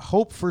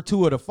hoped for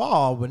Tua to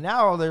fall, but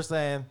now they're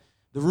saying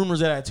the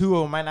rumors that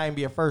Tua might not even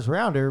be a first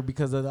rounder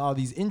because of all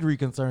these injury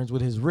concerns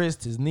with his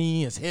wrist, his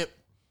knee, his hip,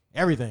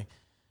 everything.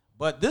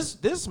 But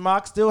this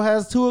mock still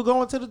has Tua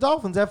going to the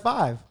Dolphins at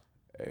 5.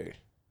 Hey,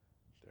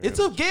 It's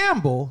a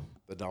gamble.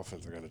 the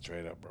Dolphins are gonna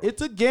trade up, bro.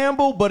 It's a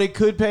gamble, but it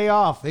could pay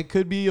off. It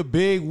could be a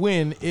big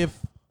win if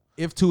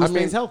Tua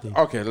stays healthy.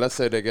 Okay, let's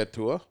say they get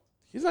Tua.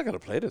 He's not gonna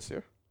play this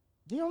year.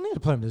 You don't need to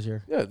play him this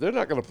year. Yeah, they're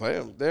not gonna play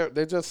him.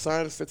 They just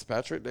signed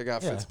Fitzpatrick. They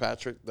got Yeah.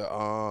 Fitzpatrick,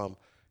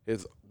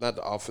 is not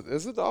the offense.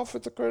 Is it the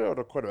offensive coordinator or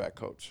the quarterback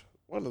coach?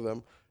 One of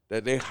them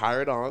that they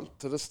hired on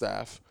to the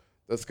staff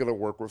that's gonna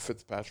work with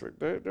Fitzpatrick.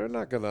 They're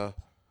not gonna.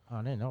 Oh,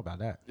 I didn't know about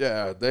that.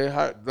 Yeah, they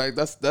hired like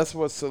that's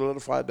what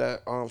solidified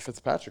that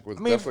Fitzpatrick was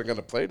definitely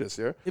gonna play this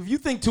year. If you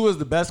think Tua is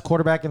the best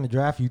quarterback in the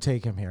draft, you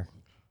take him here.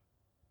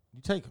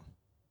 You take him.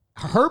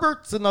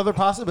 Herbert's another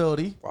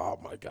possibility. Oh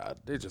my God,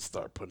 they just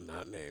start putting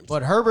out names.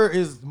 But Herbert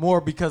is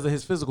more because of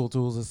his physical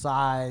tools, his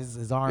size,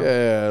 his arm.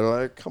 Yeah,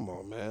 like come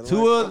on, man.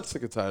 Tua- Like, I'm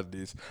sick and tired of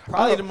these.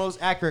 Probably the most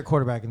accurate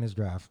quarterback in this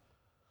draft,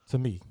 to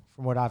me,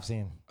 from what I've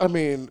seen. I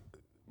mean,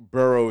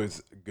 Burrow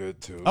is good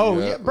too. Oh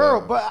yeah,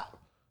 Burrow, but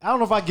I don't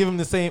know if I give him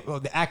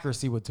the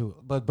accuracy with Tua.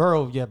 But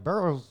Burrow's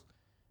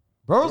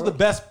the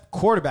best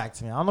quarterback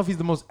to me. I don't know if he's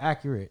the most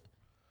accurate.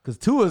 Because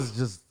Tua's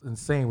just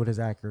insane with his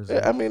accuracy.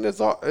 Yeah, I mean,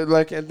 it's all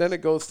like, and then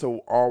it goes to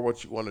all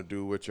what you want to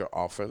do with your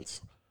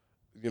offense.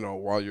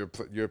 While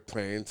you're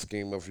playing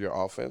scheme of your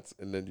offense,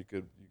 and then you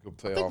could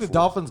play. I think the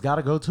Dolphins got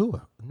to go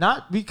Tua,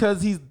 not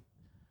because he's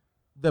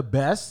the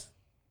best,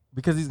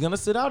 because he's gonna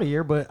sit out a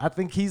year, but I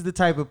think he's the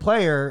type of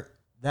player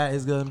that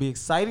is gonna be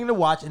exciting to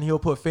watch, and he'll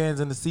put fans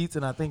in the seats.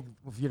 And I think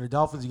if you're the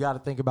Dolphins, you got to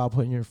think about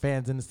putting your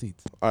fans in the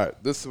seats. All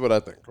right, this is what I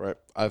think. Right,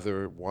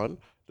 either one,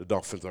 the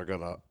Dolphins are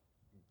gonna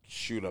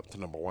shoot up to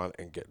number one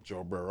and get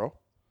Joe Burrow,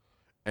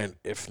 and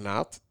if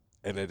not,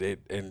 if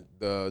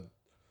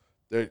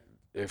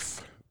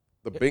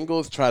the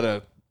Bengals try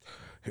to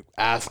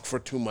ask for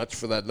too much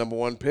for that number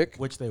one pick,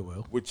 Which they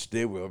will.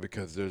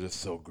 because they're just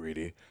so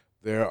greedy.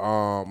 They're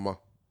I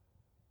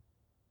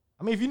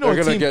mean, if you know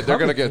they're a team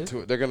gonna covets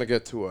get they're gonna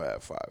get Tua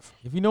at 5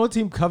 if you know a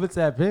team covets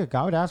that pick,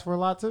 I would ask for a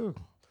lot too.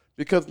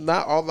 because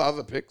not all the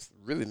other picks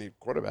really need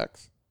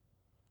quarterbacks.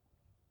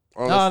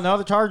 No,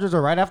 the Chargers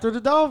are right after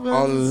the Dolphins.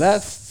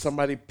 Unless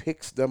somebody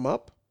picks them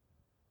up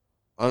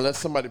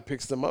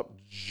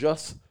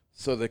just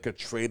so they could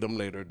trade them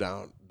later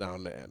down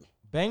the end.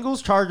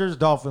 Bengals, Chargers,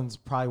 Dolphins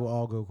probably will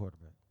all go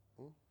quarterback.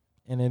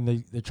 And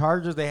then the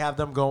Chargers, they have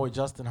them going with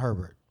Justin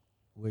Herbert,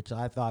 which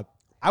I thought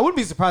 – I wouldn't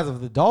be surprised if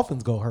the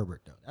Dolphins go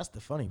Herbert, though. That's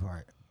the funny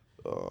part.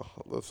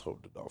 Let's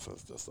hope the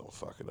Dolphins just don't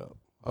fuck it up.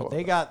 But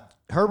they got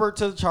Herbert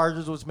to the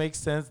Chargers, which makes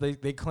sense.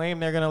 They claim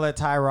they're going to let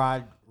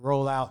Tyrod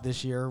roll out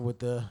this year with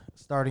the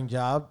starting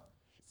job.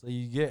 So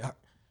you get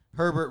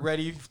Herbert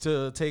ready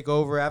to take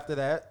over after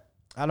that.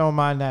 I don't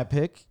mind that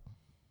pick.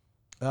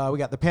 We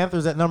got the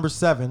Panthers at number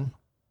 7.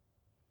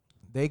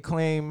 They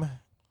claim,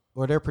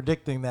 or they're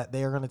predicting that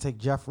they are going to take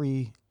Jeff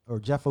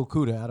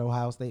Okudah out of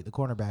Ohio State, the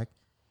cornerback.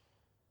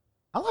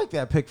 I like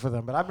that pick for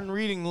them, but I've been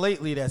reading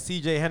lately that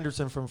C.J.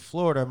 Henderson from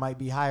Florida might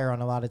be higher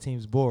on a lot of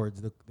teams' boards,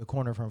 the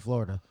corner from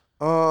Florida.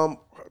 Can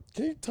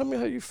you tell me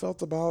how you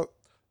felt about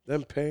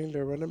them paying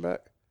their running back?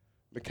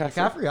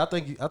 McCaffrey,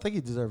 I think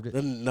he deserved it.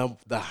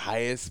 The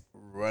highest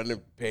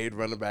paid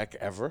running back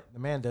ever. The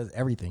man does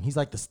everything. He's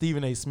like the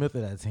Stephen A. Smith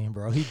of that team,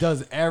 bro. He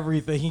does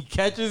everything. He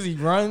catches, he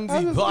runs,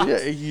 he blocks. Yeah,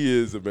 he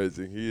is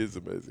amazing.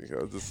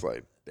 I was just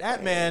like,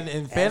 that man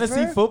in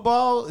fantasy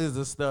football is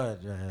a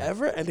stud. Man.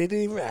 Ever? And they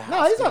didn't even have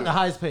No, he's not the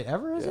highest paid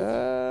ever, is he?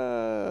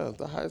 Yeah,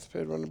 the highest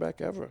paid running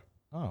back ever.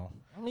 Oh.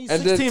 I mean,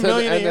 And $16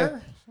 million a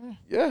year.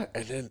 Yeah,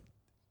 and then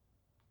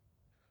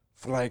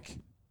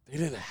they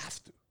didn't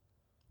have to.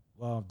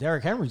 Well,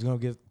 Derrick Henry's gonna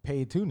get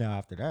paid too now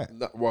after that.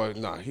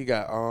 He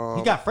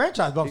got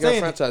franchise, but I'm he got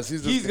saying franchise.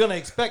 he's gonna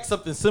expect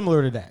something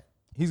similar to that.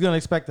 He's gonna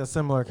expect a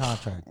similar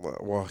contract.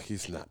 Well,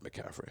 he's not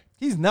McCaffrey.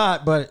 He's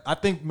not, but I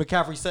think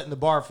McCaffrey's setting the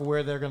bar for where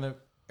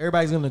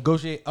everybody's gonna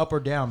negotiate up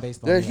or down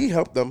based on. Yeah, that. he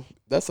helped them.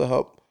 That's a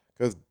help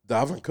because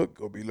Dalvin Cook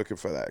will be looking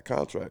for that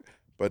contract.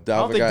 But I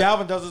don't think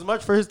Dalvin does as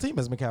much for his team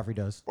as McCaffrey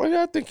does. Well,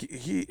 yeah, I think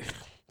he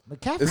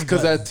McCaffrey it's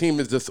because does. that team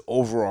is just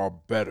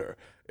overall better.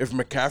 If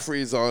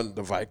McCaffrey's on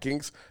the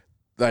Vikings,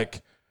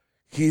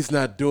 he's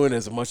not doing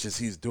as much as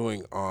he's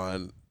doing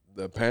on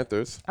the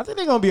Panthers. I think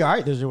they're gonna be all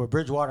right this year with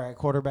Bridgewater at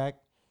quarterback.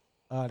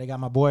 They got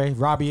my boy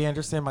Robbie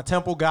Anderson, my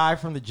Temple guy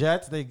from the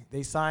Jets.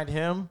 They signed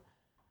him.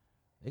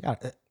 They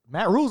got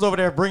Matt Rule's over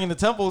there bringing the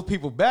Temple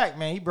people back.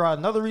 Man, he brought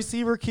another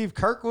receiver, Keith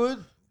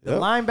Kirkwood, the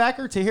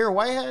linebacker, Tahir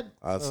Whitehead.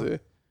 I see.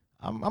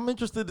 I'm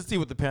interested to see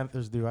what the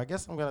Panthers do. I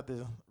guess I'm gonna have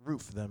to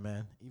root for them,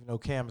 man. Even though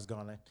Cam is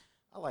gone,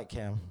 I like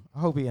Cam. I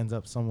hope he ends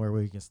up somewhere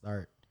where he can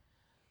start.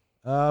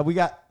 We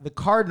got the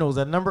Cardinals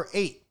at number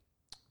 8,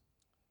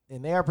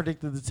 and they are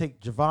predicted to take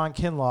Javon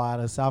Kinlaw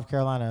out of South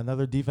Carolina,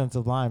 another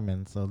defensive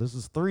lineman. So this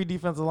is 3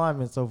 defensive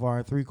linemen so far,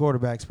 and 3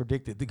 quarterbacks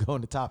predicted to go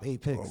in the top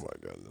 8 picks. Oh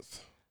my goodness.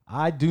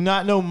 I do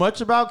not know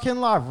much about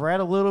Kinlaw. I've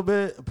read a little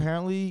bit.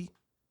 Apparently,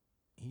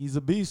 he's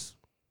a beast.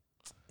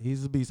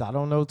 He's a beast. I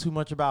don't know too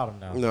much about him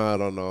now. No, I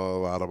don't know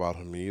a lot about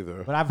him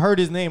either. But I've heard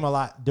his name a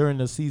lot during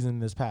the season,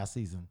 this past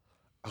season.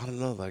 I don't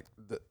know.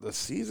 The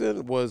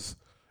season was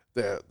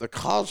the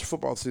college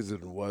football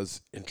season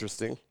was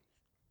interesting,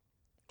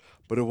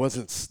 but it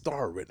wasn't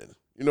star ridden.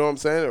 You know what I'm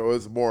saying? It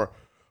was more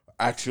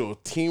actual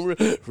team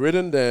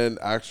ridden than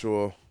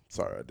actual.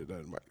 Sorry, I did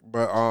that in my.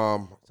 But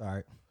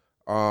Sorry.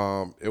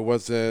 it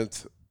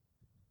wasn't.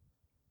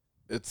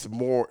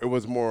 It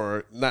was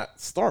more not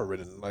star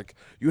ridden. Like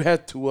you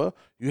had Tua,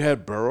 you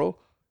had Burrow,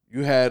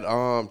 You had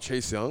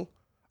Chase Young.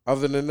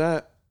 Other than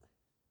that,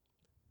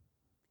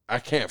 I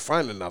can't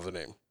find another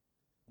name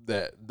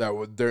that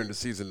was during the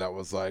season that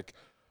was like,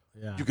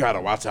 you got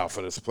to watch out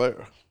for this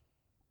player.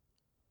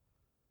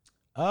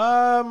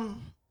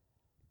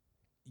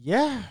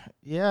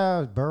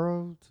 Yeah,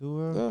 Burrow,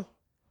 Tua.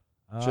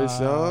 Chase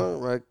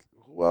Young, like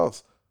who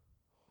else?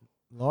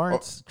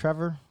 Lawrence,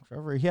 Trevor,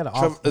 he had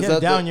a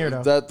down year though.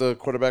 Is that the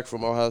quarterback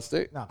from Ohio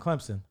State? No,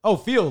 Clemson. Oh,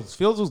 Fields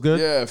was good.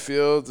 Yeah,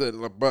 Fields,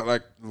 but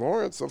like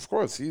Lawrence, of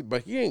course, he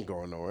ain't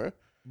going nowhere.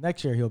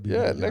 Next year he'll be.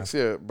 Yeah, next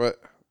year. But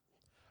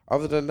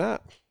other than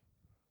that,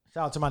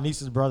 shout out to my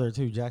niece's brother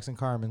too, Jackson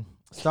Carman,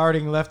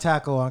 starting left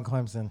tackle on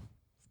Clemson.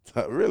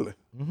 Really?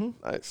 Mm-hmm.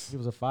 Nice. He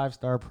was a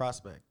 5-star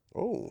prospect.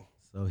 Oh,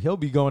 so he'll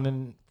be going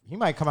in. He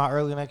might come out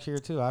early next year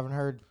too. I haven't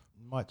heard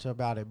much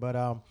about it,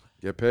 but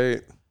get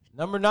paid.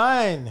 Number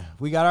 9,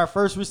 we got our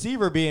first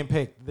receiver being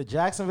picked. The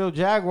Jacksonville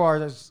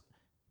Jaguars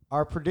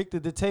are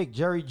predicted to take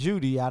Jerry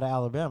Jeudy out of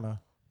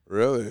Alabama.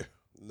 Really?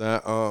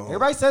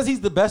 Everybody says he's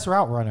the best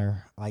route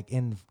runner, like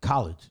in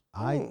college.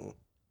 I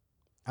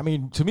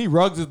mean, to me,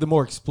 Ruggs is the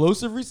more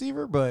explosive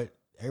receiver, but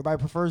everybody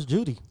prefers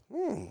Jeudy.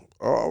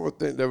 I would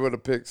think they would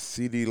have picked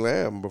CeeDee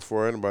Lamb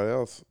before anybody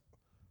else.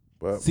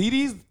 But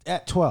CeeDee's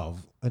at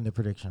 12 in the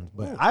predictions,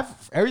 but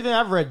everything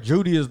I've read,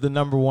 Jeudy is the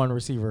number 1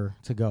 receiver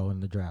to go in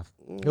the draft.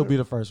 He'll be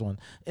the first one.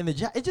 And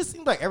it just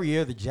seems like every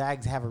year the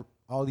Jags have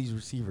all these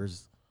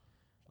receivers.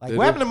 Like,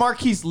 what happened to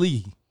Marquise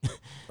Lee?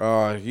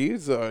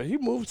 He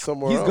moved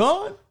somewhere else. He's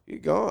gone? He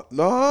gone.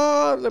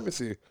 No, let me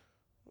see.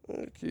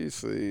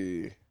 Marquise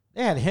Lee.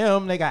 They had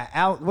him. They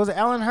got was it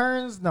Allen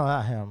Hurns? No,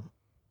 not him.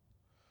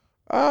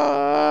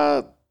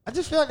 I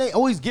just feel like they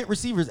always get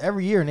receivers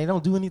every year and they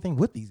don't do anything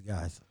with these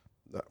guys.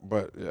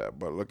 But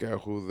look at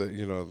who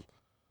they,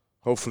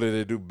 hopefully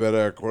they do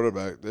better at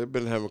quarterback. They've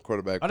been having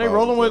quarterback. Are they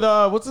rolling with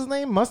what's his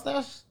name?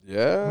 Mustache?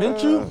 Yeah.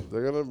 Minshew?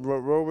 They're gonna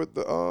roll with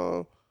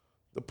the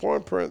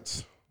Porn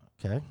Prince.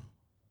 Okay. All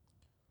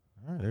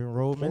right, they're gonna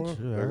roll with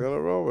Minshew. They're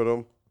gonna roll with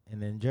him.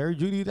 And then Jerry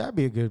Jeudy, that'd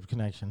be a good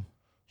connection.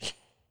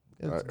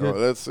 Right,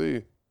 let's see.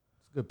 It's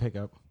a good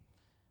pickup.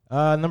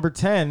 Number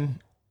 10,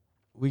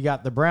 we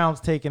got the Browns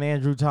taking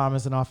Andrew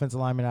Thomas, an offensive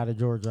lineman out of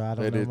Georgia. I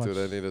don't know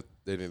much.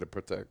 They need to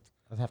protect.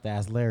 I'd have to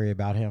ask Larry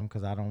about him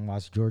because I don't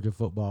watch Georgia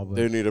football. But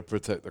they need to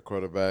protect the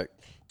quarterback.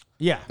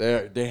 Yeah,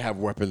 they have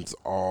weapons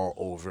all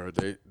over.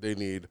 They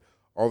need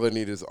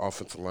is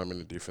offensive linemen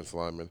and defensive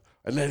linemen,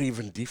 and not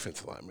even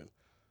defensive linemen.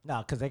 No,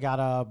 because they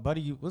got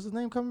Buddy. What's his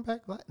name coming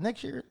back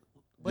next year?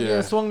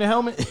 Buddy swung the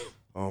helmet.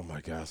 Oh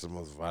my gosh, the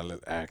most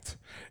violent act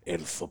in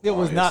football. It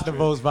was not the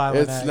most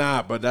violent act. It's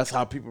not, but that's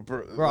how people.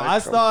 Bro, I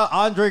saw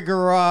Andre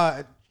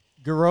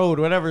Garode,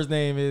 whatever his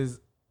name is,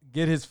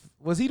 get his.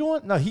 Was he the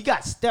one? No, he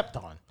got stepped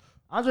on.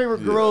 Andre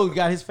Garode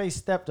got his face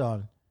stepped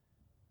on.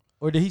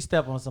 Or did he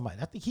step on somebody?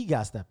 I think he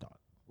got stepped on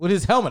with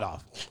his helmet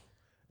off.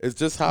 It's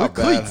just how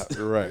bad.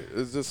 You're right.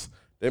 It's just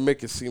they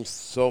make it seem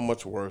so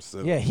much worse.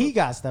 He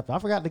got stepped on. I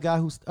forgot the guy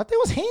who. I think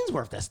it was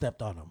Hainsworth that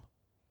stepped on him.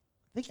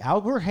 I think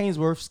Albert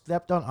Hainsworth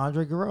stepped on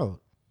Andre Garode.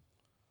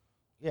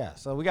 Yeah,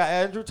 so we got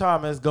Andrew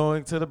Thomas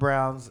going to the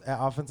Browns at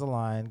offensive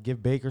line,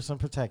 give Baker some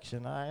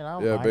protection.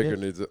 Baker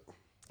needs it.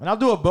 And I'll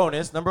do a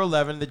bonus, number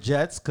 11, the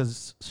Jets,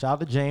 because shout out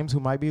to James, who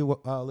might be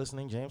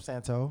listening, James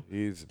Santo.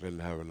 He's been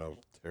having a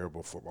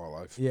terrible football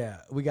life. Yeah,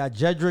 we got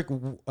Jedrick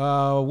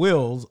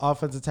Wills,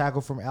 offensive tackle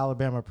from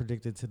Alabama,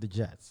 predicted to the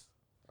Jets.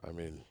 I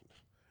mean,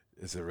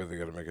 is it really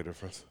going to make a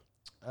difference?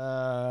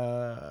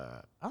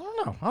 I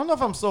don't know. I don't know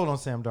if I'm sold on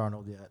Sam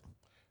Darnold yet.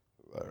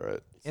 All right.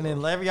 And then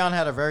Le'Veon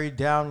had a very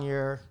down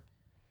year.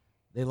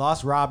 They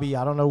lost Robbie.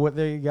 I don't know what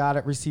they got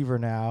at receiver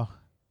now.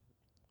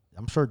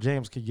 I'm sure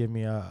James could give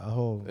me a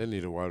whole. They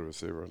need a wide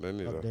receiver. They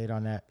need update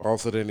on that.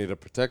 Also, they need to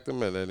protect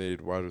them, and they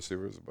need wide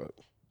receivers. But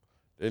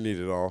they need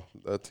it all.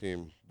 That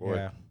team, boy.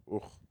 Yeah.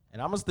 Oof.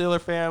 And I'm a Steeler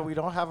fan. We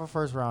don't have a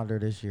first rounder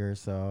this year,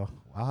 so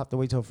I'll have to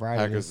wait till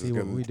Friday Packers to see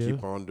what we do.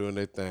 Keep on doing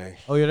their thing.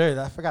 Oh, you're there.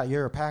 I forgot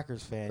you're a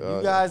Packers fan.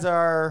 You guys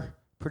are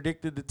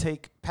predicted to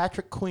take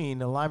Patrick Queen,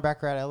 the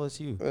linebacker at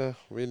LSU.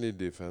 We need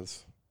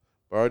defense.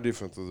 But our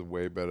defense is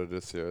way better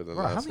this year than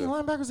last year. How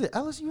many linebackers did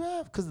LSU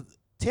have? Because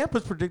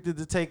Tampa's predicted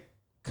to take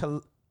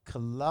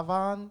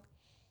Kalavon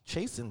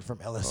Chasen from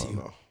LSU. Oh,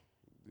 no.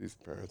 These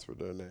parents were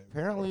their name.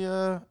 Apparently,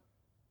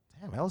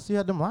 LSU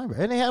had them linebackers.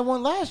 And they had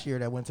one last year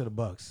that went to the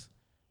Bucks.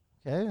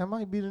 Okay, that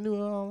might be the new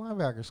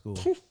linebacker school.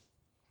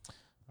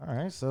 All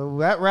right, so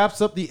that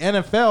wraps up the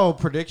NFL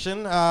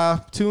prediction.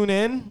 Tune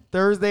in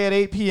Thursday at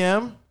 8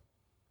 p.m.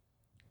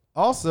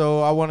 Also,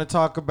 I want to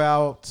talk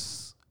about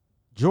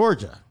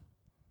Georgia.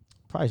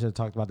 Probably should have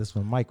talked about this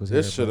when Mike was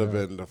here. This should have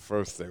been the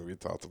first thing we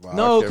talked about.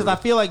 No, because I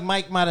feel like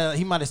Mike might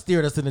have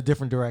steered us in a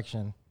different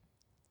direction.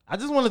 I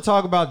just want to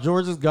talk about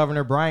Georgia's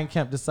governor, Brian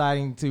Kemp,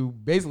 deciding to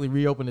basically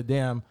reopen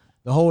the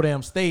whole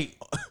damn state.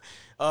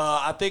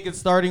 I think it's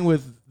starting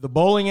with the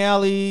bowling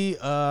alley.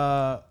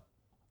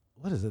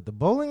 What is it? The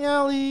bowling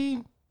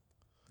alley,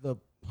 the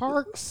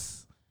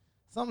parks,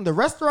 something. The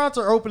restaurants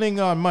are opening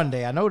on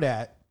Monday. I know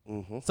that.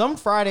 Mm-hmm. Some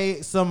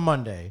Friday, some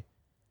Monday.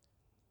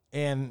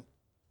 And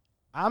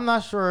I'm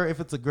not sure if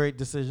it's a great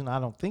decision. I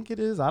don't think it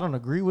is. I don't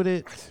agree with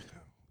it.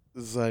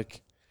 It's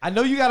like, I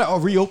know you got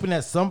to reopen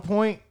at some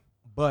point,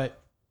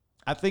 but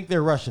I think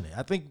they're rushing it.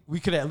 I think we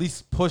could at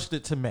least pushed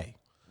it to May.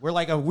 We're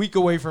like a week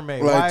away from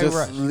May. like Why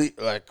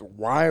rush?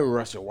 why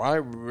rush it? Why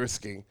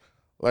risking?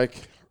 Like,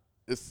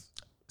 it's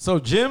So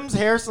gyms,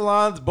 hair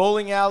salons,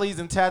 bowling alleys,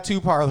 and tattoo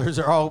parlors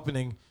are all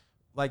opening.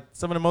 Like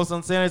some of the most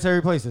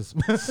unsanitary places.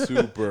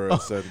 super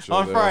essential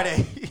On there.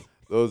 Friday.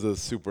 Those are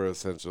super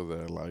essential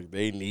there. Like,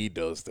 they need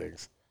those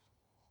things.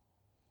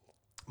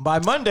 By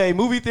Monday,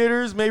 movie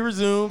theaters may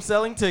resume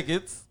selling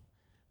tickets.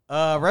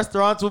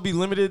 Restaurants will be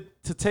limited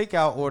to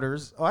takeout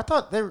orders. Oh, I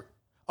thought they were.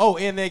 Oh,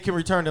 and they can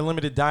return to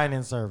limited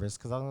dine-in service.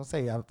 Because I was going to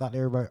say, I thought they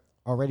were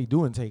already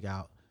doing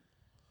takeout.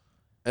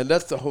 And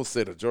that's the whole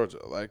state of Georgia.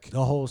 Like,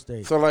 The whole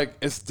state. so, like,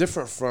 it's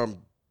different from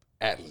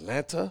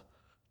Atlanta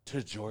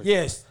to Georgia.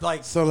 Yes,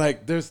 like So,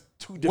 like, there's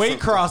two different.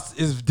 Waycross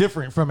is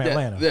different from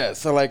Atlanta. Yeah.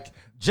 So, like,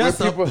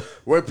 Just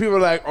when people are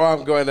like, oh,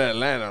 I'm going to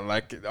Atlanta, I'm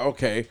like,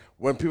 okay.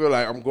 When people are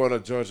like, I'm going to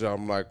Georgia,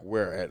 I'm like,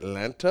 where,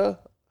 Atlanta?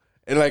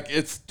 And, like,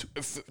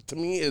 to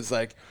me, it's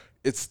like,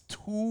 it's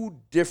two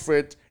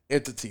different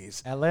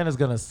entities. Atlanta's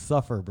going to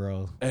suffer,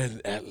 bro. And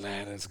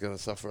Atlanta's going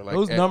to suffer. Like,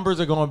 Those numbers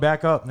are going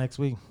back up next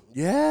week.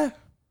 Yeah.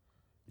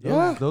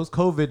 Those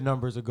COVID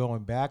numbers are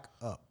going back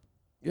up.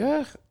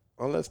 Yeah.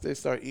 Unless they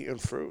start eating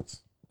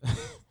fruits.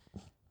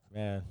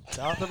 Man,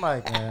 shout out to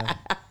Mike, man.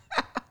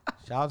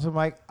 Shout out to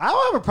Mike. I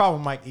don't have a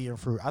problem with Mike eating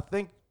fruit. I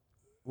think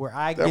where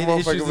I That get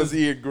motherfucker issues was is,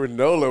 eating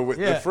granola with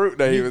the fruit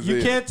that he was you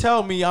eating. can't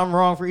tell me I'm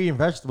wrong for eating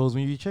vegetables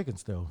when you eat chicken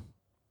still.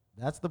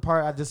 That's the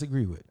part I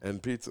disagree with.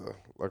 And pizza.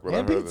 Like what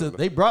And I heard. pizza.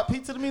 They brought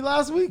pizza to me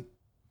last week.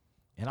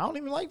 And I don't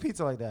even like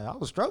pizza like that. I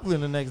was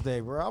struggling the next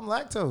day, bro. I'm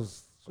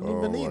lactose. Shouldn't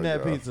even been eating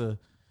that God. pizza.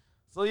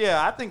 So,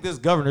 yeah, I think this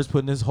governor's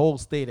putting this whole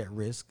state at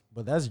risk.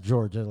 But that's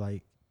Georgia.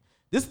 Like,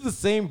 this is the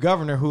same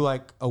governor who,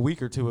 like, a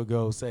week or two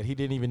ago said he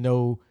didn't even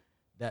know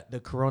that the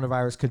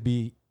coronavirus could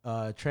be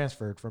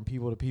transferred from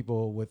people to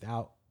people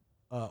without,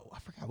 I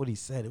forgot what he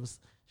said. It was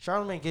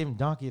Charlemagne gave him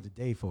donkey of the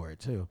day for it,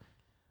 too.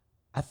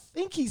 I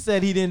think he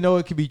said he didn't know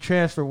it could be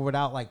transferred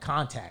without, like,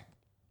 contact.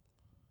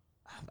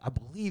 I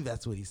believe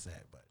that's what he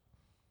said, but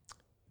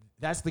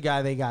that's the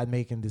guy they got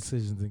making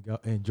decisions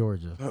in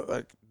Georgia.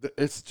 Like,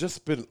 it's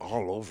just been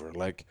all over.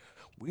 Like,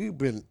 we've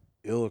been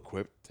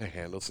ill-equipped to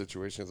handle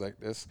situations like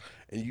this.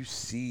 And you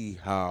see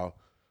how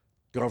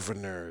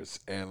governors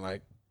and,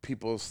 like,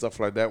 people, stuff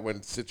like that,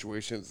 when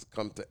situations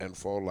come to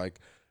unfold, like,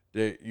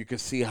 you can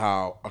see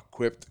how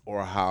equipped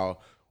or how,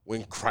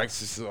 when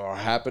crises are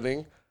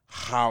happening,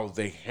 how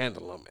they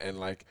handle them. And,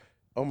 like,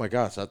 oh, my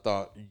gosh, I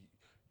thought,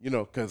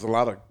 because a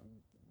lot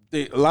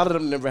of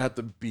them never had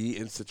to be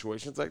in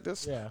situations like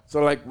this. Yeah.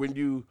 So, like, when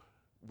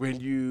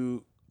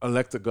you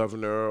elect a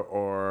governor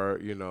or,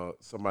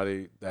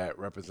 somebody that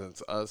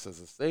represents us as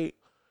a state,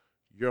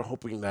 you're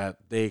hoping that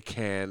they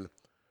can,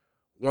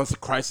 once a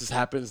crisis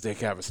happens, they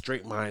can have a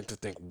straight mind to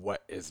think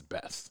what is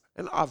best.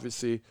 And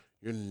obviously,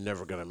 you're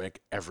never going to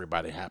make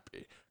everybody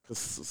happy. Because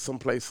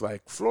someplace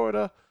like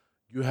Florida,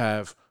 you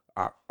have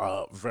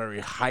a very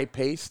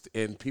high-paced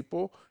in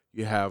people.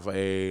 You have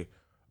a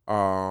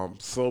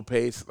slow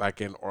pace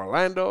like in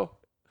Orlando,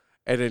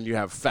 and then you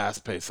have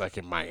fast pace like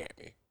in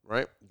Miami,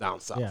 right? Down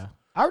south. Yeah.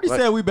 I already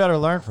said we better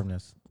learn from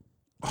this.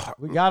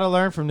 We got to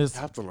learn from this.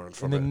 You have to learn And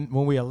from then it.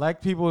 when we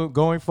elect people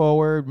going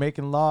forward,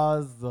 making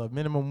laws, the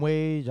minimum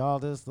wage, all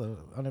this, the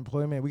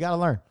unemployment, we got to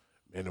learn.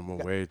 Minimum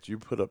wage. You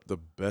put up the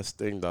best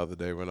thing the other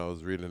day when I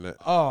was reading it.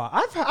 Oh,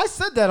 I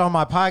said that on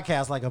my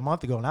podcast like a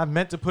month ago, and I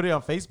meant to put it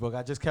on Facebook.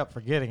 I just kept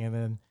forgetting, and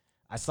then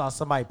I saw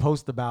somebody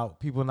post about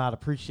people not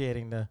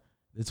appreciating the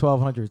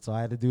 1,200, so I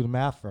had to do the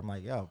math for. I'm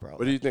like, yo, bro.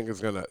 What do you think is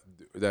gonna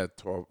do that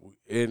 12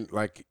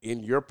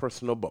 in your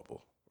personal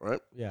bubble, right?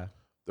 Yeah.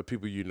 The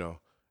people you know,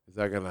 is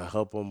that gonna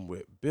help them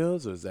with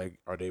bills, or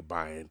are they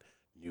buying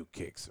new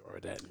kicks or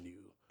that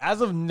new?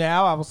 As of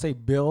now, I will say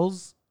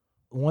bills.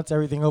 Once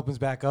everything opens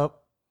back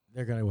up,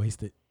 they're gonna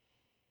waste it.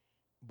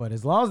 But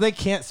as long as they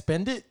can't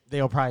spend it,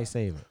 they'll probably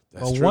save it.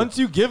 That's But true. once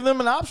you give them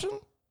an option,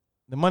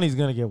 the money's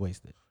gonna get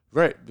wasted.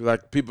 Right,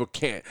 like people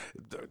can't,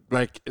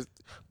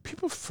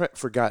 people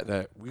forgot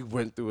that we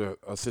went through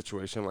a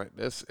situation like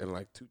this in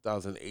like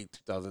 2008,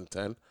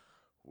 2010,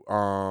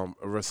 a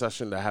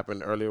recession that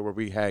happened earlier where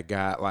we had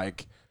got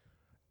like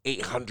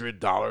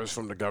 $800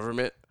 from the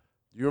government.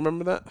 You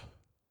remember that?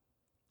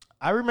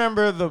 I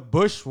remember the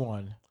Bush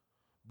one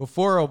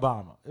before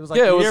Obama. It was like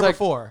it the was year like,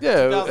 before.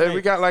 Yeah, 2008. and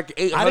we got like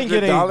 $800. I didn't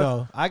get 8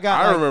 though.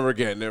 I remember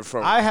getting it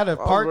from. I had a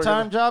was part-time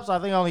working- job, so I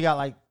think I only got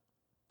like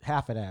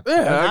half of that.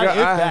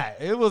 Yeah,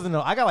 It wasn't.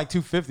 I got like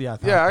 250. I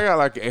thought. Yeah, I got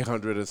like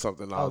 800 and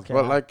something dollars. Okay.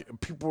 But like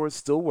people were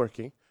still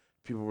working,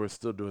 people were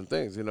still doing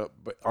things,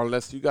 But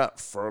unless you got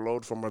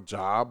furloughed from a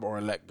job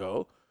or let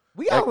go,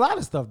 we got a lot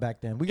of stuff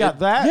back then. We got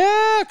that.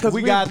 Yeah, because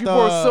We got people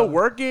the- were still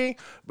working,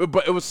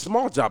 but it was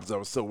small jobs that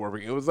were still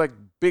working. It was like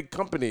big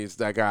companies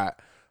that got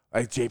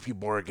like J.P.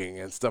 Morgan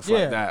and stuff Yeah.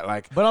 like that.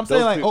 Like, But I'm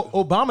saying, those like,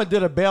 people- Obama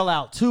did a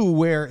bailout too,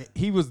 where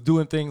he was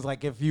doing things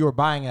like if you were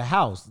buying a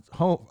house,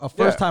 a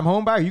first-time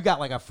home buyer, you got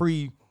like a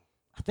free,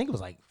 I think it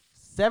was like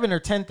 $7,000 or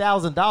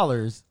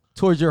 $10,000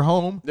 towards your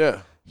home.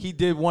 Yeah. He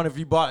did one if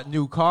you bought a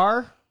new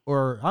car,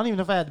 or I don't even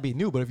know if it had to be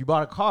new, but if you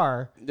bought a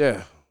car,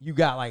 Yeah. you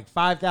got like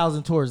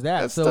 $5,000 towards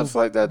that. And So stuff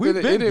like that. we've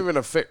It been- didn't even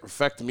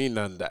affect me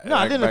none of that. No,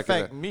 Like, it didn't back in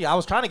affect me. I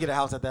was trying to get a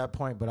house at that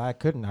point, but I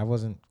couldn't. I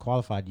wasn't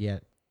qualified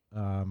yet.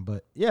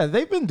 But yeah,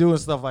 they've been doing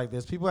stuff like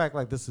this. People act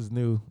like this is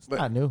new. It's But-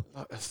 not new.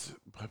 No, that's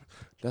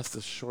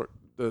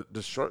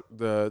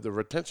the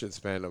retention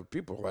span of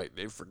people. Like,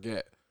 they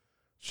forget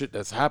shit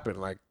that's happened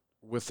like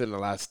within the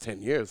last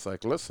 10 years.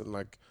 Like, listen,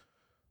 like,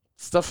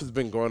 stuff has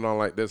been going on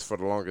like this for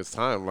the longest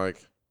time.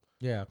 Like,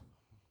 Yeah.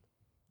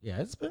 Yeah,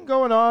 it's been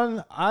going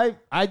on.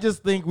 I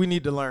just think we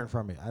need to learn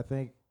from it. I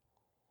think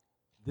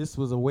this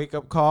was a wake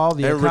up call.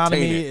 The and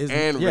economy retain it.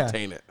 is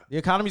Retain it. The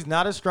economy's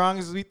not as strong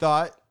as we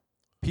thought.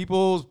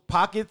 People's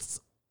pockets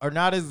are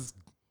not as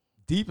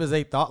deep as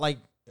they thought. Like,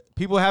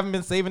 people haven't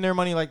been saving their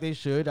money like they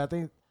should. I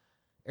think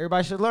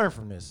everybody should learn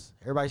from this.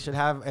 Everybody should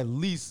have at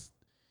least,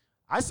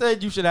 I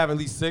said you should have at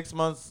least 6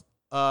 months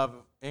of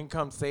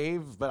income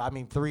saved, but I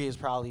mean 3 is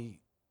probably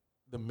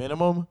the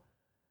minimum.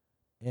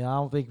 And I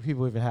don't think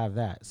people even have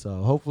that.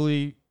 So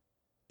hopefully,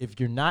 if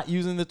you're not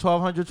using the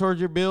 $1,200 towards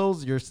your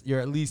bills, you're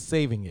at least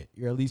saving it.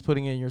 You're at least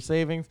putting it in your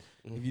savings.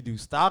 If you do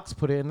stocks,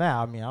 put it in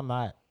now. I mean,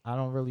 I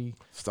don't really.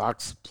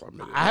 Stocks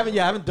plummeted. I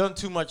haven't done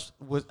too much.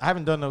 I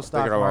haven't done no I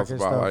stock think I lost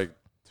market about stuff. like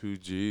 2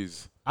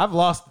 G's. I've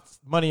lost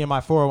money in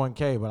my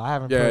 401k, but I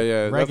haven't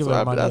put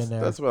regular money in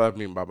there. That's what I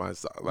mean by my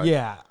stock. Like,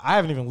 Yeah, I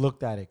haven't even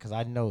looked at it because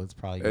I know it's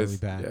probably really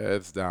bad. Yeah,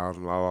 it's down.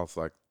 I lost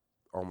like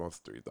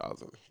almost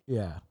 3,000,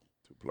 Yeah.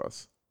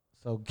 2+.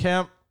 So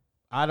Kemp,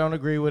 I don't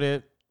agree with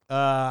it.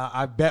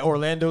 I bet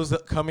Orlando's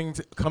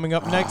coming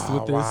up next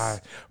with this. Why?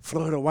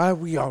 Florida, why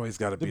we always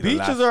got to The be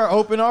beaches the last? are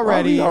open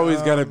already. Why we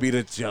always got to be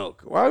the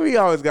joke? Why we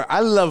always got?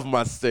 I love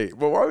my state,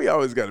 but why we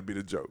always got to be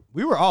the joke?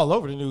 We were all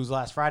over the news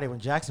last Friday when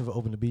Jacksonville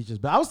opened the beaches.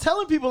 But I was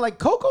telling people, like,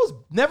 Coco's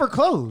never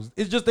closed.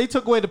 It's just they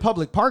took away the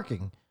public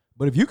parking.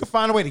 But if you could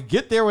find a way to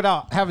get there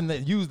without having to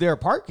use their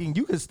parking,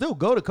 you could still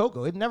go to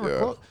Coco. It never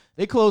closed.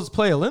 They closed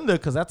Playa Linda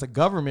because that's a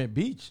government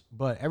beach.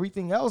 But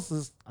everything else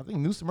is, I think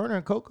New Smyrna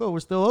and Coco were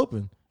still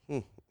open.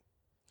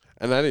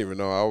 And I didn't even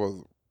know I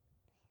was,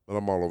 but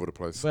I'm all over the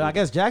place. But I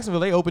guess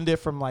Jacksonville, they opened it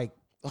from like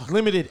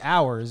limited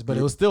hours, but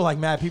it was still like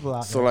mad people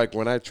out So there. like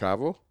when I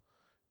travel,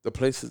 the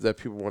places that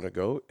people want to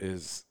go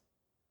is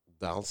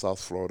down South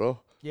Florida,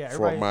 Yeah, Fort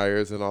everybody-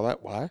 Myers and all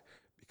that. Why?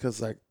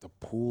 Because like the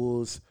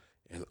pools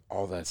and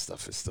all that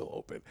stuff is still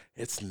open.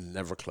 It's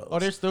never closed. Oh,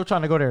 they're still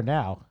trying to go there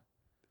now.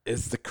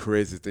 It's the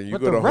crazy thing. You But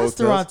go the to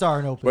restaurants hotels,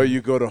 aren't open. but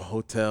you go to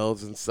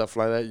hotels and stuff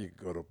like that. You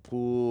could go to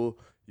pool.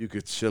 You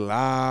could chill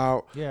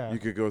out. Yeah. You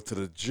could go to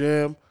the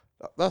gym.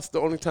 That's the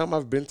only time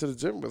I've been to the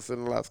gym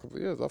within the last couple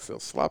of years. I feel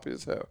sloppy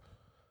as hell.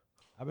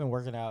 I've been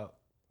working out.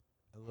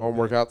 A little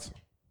Home bit.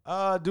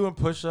 workouts. Doing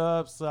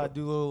push-ups. I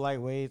do little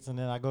light weights, and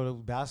then I go to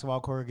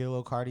basketball court, get a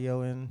little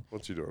cardio in.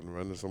 What you doing?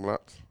 Running some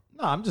laps?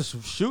 No, I'm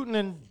just shooting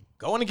and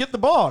going to get the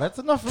ball. That's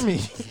enough for me.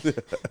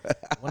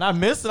 When I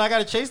miss and I got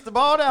to chase the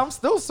ball down, I'm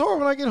still sore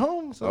when I get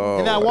home. So. Oh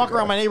And then I my walk God.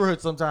 around my neighborhood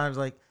sometimes.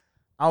 Like,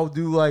 I'll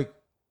do like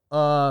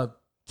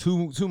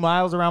 2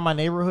 miles around my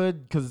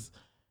neighborhood because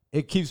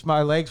it keeps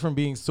my legs from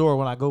being sore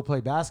when I go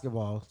play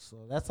basketball.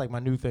 So that's like my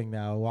new thing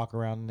now. I walk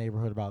around the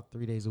neighborhood about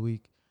 3 days a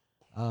week.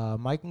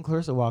 Mike and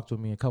Clarissa walked with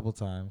me a couple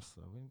times.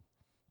 So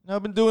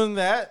I've been doing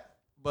that.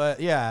 But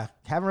yeah,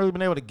 haven't really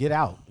been able to get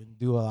out and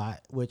do a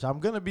lot, which I'm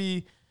going to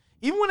be.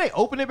 Even when they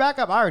open it back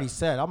up, I already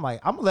said, I'm going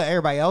to let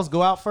everybody else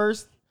go out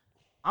first.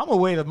 I'm going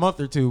to wait a month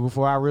or 2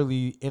 before I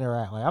really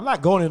interact. Like, I'm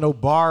not going to no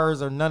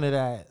bars or none of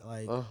that.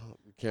 Like, You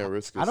can't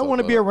risk it. I don't want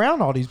to be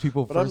around all these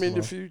people. But I first mean, of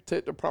all. if you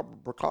take the proper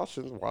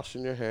precautions,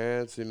 washing your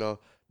hands, not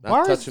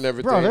Bars, touching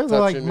everything, bro, they're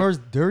like touching,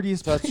 most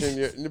dirtiest touching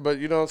places. your, but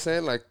you know what I'm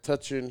saying, like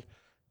touching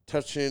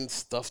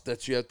stuff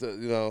that you have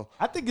to,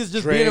 I think it's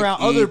just drink, being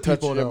around eat, other touching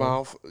people. your Though.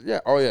 mouth. Yeah,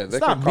 oh yeah, It's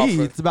not me.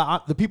 It's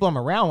about the people I'm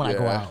around when I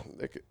go out.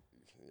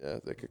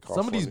 They could cough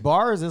Some of these on you.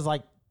 bars is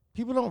like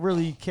people don't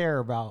really care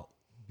about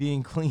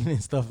being clean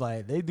and stuff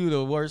like that. They do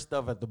the worst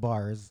stuff at the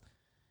bars.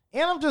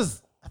 And I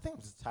think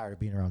I'm just tired of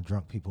being around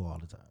drunk people all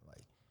the time.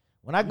 Like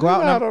when I go You're out,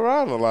 and not I'm-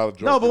 around a lot of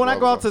drunk no, but when I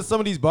people go all out the to some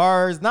of these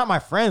bars, not my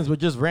friends, but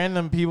just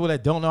random people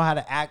that don't know how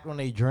to act when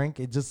they drink,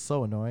 it's just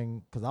so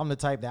annoying because I'm the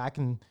type that I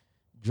can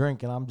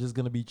drink and I'm just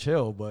gonna be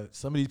chill. But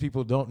some of these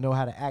people don't know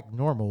how to act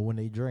normal when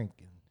they drink,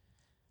 and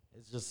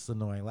it's just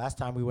annoying. Last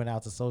time we went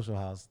out to Social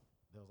House,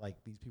 there was like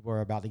these people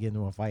were about to get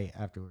into a fight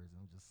afterwards.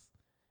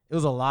 It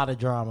was a lot of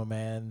drama,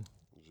 man.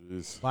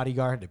 Jeez.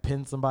 Bodyguard had to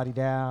pin somebody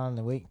down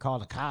and wait and call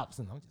the cops,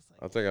 and I'm just like,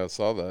 I think I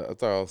saw that. I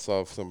thought I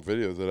saw some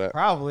videos of that.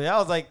 probably. I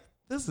was like,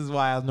 this is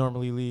why I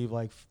normally leave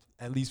like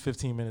at least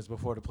 15 minutes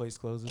before the place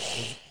closes.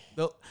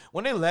 'Cause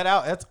when they let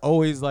out, that's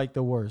always like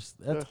the worst.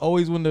 That's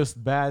always when there's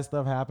bad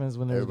stuff happens.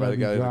 When there's Everybody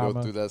gonna got be to go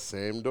drama. through that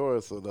same door,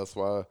 so that's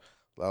why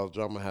a lot of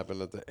drama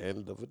happened at the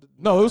end of it.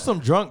 No, it was some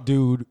drunk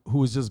dude who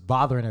was just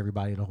bothering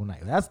everybody the whole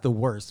night. That's the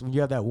worst. When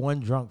you have that one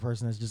drunk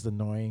person that's just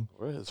annoying.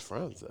 Where are his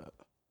friends at?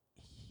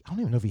 I don't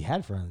even know if he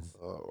had friends.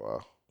 Oh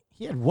wow.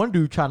 He had one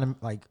dude trying to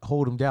like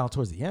hold him down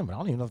towards the end, but I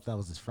don't even know if that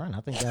was his friend.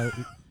 I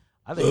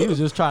I think he was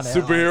just trying to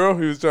superhero.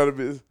 He was trying to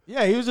be.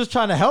 Yeah, he was just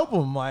trying to help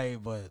him,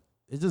 like, but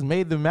it just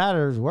made the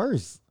matters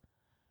worse.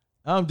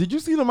 Did you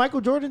see the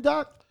Michael Jordan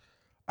doc?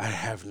 I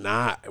have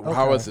not. Okay.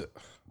 How was it?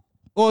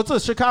 Well, it's a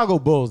Chicago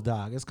Bulls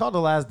doc. It's called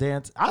The Last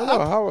Dance.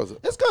 How was it?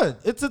 It's good.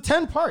 It's a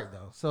 10-part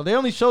though, so they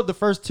only showed the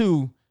first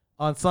 2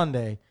 on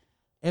Sunday,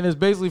 and it's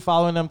basically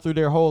following them through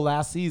their whole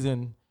last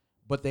season.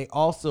 But they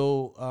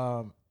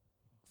also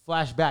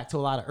flash back to a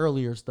lot of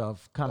earlier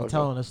stuff, kind of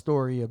telling a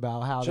story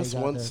about how Just they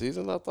got one there.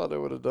 season. I thought they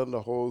would have done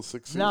the whole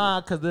 6 seasons.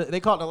 Nah, because they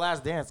called it The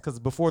Last Dance because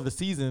before the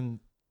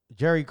season,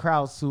 Jerry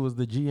Krause, who was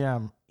the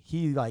GM,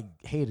 he like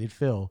hated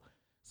Phil.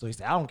 So he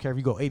said, I don't care if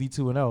you go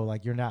 82-0,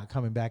 like you're not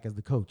coming back as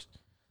the coach.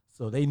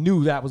 So they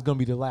knew that was going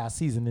to be the last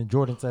season. And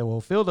Jordan said, well,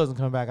 if Phil doesn't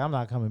come back, I'm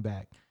not coming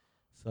back.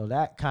 So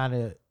that kind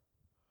of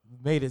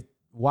made it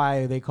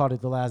why they called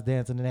it The Last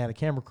Dance. And then they had a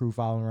camera crew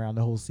following around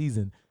the whole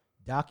season,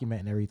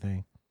 documenting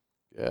everything.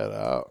 Get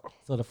out.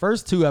 So the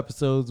first 2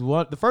 episodes,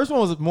 the first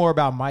one was more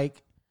about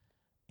Mike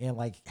and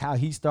like how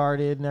he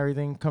started and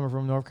everything, coming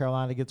from North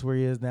Carolina to get to where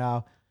he is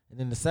now. And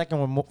then the second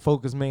one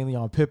focused mainly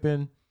on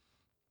Pippen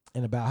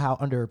and about how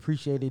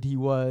underappreciated he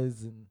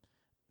was. And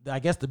I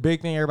guess the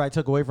big thing everybody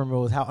took away from it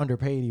was how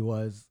underpaid he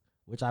was,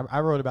 which I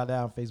wrote about that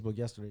on Facebook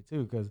yesterday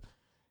too, because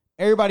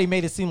everybody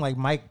made it seem like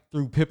Mike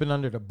threw Pippen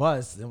under the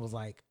bus and was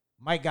like,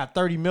 Mike got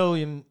 $30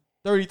 million,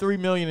 $33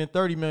 million, and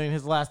 $30 million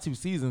his last 2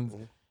 seasons.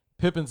 Mm-hmm.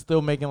 Pippen's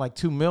still making like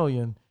 $2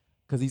 million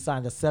because he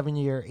signed a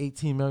 7-year,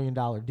 $18 million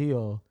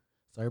deal.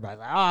 So everybody's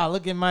like,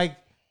 look at Mike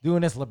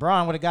doing this.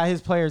 LeBron would have got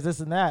his players, this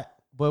and that.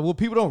 But what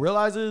people don't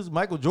realize is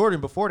Michael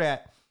Jordan before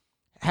that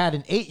had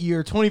an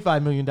 8-year,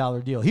 $25 million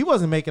deal. He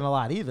wasn't making a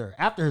lot either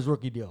after his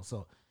rookie deal.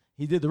 So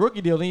he did the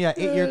rookie deal, then he had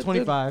 8-year,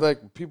 25.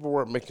 Like people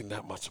weren't making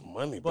that much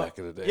money back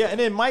in the day. Yeah, and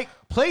then Mike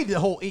played the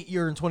whole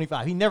 8-year and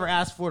 25. He never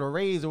asked for the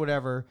raise or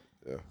whatever.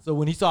 Yeah. So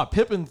when he saw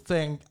Pippen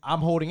saying, I'm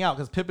holding out,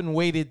 because Pippen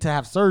waited to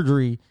have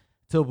surgery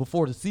till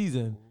before the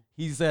season,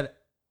 he said,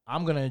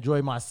 I'm going to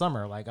enjoy my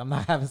summer. Like, I'm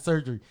not having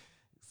surgery.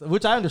 So,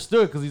 which I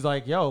understood because he's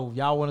like, yo,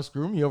 y'all want to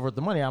screw me over with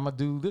the money. I'm going to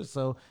do this.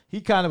 So he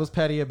kind of was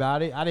petty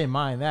about it. I didn't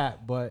mind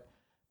that. But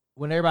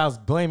when everybody was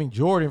blaming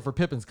Jordan for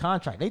Pippen's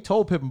contract, they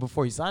told Pippen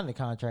before he signed the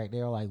contract, they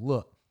were like,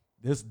 look,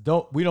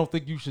 we don't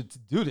think you should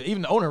do this.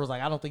 Even the owner was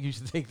like, I don't think you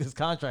should take this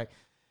contract.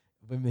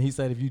 But he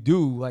said, if you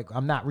do, like,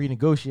 I'm not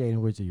renegotiating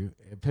with you.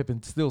 And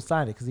Pippen still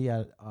signed it because he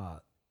had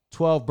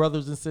 12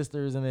 brothers and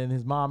sisters, and then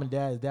his mom and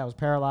dad. His dad was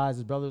paralyzed.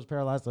 His brother was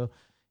paralyzed. So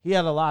he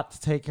had a lot to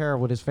take care of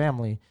with his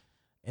family.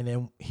 And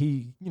then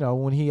he,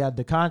 when he had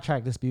the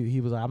contract dispute,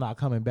 he was like, I'm not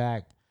coming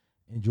back.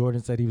 And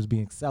Jordan said he was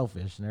being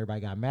selfish, and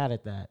everybody got mad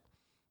at that.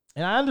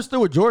 And I understood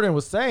what Jordan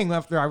was saying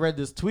after I read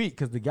this tweet,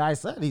 because the guy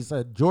he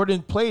said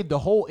Jordan played the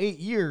whole 8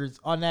 years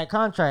on that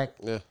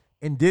contract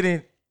and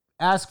didn't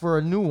ask for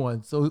a new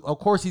one. So, of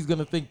course, he's going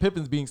to think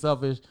Pippen's being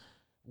selfish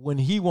when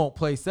he won't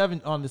play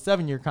on the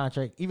 7-year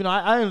contract. Even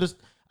though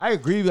I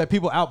agree that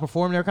people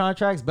outperform their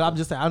contracts, but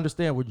I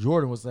understand what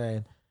Jordan was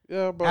saying.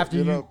 Yeah, but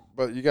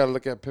but you got to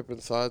look at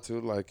Pippen's side too.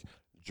 Like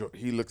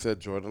he looks at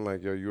Jordan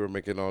like, yo, you were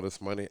making all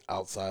this money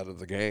outside of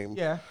the game.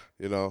 Yeah,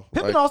 like,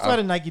 Pippen also had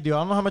a Nike deal.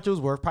 I don't know how much it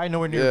was worth. Probably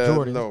nowhere near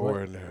Jordan's.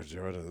 Nowhere near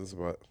Jordan's,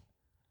 but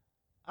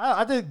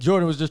I think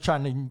Jordan was just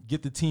trying to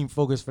get the team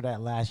focused for that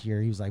last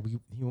year. He was like,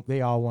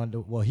 they all wanted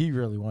to. Well, he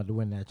really wanted to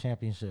win that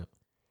championship.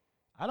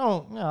 I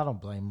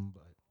don't blame him,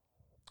 but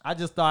I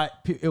just thought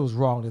it was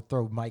wrong to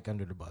throw Mike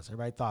under the bus.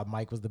 Everybody thought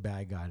Mike was the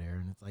bad guy there,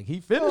 and it's like he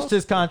finished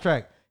his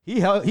contract.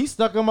 He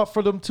stuck him up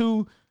for them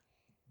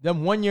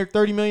 1-year,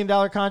 $30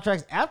 million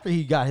contracts after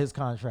he got his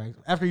contract,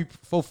 after he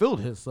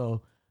fulfilled his.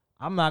 So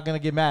I'm not gonna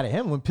get mad at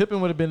him. When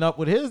Pippen would have been up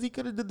with his, he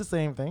could have did the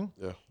same thing.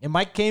 Yeah. And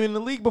Mike came in the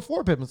league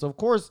before Pippen, so of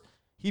course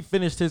he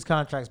finished his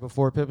contracts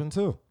before Pippen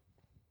too.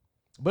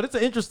 But it's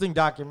an interesting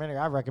documentary.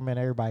 I recommend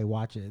everybody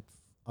watch it. It's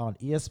on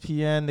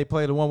ESPN. They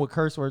play the one with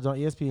curse words on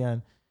ESPN,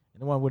 and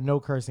the one with no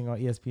cursing on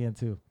ESPN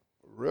too.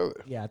 Really?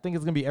 Yeah, I think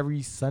it's gonna be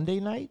every Sunday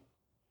night.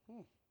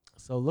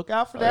 So look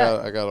out for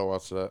that. I gotta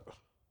watch that.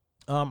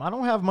 I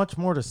don't have much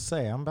more to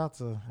say. I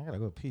gotta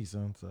go pee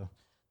soon. So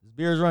this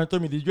beer is running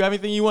through me. Did you have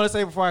anything you want to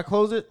say before I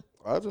close it?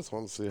 I just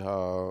want to see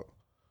how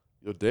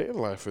your dating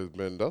life has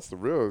been. That's the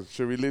real.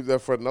 Should we leave that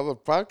for another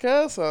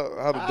podcast?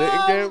 How the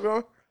dating game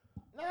going?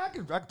 Nah, I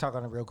can talk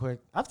on it real quick.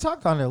 I've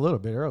talked on it a little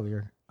bit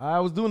earlier. I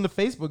was doing the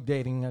Facebook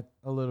dating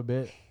a little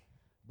bit,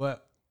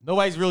 but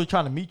nobody's really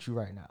trying to meet you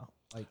right now.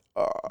 Like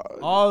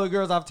all the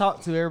girls I've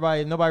talked to,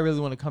 nobody really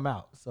want to come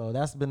out. So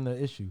that's been the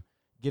issue.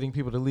 Getting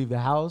people to leave the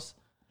house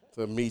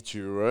to meet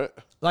you, right?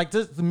 Like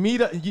just to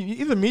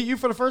either meet you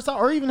for the first time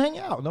or even hang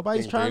out.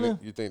 Nobody's trying to.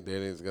 You think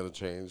dating is gonna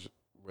change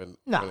when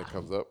it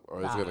comes up,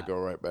 or it's gonna go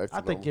right back to normal?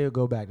 I think it'll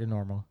go back to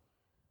normal.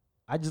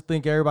 I just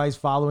think everybody's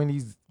following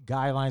these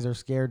guidelines are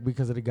scared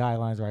because of the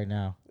guidelines right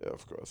now. Yeah,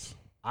 of course.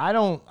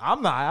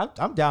 I'm not.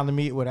 I'm down to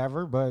meet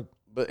whatever, but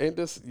ain't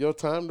this your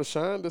time to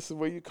shine? This is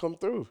where you come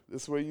through.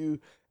 This is where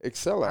you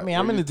excel at. I mean,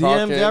 I'm in the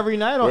DMs every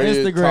night on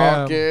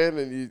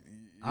Instagram.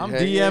 I'm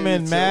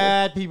DMing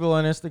mad people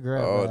on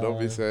Instagram. Oh, don't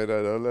be saying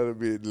that. Don't let it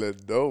be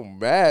no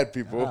mad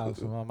people.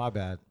 Oh, my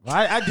bad.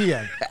 I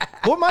DM.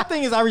 Well, my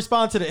thing is I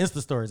respond to the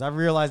Insta stories. I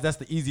realized that's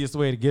the easiest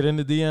way to get in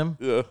the DM.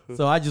 Yeah.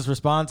 So I just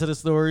respond to the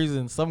stories,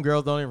 and some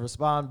girls don't even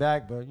respond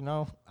back. But,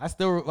 I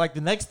still, like,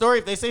 the next story,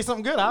 if they say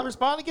something good, I'll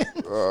respond again.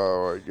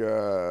 Oh, my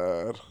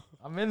God.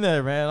 I'm in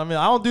there, man. I mean,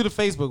 I don't do the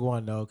Facebook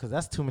one, though, because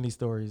that's too many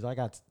stories. I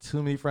got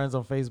too many friends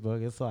on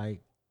Facebook. It's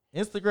like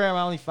Instagram,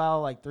 I only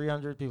follow like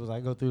 300 people, so I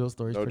go through those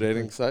stories. No pretty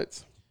dating quick.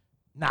 sites?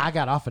 Nah, I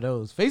got off of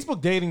those.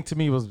 Facebook dating to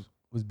me was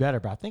better,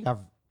 but I think I've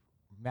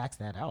maxed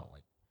that out.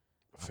 Like,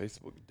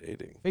 Facebook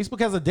dating. Facebook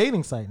has a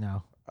dating site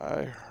now,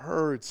 I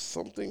heard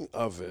something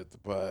of it,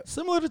 but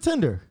similar to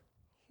Tinder.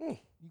 You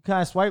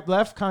kind of swipe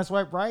left, kind of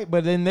swipe right,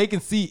 but then they can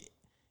see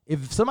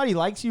if somebody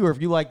likes you or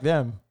if you like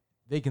them,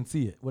 they can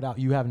see it without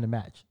you having to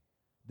match.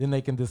 Then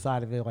they can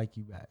decide if they like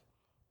you back.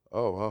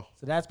 oh, wow.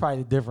 So that's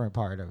probably the different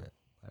part of it.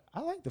 But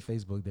I like the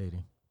Facebook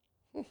dating.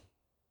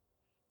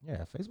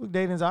 Yeah, Facebook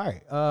dating's all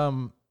right.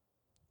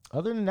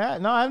 Other than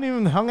that, no, I haven't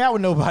even hung out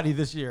with nobody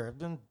this year. I've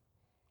been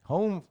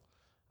home.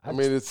 I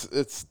mean, it's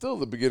still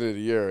the beginning of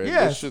the year, and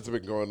Yes. this shit's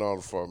been going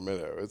on for a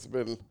minute. It's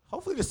been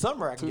Hopefully this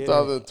summer I can get it.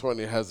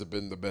 2020 hasn't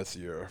been the best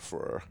year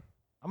for.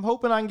 I'm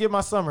hoping I can get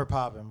my summer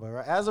popping, but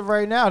as of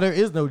right now, there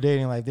is no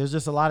dating. Like, there's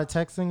just a lot of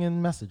texting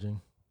and messaging.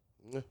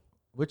 Yeah.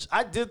 Which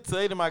I did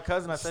say to my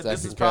cousin. I said,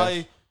 this is Stacking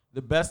probably cash.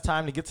 the best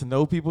time to get to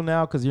know people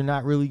now because you're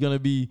not really going to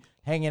be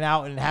hanging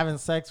out and having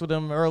sex with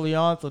them early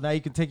on. So now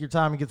you can take your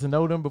time and get to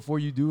know them before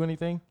you do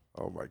anything.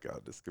 Oh my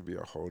God, this could be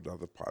a whole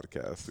nother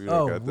podcast. We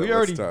don't got that we much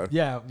already, time.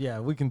 yeah,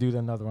 we can do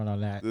another one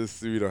on that.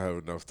 We don't have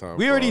enough time.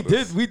 We for already all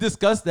this. did. We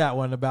discussed that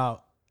one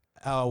about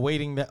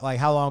waiting, like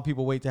how long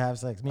people wait to have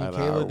sex. Me and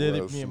And Kayla I did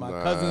it. was Me and my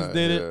not, cousins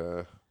did it.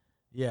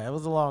 yeah. Yeah, it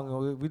was a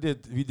long. We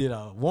did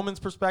a woman's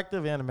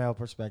perspective and a male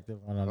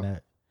perspective one on Oh.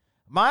 that.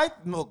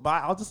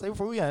 I'll just say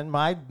before we end,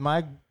 my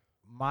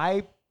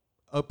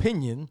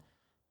opinion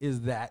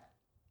is that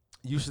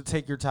you should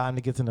take your time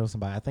to get to know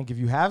somebody. I think if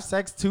you have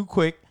sex too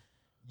quick,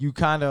 you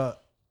kind of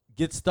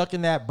get stuck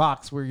in that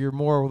box where you're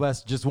more or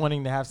less just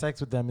wanting to have sex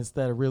with them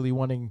instead of really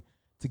wanting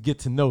to get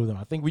to know them.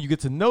 I think when you get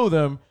to know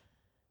them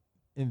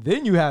and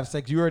then you have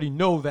sex, you already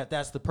know that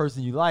that's the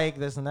person you like,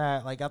 this and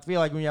that. Like, I feel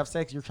like when you have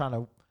sex, you're trying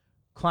to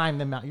climb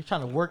them out. You're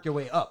trying to work your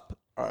way up.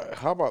 All right,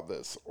 how about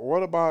this?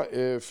 What about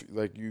if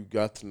like you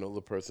got to know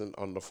the person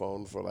on the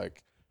phone for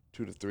like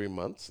 2 to 3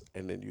 months,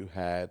 and then you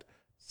had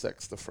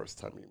sex the first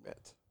time you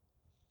met?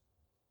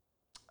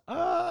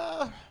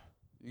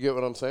 You get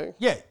what I'm saying?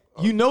 Yeah,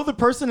 you know the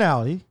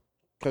personality.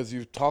 Because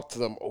you've talked to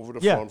them over the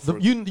Yeah, phone for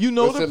you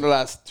know within the. the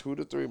last 2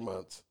 to 3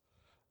 months,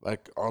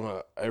 like on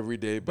a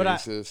everyday But I-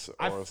 basis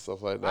I- or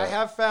stuff like that. I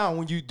have found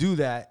when you do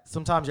that,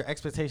 sometimes your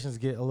expectations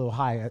get a little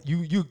high.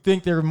 You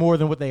think they're more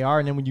than what they are,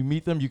 and then when you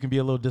meet them, you can be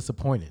a little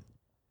disappointed.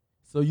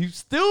 So you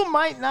still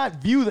might not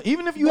view them,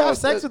 even if you No, have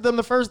sex that- with them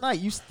the first night.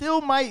 You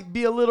still might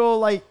be a little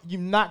like you're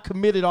not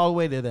committed all the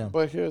way to them.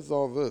 But here's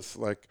all this.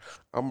 Like,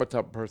 I'm a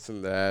type of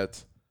person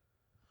that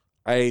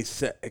I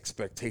set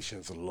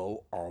expectations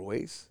low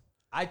always.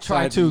 I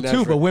try I'd to too,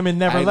 never- but women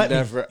never I let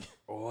never, me.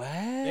 What?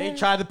 They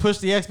try to push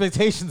the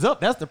expectations up.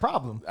 That's the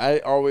problem. I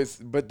always,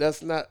 but that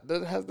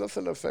has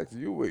nothing to affect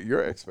you with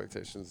your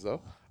expectations,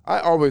 though. I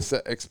always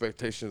set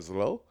expectations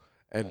low,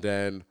 and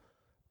then,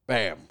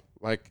 bam,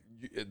 like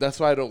that's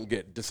why I don't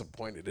get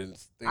disappointed in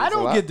things. I a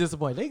don't lot. get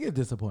disappointed. They get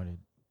disappointed.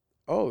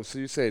 Oh, so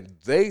you say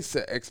they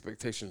set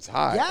expectations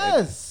high? and-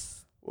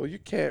 Yes. well, you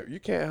can't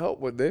help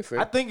what they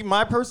think. I think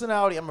my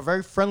personality, I'm a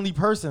very friendly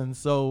person,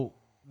 so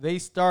they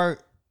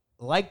start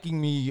liking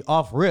me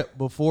off rip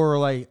before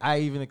like I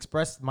even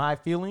express my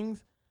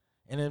feelings.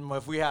 And then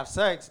if we have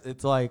sex,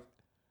 it's like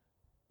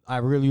I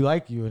really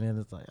like you, and then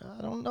it's like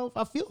I don't know if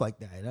I feel like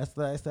that. That's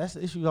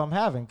the issue I'm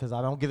having because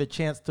I don't get a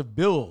chance to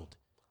build.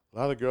 A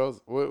lot of girls.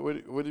 What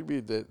do you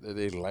mean that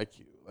they like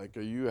you? Like,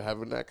 are you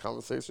having that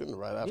conversation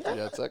right after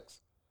you had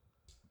sex?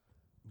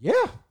 Yeah,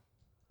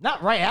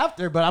 not right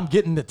after, but I'm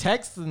getting the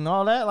texts and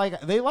all that. Like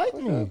they like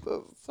me. Yeah,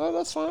 so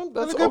that's fine. That's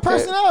That's a good okay.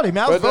 personality,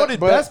 man. I was But that- voted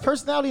but- best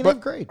personality in but-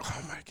 8th grade.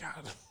 Oh my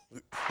god.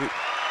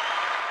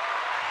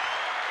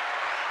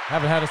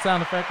 Haven't had a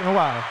sound effect in a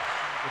while.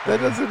 That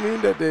doesn't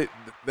mean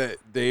that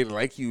they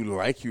like you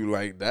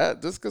like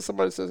that. Just because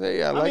somebody says,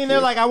 "Hey, I like I mean, you."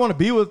 they're like, I want to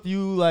be with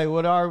you. Like,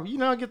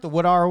 I get the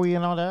what are we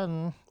and all that.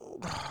 And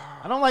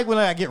I don't like when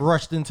I get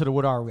rushed into the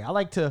what are we.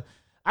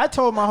 I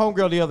told my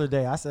homegirl the other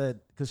day, I said,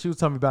 because she was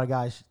telling me about a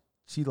guy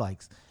she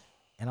likes.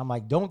 And I'm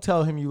like, don't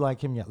tell him you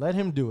like him yet. Let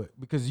him do it.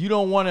 Because you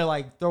don't want to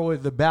like throw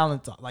the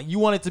balance on. Like, you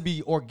want it to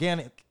be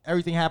organic.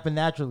 Everything happen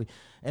naturally.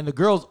 And the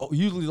girls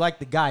usually like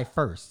the guy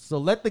first. So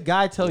let the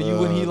guy tell you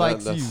when he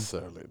likes you.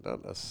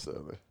 Not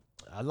necessarily.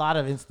 A lot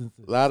of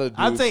instances. A lot of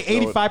I'd say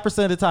dudes don't-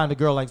 85% of the time the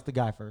girl likes the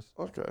guy first.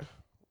 Okay.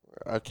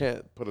 I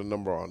can't put a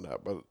number on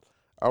that, but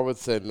I would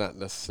say not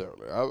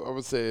necessarily. I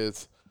would say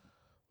it's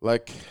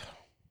like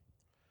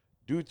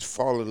dudes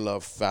fall in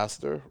love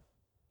faster,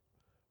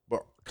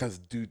 but because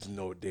dudes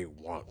know they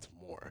want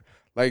more.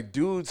 Like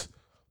dudes,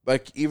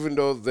 like even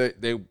though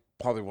they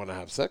probably want to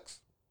have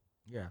sex,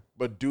 Yeah.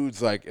 but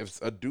dudes, like if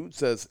a dude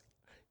says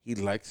he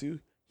likes you,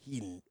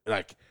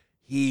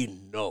 he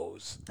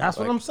knows. That's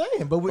Like, what I'm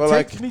saying. But it but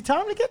takes like- me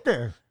time to get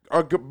there.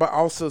 but I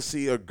also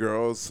see a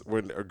girls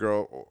when a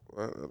girl,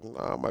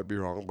 I might be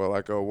wrong, but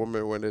like a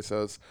woman when it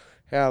says,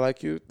 "Hey, I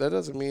like you," that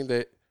doesn't mean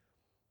that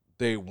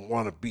they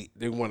want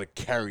to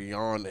carry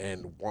on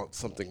and want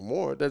something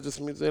more. That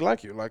just means they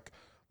like you.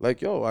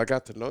 Like, yo, I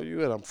got to know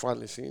you and I'm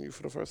finally seeing you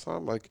for the first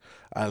time. Like,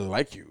 I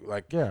like you.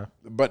 Like, Yeah.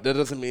 But that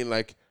doesn't mean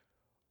like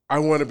I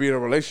want to be in a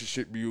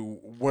relationship with you.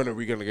 When are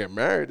we gonna get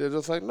married? They're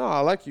just like, no, I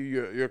like you.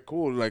 You're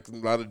cool. Like a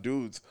lot of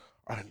dudes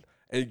are.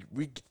 And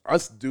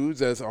us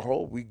dudes as a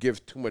whole, we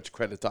give too much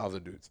credit to other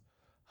dudes.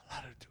 A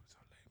lot of dudes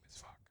are lame as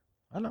fuck.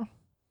 I know.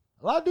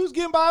 A lot of dudes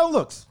getting by on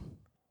looks.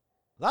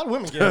 A lot of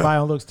women getting by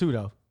on looks too,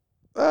 though.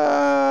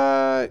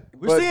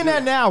 We're seeing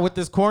that now with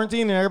this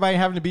quarantine and everybody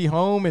having to be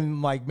home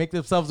and like make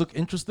themselves look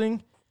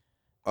interesting.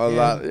 A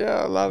lot of You're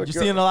girls.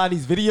 seeing a lot of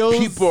these videos.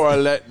 People are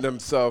letting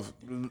themselves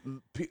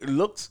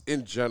looks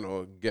in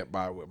general get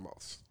by with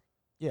most.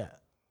 Yeah.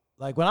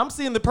 Like when I'm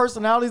seeing the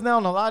personalities now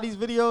in a lot of these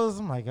videos,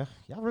 I'm like,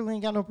 y'all really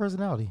ain't got no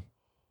personality.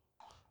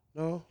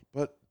 No,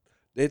 but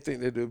they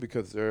think they do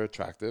because they're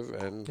attractive,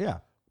 and Yeah.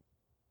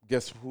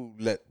 guess who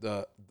let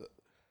the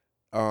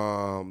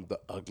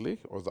ugly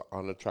or the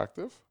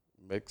unattractive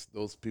makes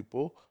those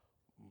people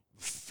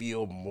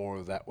feel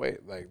more that way,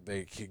 like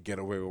they can get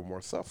away with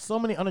more stuff. So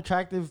many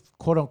unattractive,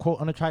 quote unquote,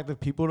 unattractive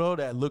people though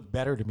that look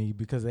better to me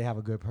because they have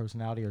a good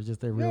personality or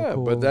just they're real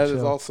cool. But that is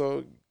chill.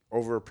 also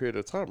over a period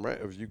of time,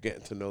 right? Of you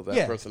getting to know that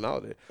Yeah.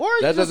 personality. Or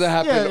that just- doesn't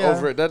happen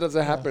yeah. That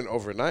doesn't happen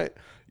overnight.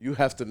 You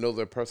have to know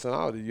their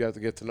personality. You have to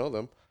get to know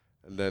them,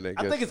 and then it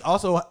gets. I think it's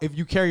also if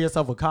you carry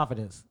yourself with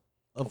confidence.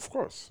 Of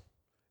course.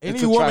 Any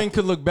It's woman attractive.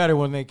 could look better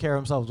when they carry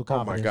themselves with Oh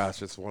confidence. my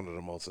gosh, it's one of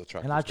the most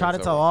attractive. And I try to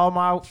things tell ever. all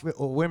my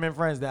women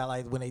friends that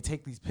like when they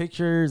take these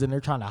pictures and they're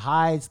trying to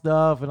hide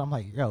stuff, and I'm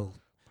like, yo,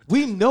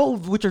 we know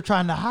what you're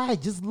trying to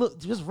hide. Just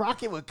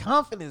rock it with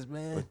confidence,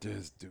 man. But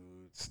there's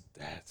dudes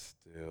that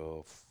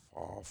still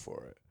fall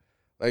for it.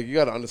 Like you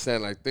got to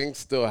understand, like things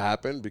still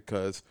happen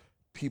because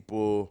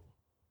people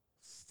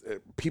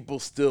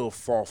still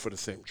fall for the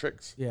same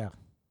tricks. Yeah.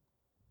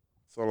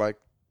 So like,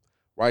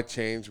 why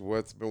change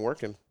what's been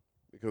working?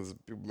 Because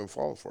people been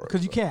falling for it.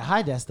 Because you can't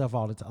hide that stuff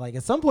all the time. Like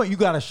at some point, you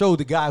got to show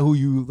the guy who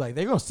you like.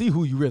 They're gonna see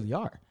who you really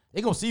are.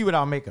 They're gonna see you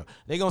without makeup.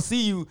 They're gonna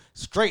see you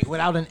straight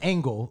without an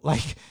angle.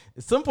 Like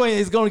at some point,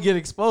 it's gonna get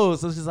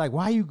exposed. So it's just like,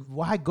 why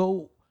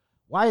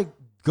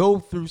go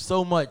through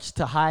so much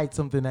to hide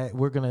something that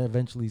we're gonna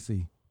eventually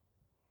see?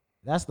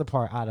 That's the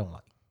part I don't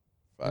like.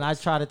 And I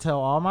try to tell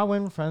all my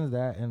women friends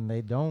that, and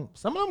they don't.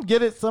 Some of them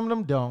get it, some of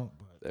them don't.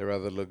 But They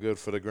rather look good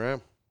for the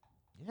gram.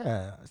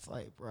 yeah, it's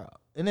like, bro.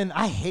 And then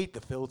I hate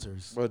the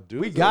filters. But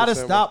dudes We are gotta the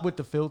same stop with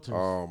the filters.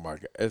 Oh my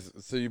god!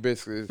 So you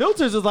basically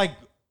Filters is like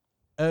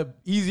a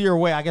easier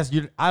way, I guess.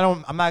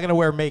 I'm not gonna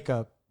wear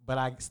makeup, but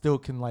I still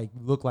can like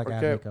look like I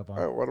have makeup on.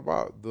 All right, what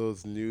about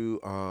those new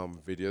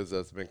videos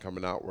that's been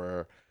coming out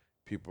where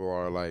people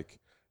are like,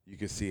 you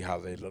can see how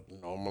they look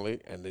normally,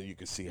 and then you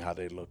can see how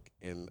they look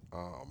in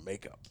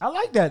makeup. I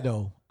like that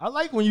though. I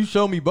like when you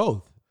show me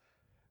both.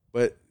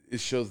 But it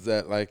shows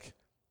that like,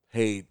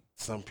 hey,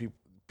 some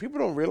people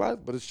don't realize,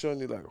 but it's showing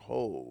you like,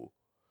 oh,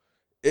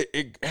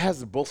 it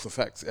has both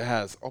effects. It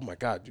has, oh my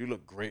God, you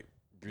look great,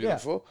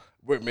 beautiful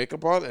with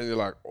makeup on, and you're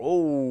like,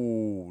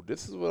 oh,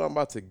 this is what I'm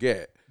about to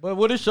get. But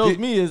what it shows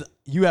me is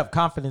you have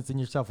confidence in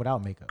yourself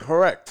without makeup.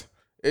 Correct.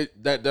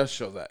 That does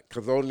show that,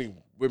 because only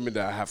women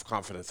that have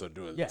confidence are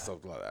doing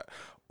stuff like that,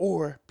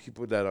 or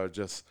people that are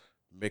just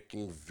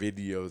making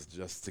videos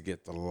just to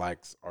get the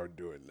likes are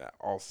doing that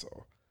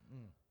also.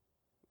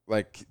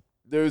 Like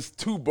there's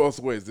both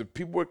ways. The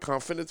people with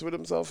confidence with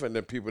themselves, and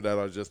then people that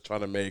are just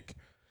trying to make,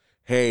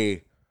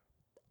 hey,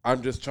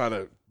 I'm just trying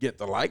to get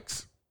the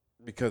likes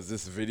because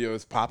this video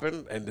is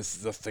popping and this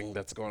is a thing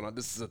that's going on.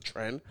 This is a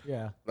trend.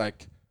 Yeah.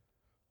 Like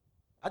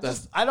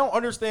I don't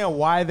understand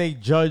why they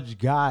judge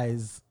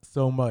guys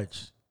so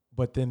much,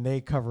 but then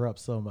they cover up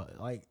so much.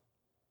 Like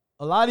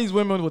a lot of these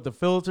women with the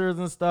filters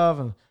and stuff,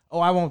 and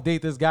I won't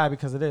date this guy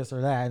because of this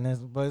or that.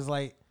 But it's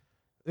like,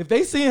 if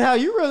they see how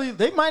you really,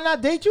 they might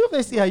not date you if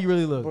they see how you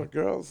really look.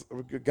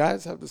 But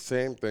guys have the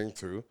same thing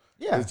too.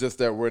 Yeah. It's just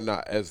that we're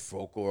not as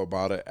vocal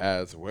about it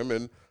as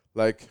women.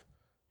 Like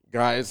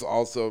guys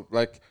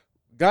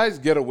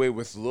get away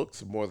with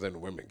looks more than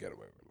women get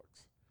away with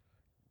looks.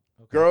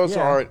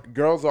 Okay.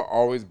 Girls are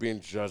always being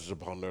judged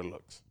upon their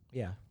looks.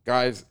 Yeah.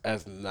 Guys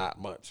as not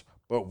much.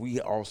 But we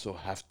also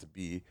have to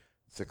be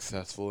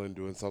successful in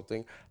doing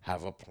something,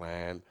 have a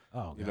plan,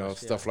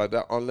 stuff like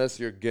that. Unless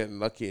you're getting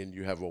lucky and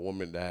you have a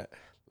woman that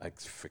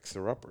likes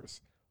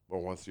fixer-uppers. But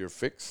once you're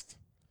fixed.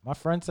 My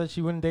friend said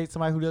she wouldn't date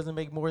somebody who doesn't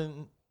make more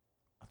than,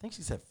 I think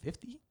she said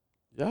 50.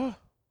 Yeah.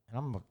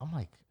 And I'm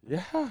like,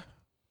 yeah.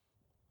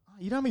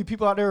 You know how many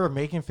people out there are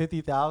making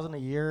 $50,000 a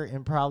year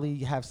and probably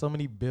have so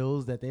many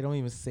bills that they don't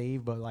even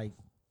save, but like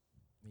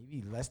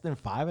maybe less than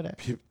 5 of that?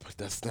 But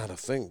that's not a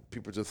thing.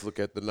 People just look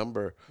at the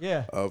number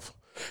of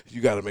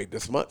you got to make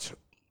this much.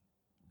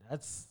 I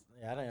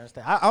don't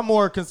understand. I'm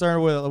more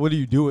concerned with what do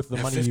you do with the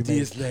money you make. 50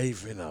 is not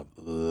even a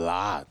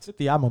lot.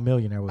 50, I'm a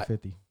millionaire with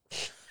 50.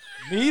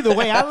 Me, the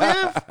way I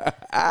live,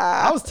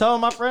 I was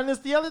telling my friend this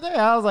the other day.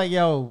 I was like,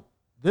 yo,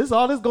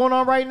 all this going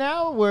on right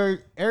now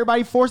where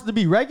everybody forced to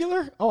be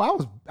regular. Oh,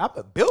 I've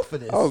been built for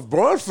this. I was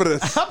born for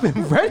this. I've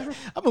been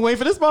waiting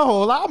for this my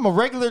whole life. I'm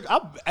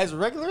as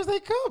regular as they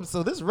come.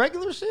 So this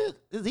regular shit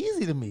is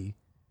easy to me.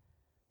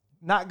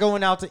 Not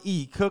going out to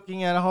eat,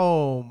 cooking at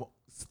home,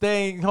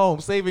 staying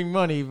home, saving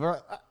money.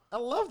 I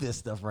love this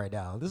stuff right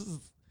now. This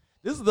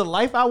is the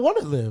life I want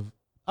to live.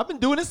 I've been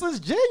doing this since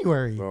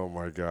January. Oh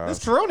my God.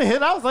 This Corona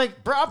hit, I was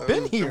like, bro, I've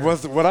been here.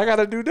 What I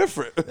gotta do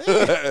different?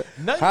 Nothing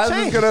How's this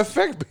changed. gonna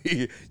affect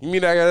me? You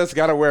mean I just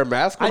gotta wear a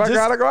mask when I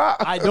gotta go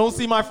out? I don't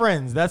see my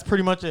friends. That's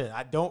pretty much it.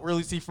 I don't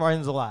really see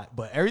friends a lot.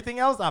 But everything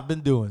else I've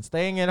been doing.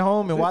 Staying at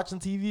home and watching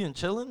TV and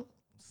chilling.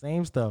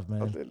 Same stuff, I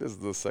man. think this is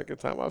the second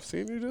time I've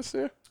seen you this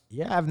year.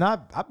 Yeah,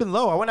 I've been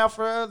low. I went out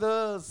for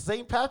the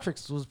St.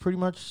 Patrick's, was pretty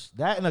much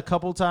that, and a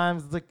couple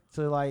times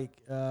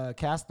to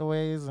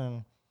Castaways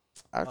and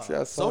Actually,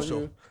 I saw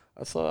social. you.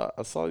 I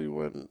saw you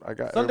when I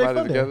got Sunday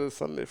everybody Funday. together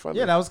Sunday Funday.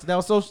 yeah, that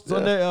was social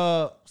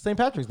Sunday, St.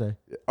 Patrick's Day.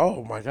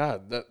 Oh my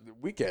God, that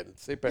weekend.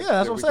 St. Patrick's Yeah,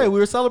 that's Day what I'm weekend. saying. We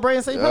were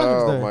celebrating St.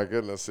 Patrick's Day. Oh my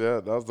goodness, yeah,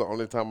 that was the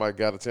only time I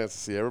got a chance to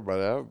see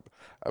everybody.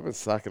 I've been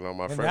slacking on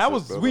my And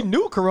friends. we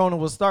knew Corona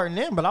was starting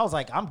in, but I was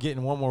like, I'm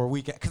getting one more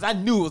weekend because I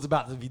knew it was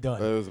about to be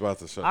done. It was about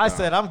to shut I down.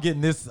 said, I'm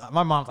getting this.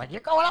 My mom's like,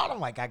 you're going out? I'm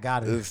like, I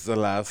got it. It's the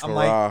last I'm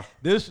hurrah. like,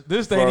 this For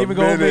ain't a even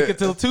going to make minute, it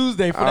till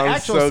Tuesday for the I'm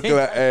actual so St.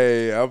 glad.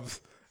 Hey,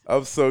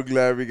 I'm so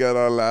glad we got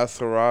our last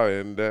hurrah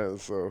in there.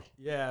 So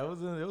Yeah, it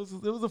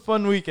was a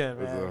fun weekend,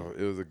 man.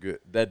 it was a good.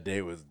 That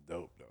day was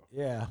dope though.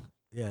 Yeah,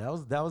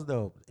 that was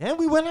dope. And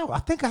we went out. I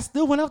think I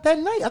still went out that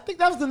night. I think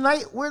that was the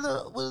night where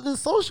the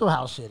social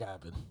house shit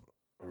happened.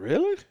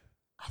 Really?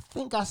 I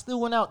think I still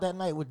went out that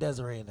night with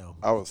Desiree though.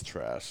 I was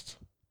trashed.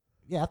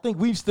 Yeah, I think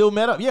we've still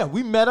met up. Yeah,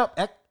 we met up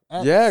at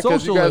Yeah,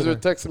 because you social guys later. were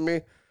texting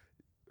me.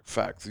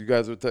 Facts. You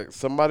guys were texting.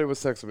 Somebody was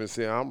texting me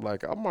saying, I'm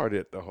like, I'm already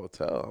at the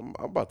hotel.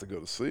 I'm about to go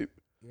to sleep.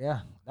 Yeah,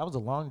 that was a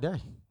long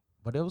day,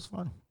 but it was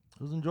fun.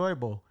 It was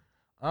enjoyable.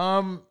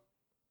 I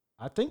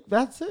think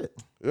that's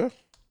it. Yeah. I'd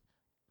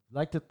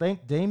like to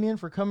thank Damien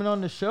for coming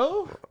on the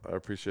show. I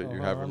appreciate you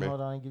Hold having on, me.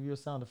 Hold on, I'll give you a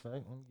sound effect.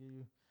 Let me give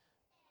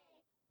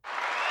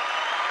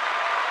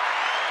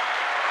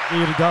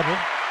you the double.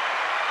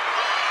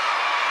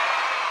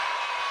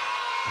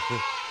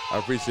 I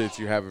appreciate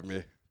you having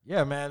me.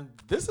 Yeah, man.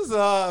 This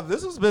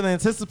has been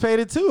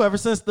anticipated too. Ever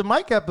since the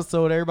Mike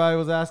episode, everybody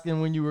was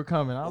asking when you were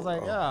coming. I was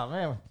like, yeah,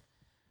 man.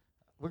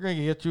 We're gonna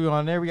get you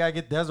on there. We gotta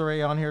get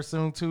Desiree on here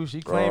soon too.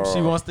 She claims she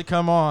wants to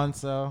come on,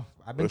 so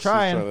I've been What's she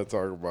trying. trying to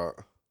talk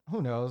about?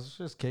 Who knows?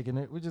 Just kicking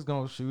it. We're just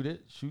gonna shoot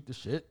the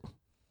shit,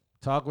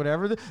 talk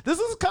whatever. This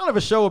is kind of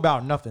a show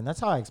about nothing. That's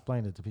how I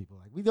explain it to people.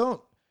 Like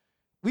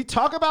we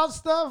talk about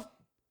stuff,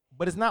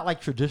 but it's not like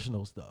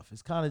traditional stuff.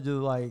 It's kind of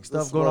just like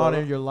stuff going on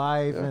in your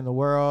life and the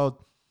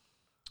world.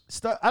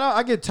 Stuff.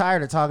 I get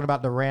tired of talking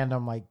about the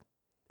random like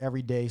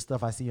everyday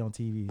stuff I see on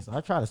TV. So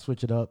I try to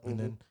switch it up, and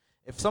then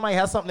if somebody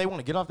has something they want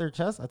to get off their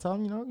chest, I tell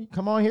them, you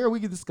come on here, we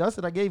can discuss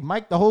it. I gave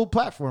Mike the whole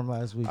platform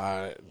last week.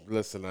 I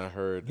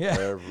heard Yeah.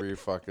 every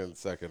fucking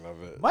second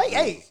of it.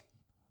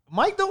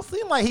 Mike don't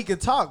seem like he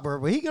could talk,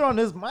 bro. But he get on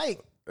this mic.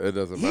 It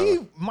doesn't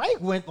matter.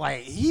 Mike went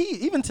like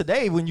even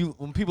today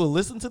when people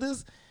listen to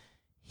this,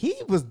 he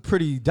was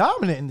pretty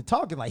dominant in the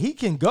talking. Like he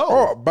can go.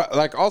 Oh, but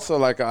like also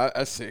like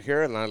I sit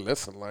here and I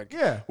listen. Like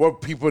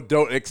what people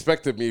don't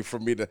expect of me for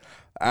me to.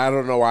 I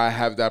don't know why I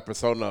have that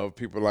persona of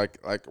people like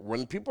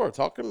when people are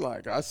talking.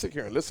 Like I sit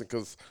here and listen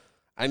because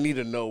I need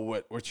to know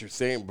what you're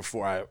saying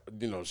before I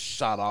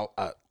shout out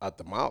at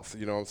the mouth.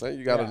 You know what I'm saying?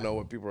 You got to know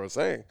what people are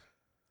saying.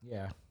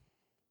 Yeah.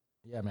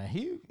 Yeah, man.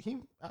 He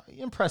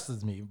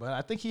impresses me, but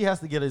I think he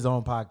has to get his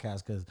own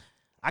podcast because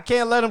I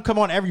can't let him come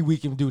on every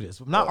week and do this.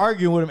 I'm not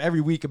arguing with him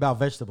every week about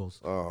vegetables.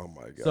 Oh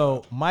my God.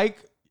 So, Mike,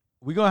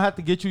 we're gonna have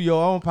to get you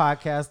your own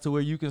podcast to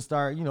where you can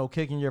start,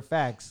 kicking your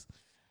facts.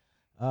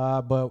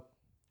 But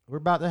we're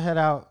about to head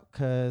out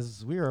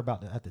because we are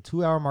about to, at the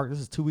 2-hour mark. This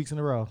is 2 weeks in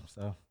a row.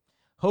 So,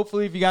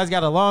 hopefully, if you guys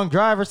got a long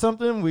drive or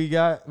something, we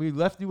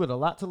left you with a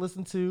lot to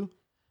listen to.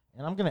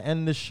 And I'm gonna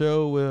end this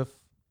show with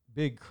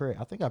Big Crit.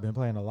 I think I've been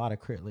playing a lot of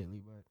Crit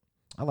lately, but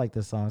I like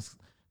this song. It's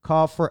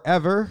called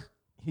Forever.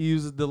 He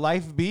uses the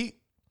life beat.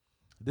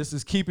 This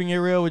is Keeping It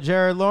Real with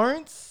Jared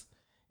Lawrence,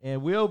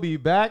 and we'll be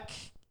back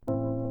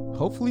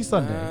hopefully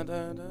Sunday.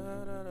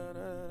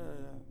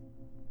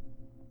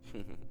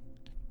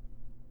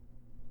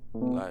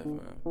 Life,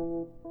 man.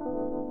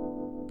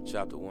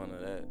 Chapter 1 of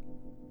that.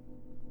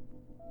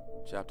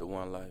 Chapter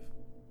 1,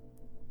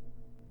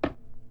 life.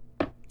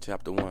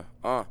 Chapter 1.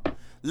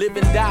 Live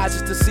and die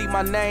just to see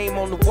my name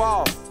on the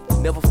wall.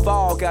 Never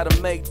fall, gotta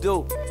make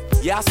do.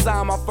 Yeah, I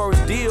signed my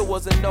first deal,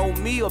 wasn't no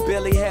meal.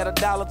 Barely had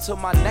 $1 to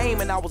my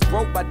name, and I was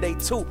broke by day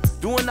 2.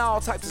 Doing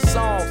all types of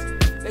songs.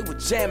 They were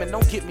jamming,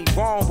 don't get me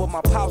wrong, but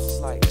my pops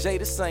was like, Jay,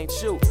 this ain't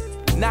you.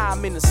 Now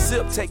I'm in the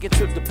sip, taking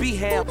trip to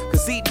B-Ham,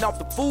 cause eating off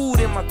the food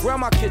in my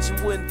grandma's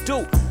kitchen wouldn't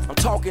do. I'm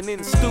talking in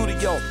the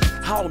studio,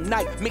 all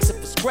night, mixing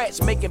from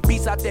scratch, making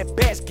beats out that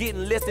batch,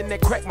 getting less than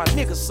that crack my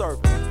niggas serve.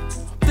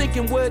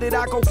 Thinking where did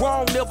I go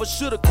wrong, never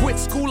should've quit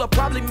school. I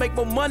probably make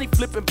more money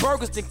flipping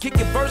burgers than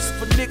kicking verses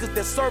for niggas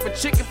that serving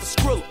chicken for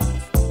Skrilla.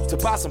 to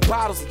buy some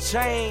bottles and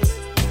chains.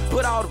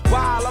 But all the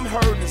while I'm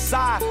hurting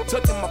inside,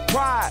 tucking my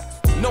pride,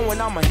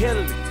 knowing I'm ahead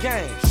of the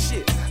game.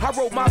 Shit, I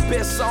wrote my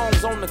best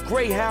songs on the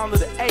Greyhound of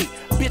the 8.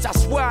 Bitch, I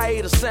swear I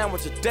ate a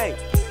sandwich a day.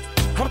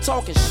 I'm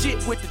talking shit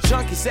with the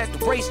junkies at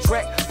the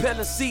racetrack,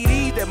 peddling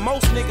CDs that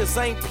most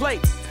niggas ain't play.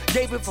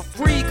 Gave it for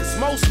free, cause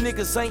most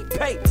niggas ain't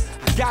pay.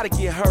 I gotta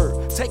get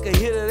heard, take a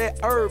hit of that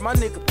herb, my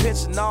nigga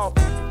pinching off.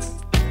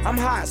 I'm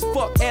high as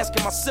fuck,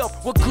 asking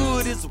myself, what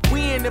good is a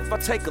win if I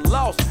take a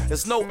loss?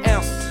 There's no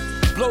answer.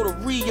 Blow the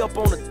re-up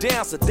on the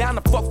dancer, down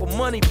to fuck for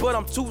money, but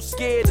I'm too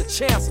scared to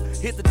chance it.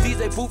 Hit the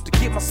DJ booth to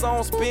get my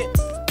song spent,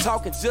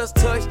 talking just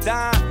touched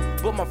down,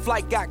 but my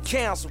flight got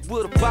canceled.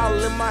 With a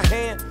bottle in my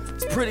hand,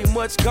 it's pretty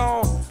much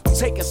gone. I'm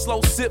taking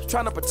slow sips,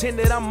 trying to pretend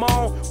that I'm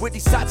on with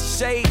these Sachi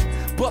shades.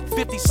 Buck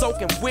 50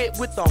 soaking wet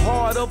with the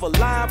heart of a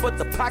lion, but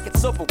the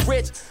pockets of a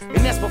rich. And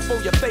that's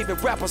before your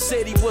favorite rapper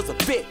said he was a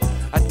vet.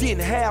 I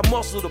didn't have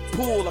muscle to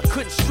pull, I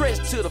couldn't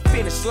stretch to the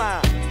finish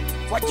line.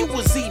 While you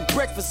was eating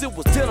breakfast, it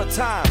was dinner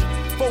time.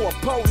 For a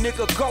poor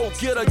nigga, go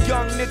get a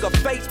young nigga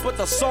face, but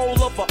the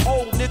soul of an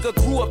old nigga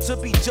grew up to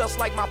be just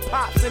like my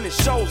pops in his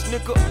shows,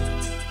 nigga.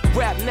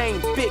 Rap name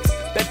fixed.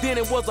 Back then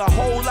it was a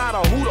whole lot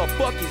of who the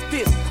fuck is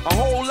this? A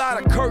whole lot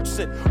of Kurtz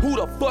and who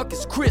the fuck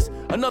is Chris?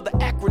 Another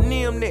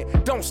acronym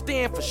that don't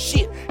stand for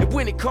shit. And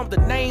when it comes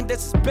to name,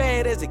 that's as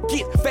bad as it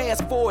gets.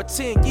 Fast forward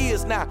 10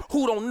 years now,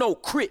 who don't know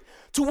Crit?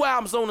 2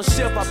 albums on the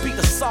shelf, I beat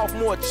the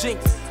sophomore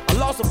jinx. I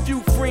lost a few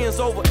friends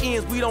over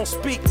ends, we don't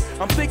speak.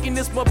 I'm thinking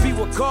this must be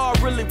what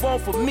God really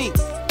want for me.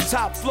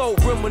 Top flow,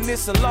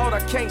 reminiscing, Lord,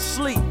 I can't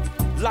sleep.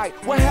 Like,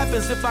 what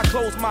happens if I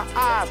close my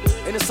eyes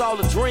and it's all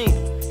a dream?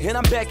 And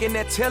I'm back in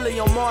that telly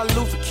on Martin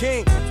Luther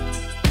King,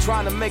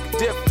 trying to make a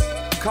difference.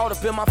 Caught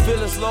up in my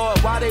feelings, Lord,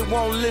 why they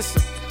won't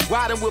listen?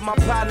 Riding with my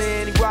partner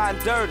and he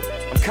riding dirty.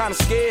 I'm kinda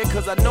scared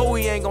cause I know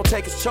he ain't gonna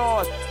take his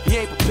charge. He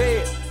ain't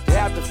prepared to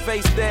have to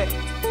face that.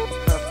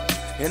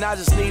 And I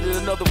just needed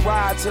another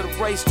ride to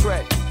the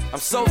racetrack. I'm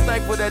so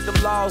thankful that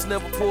them laws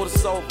never pulled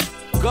us over.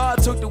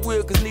 God took the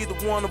wheel cause neither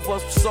one of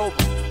us was sober.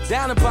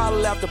 Down a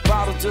bottle after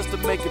bottle just to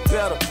make it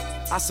better.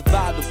 I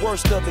survived the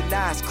worst of it,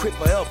 now it's Crit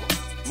forever.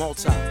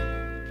 Multi.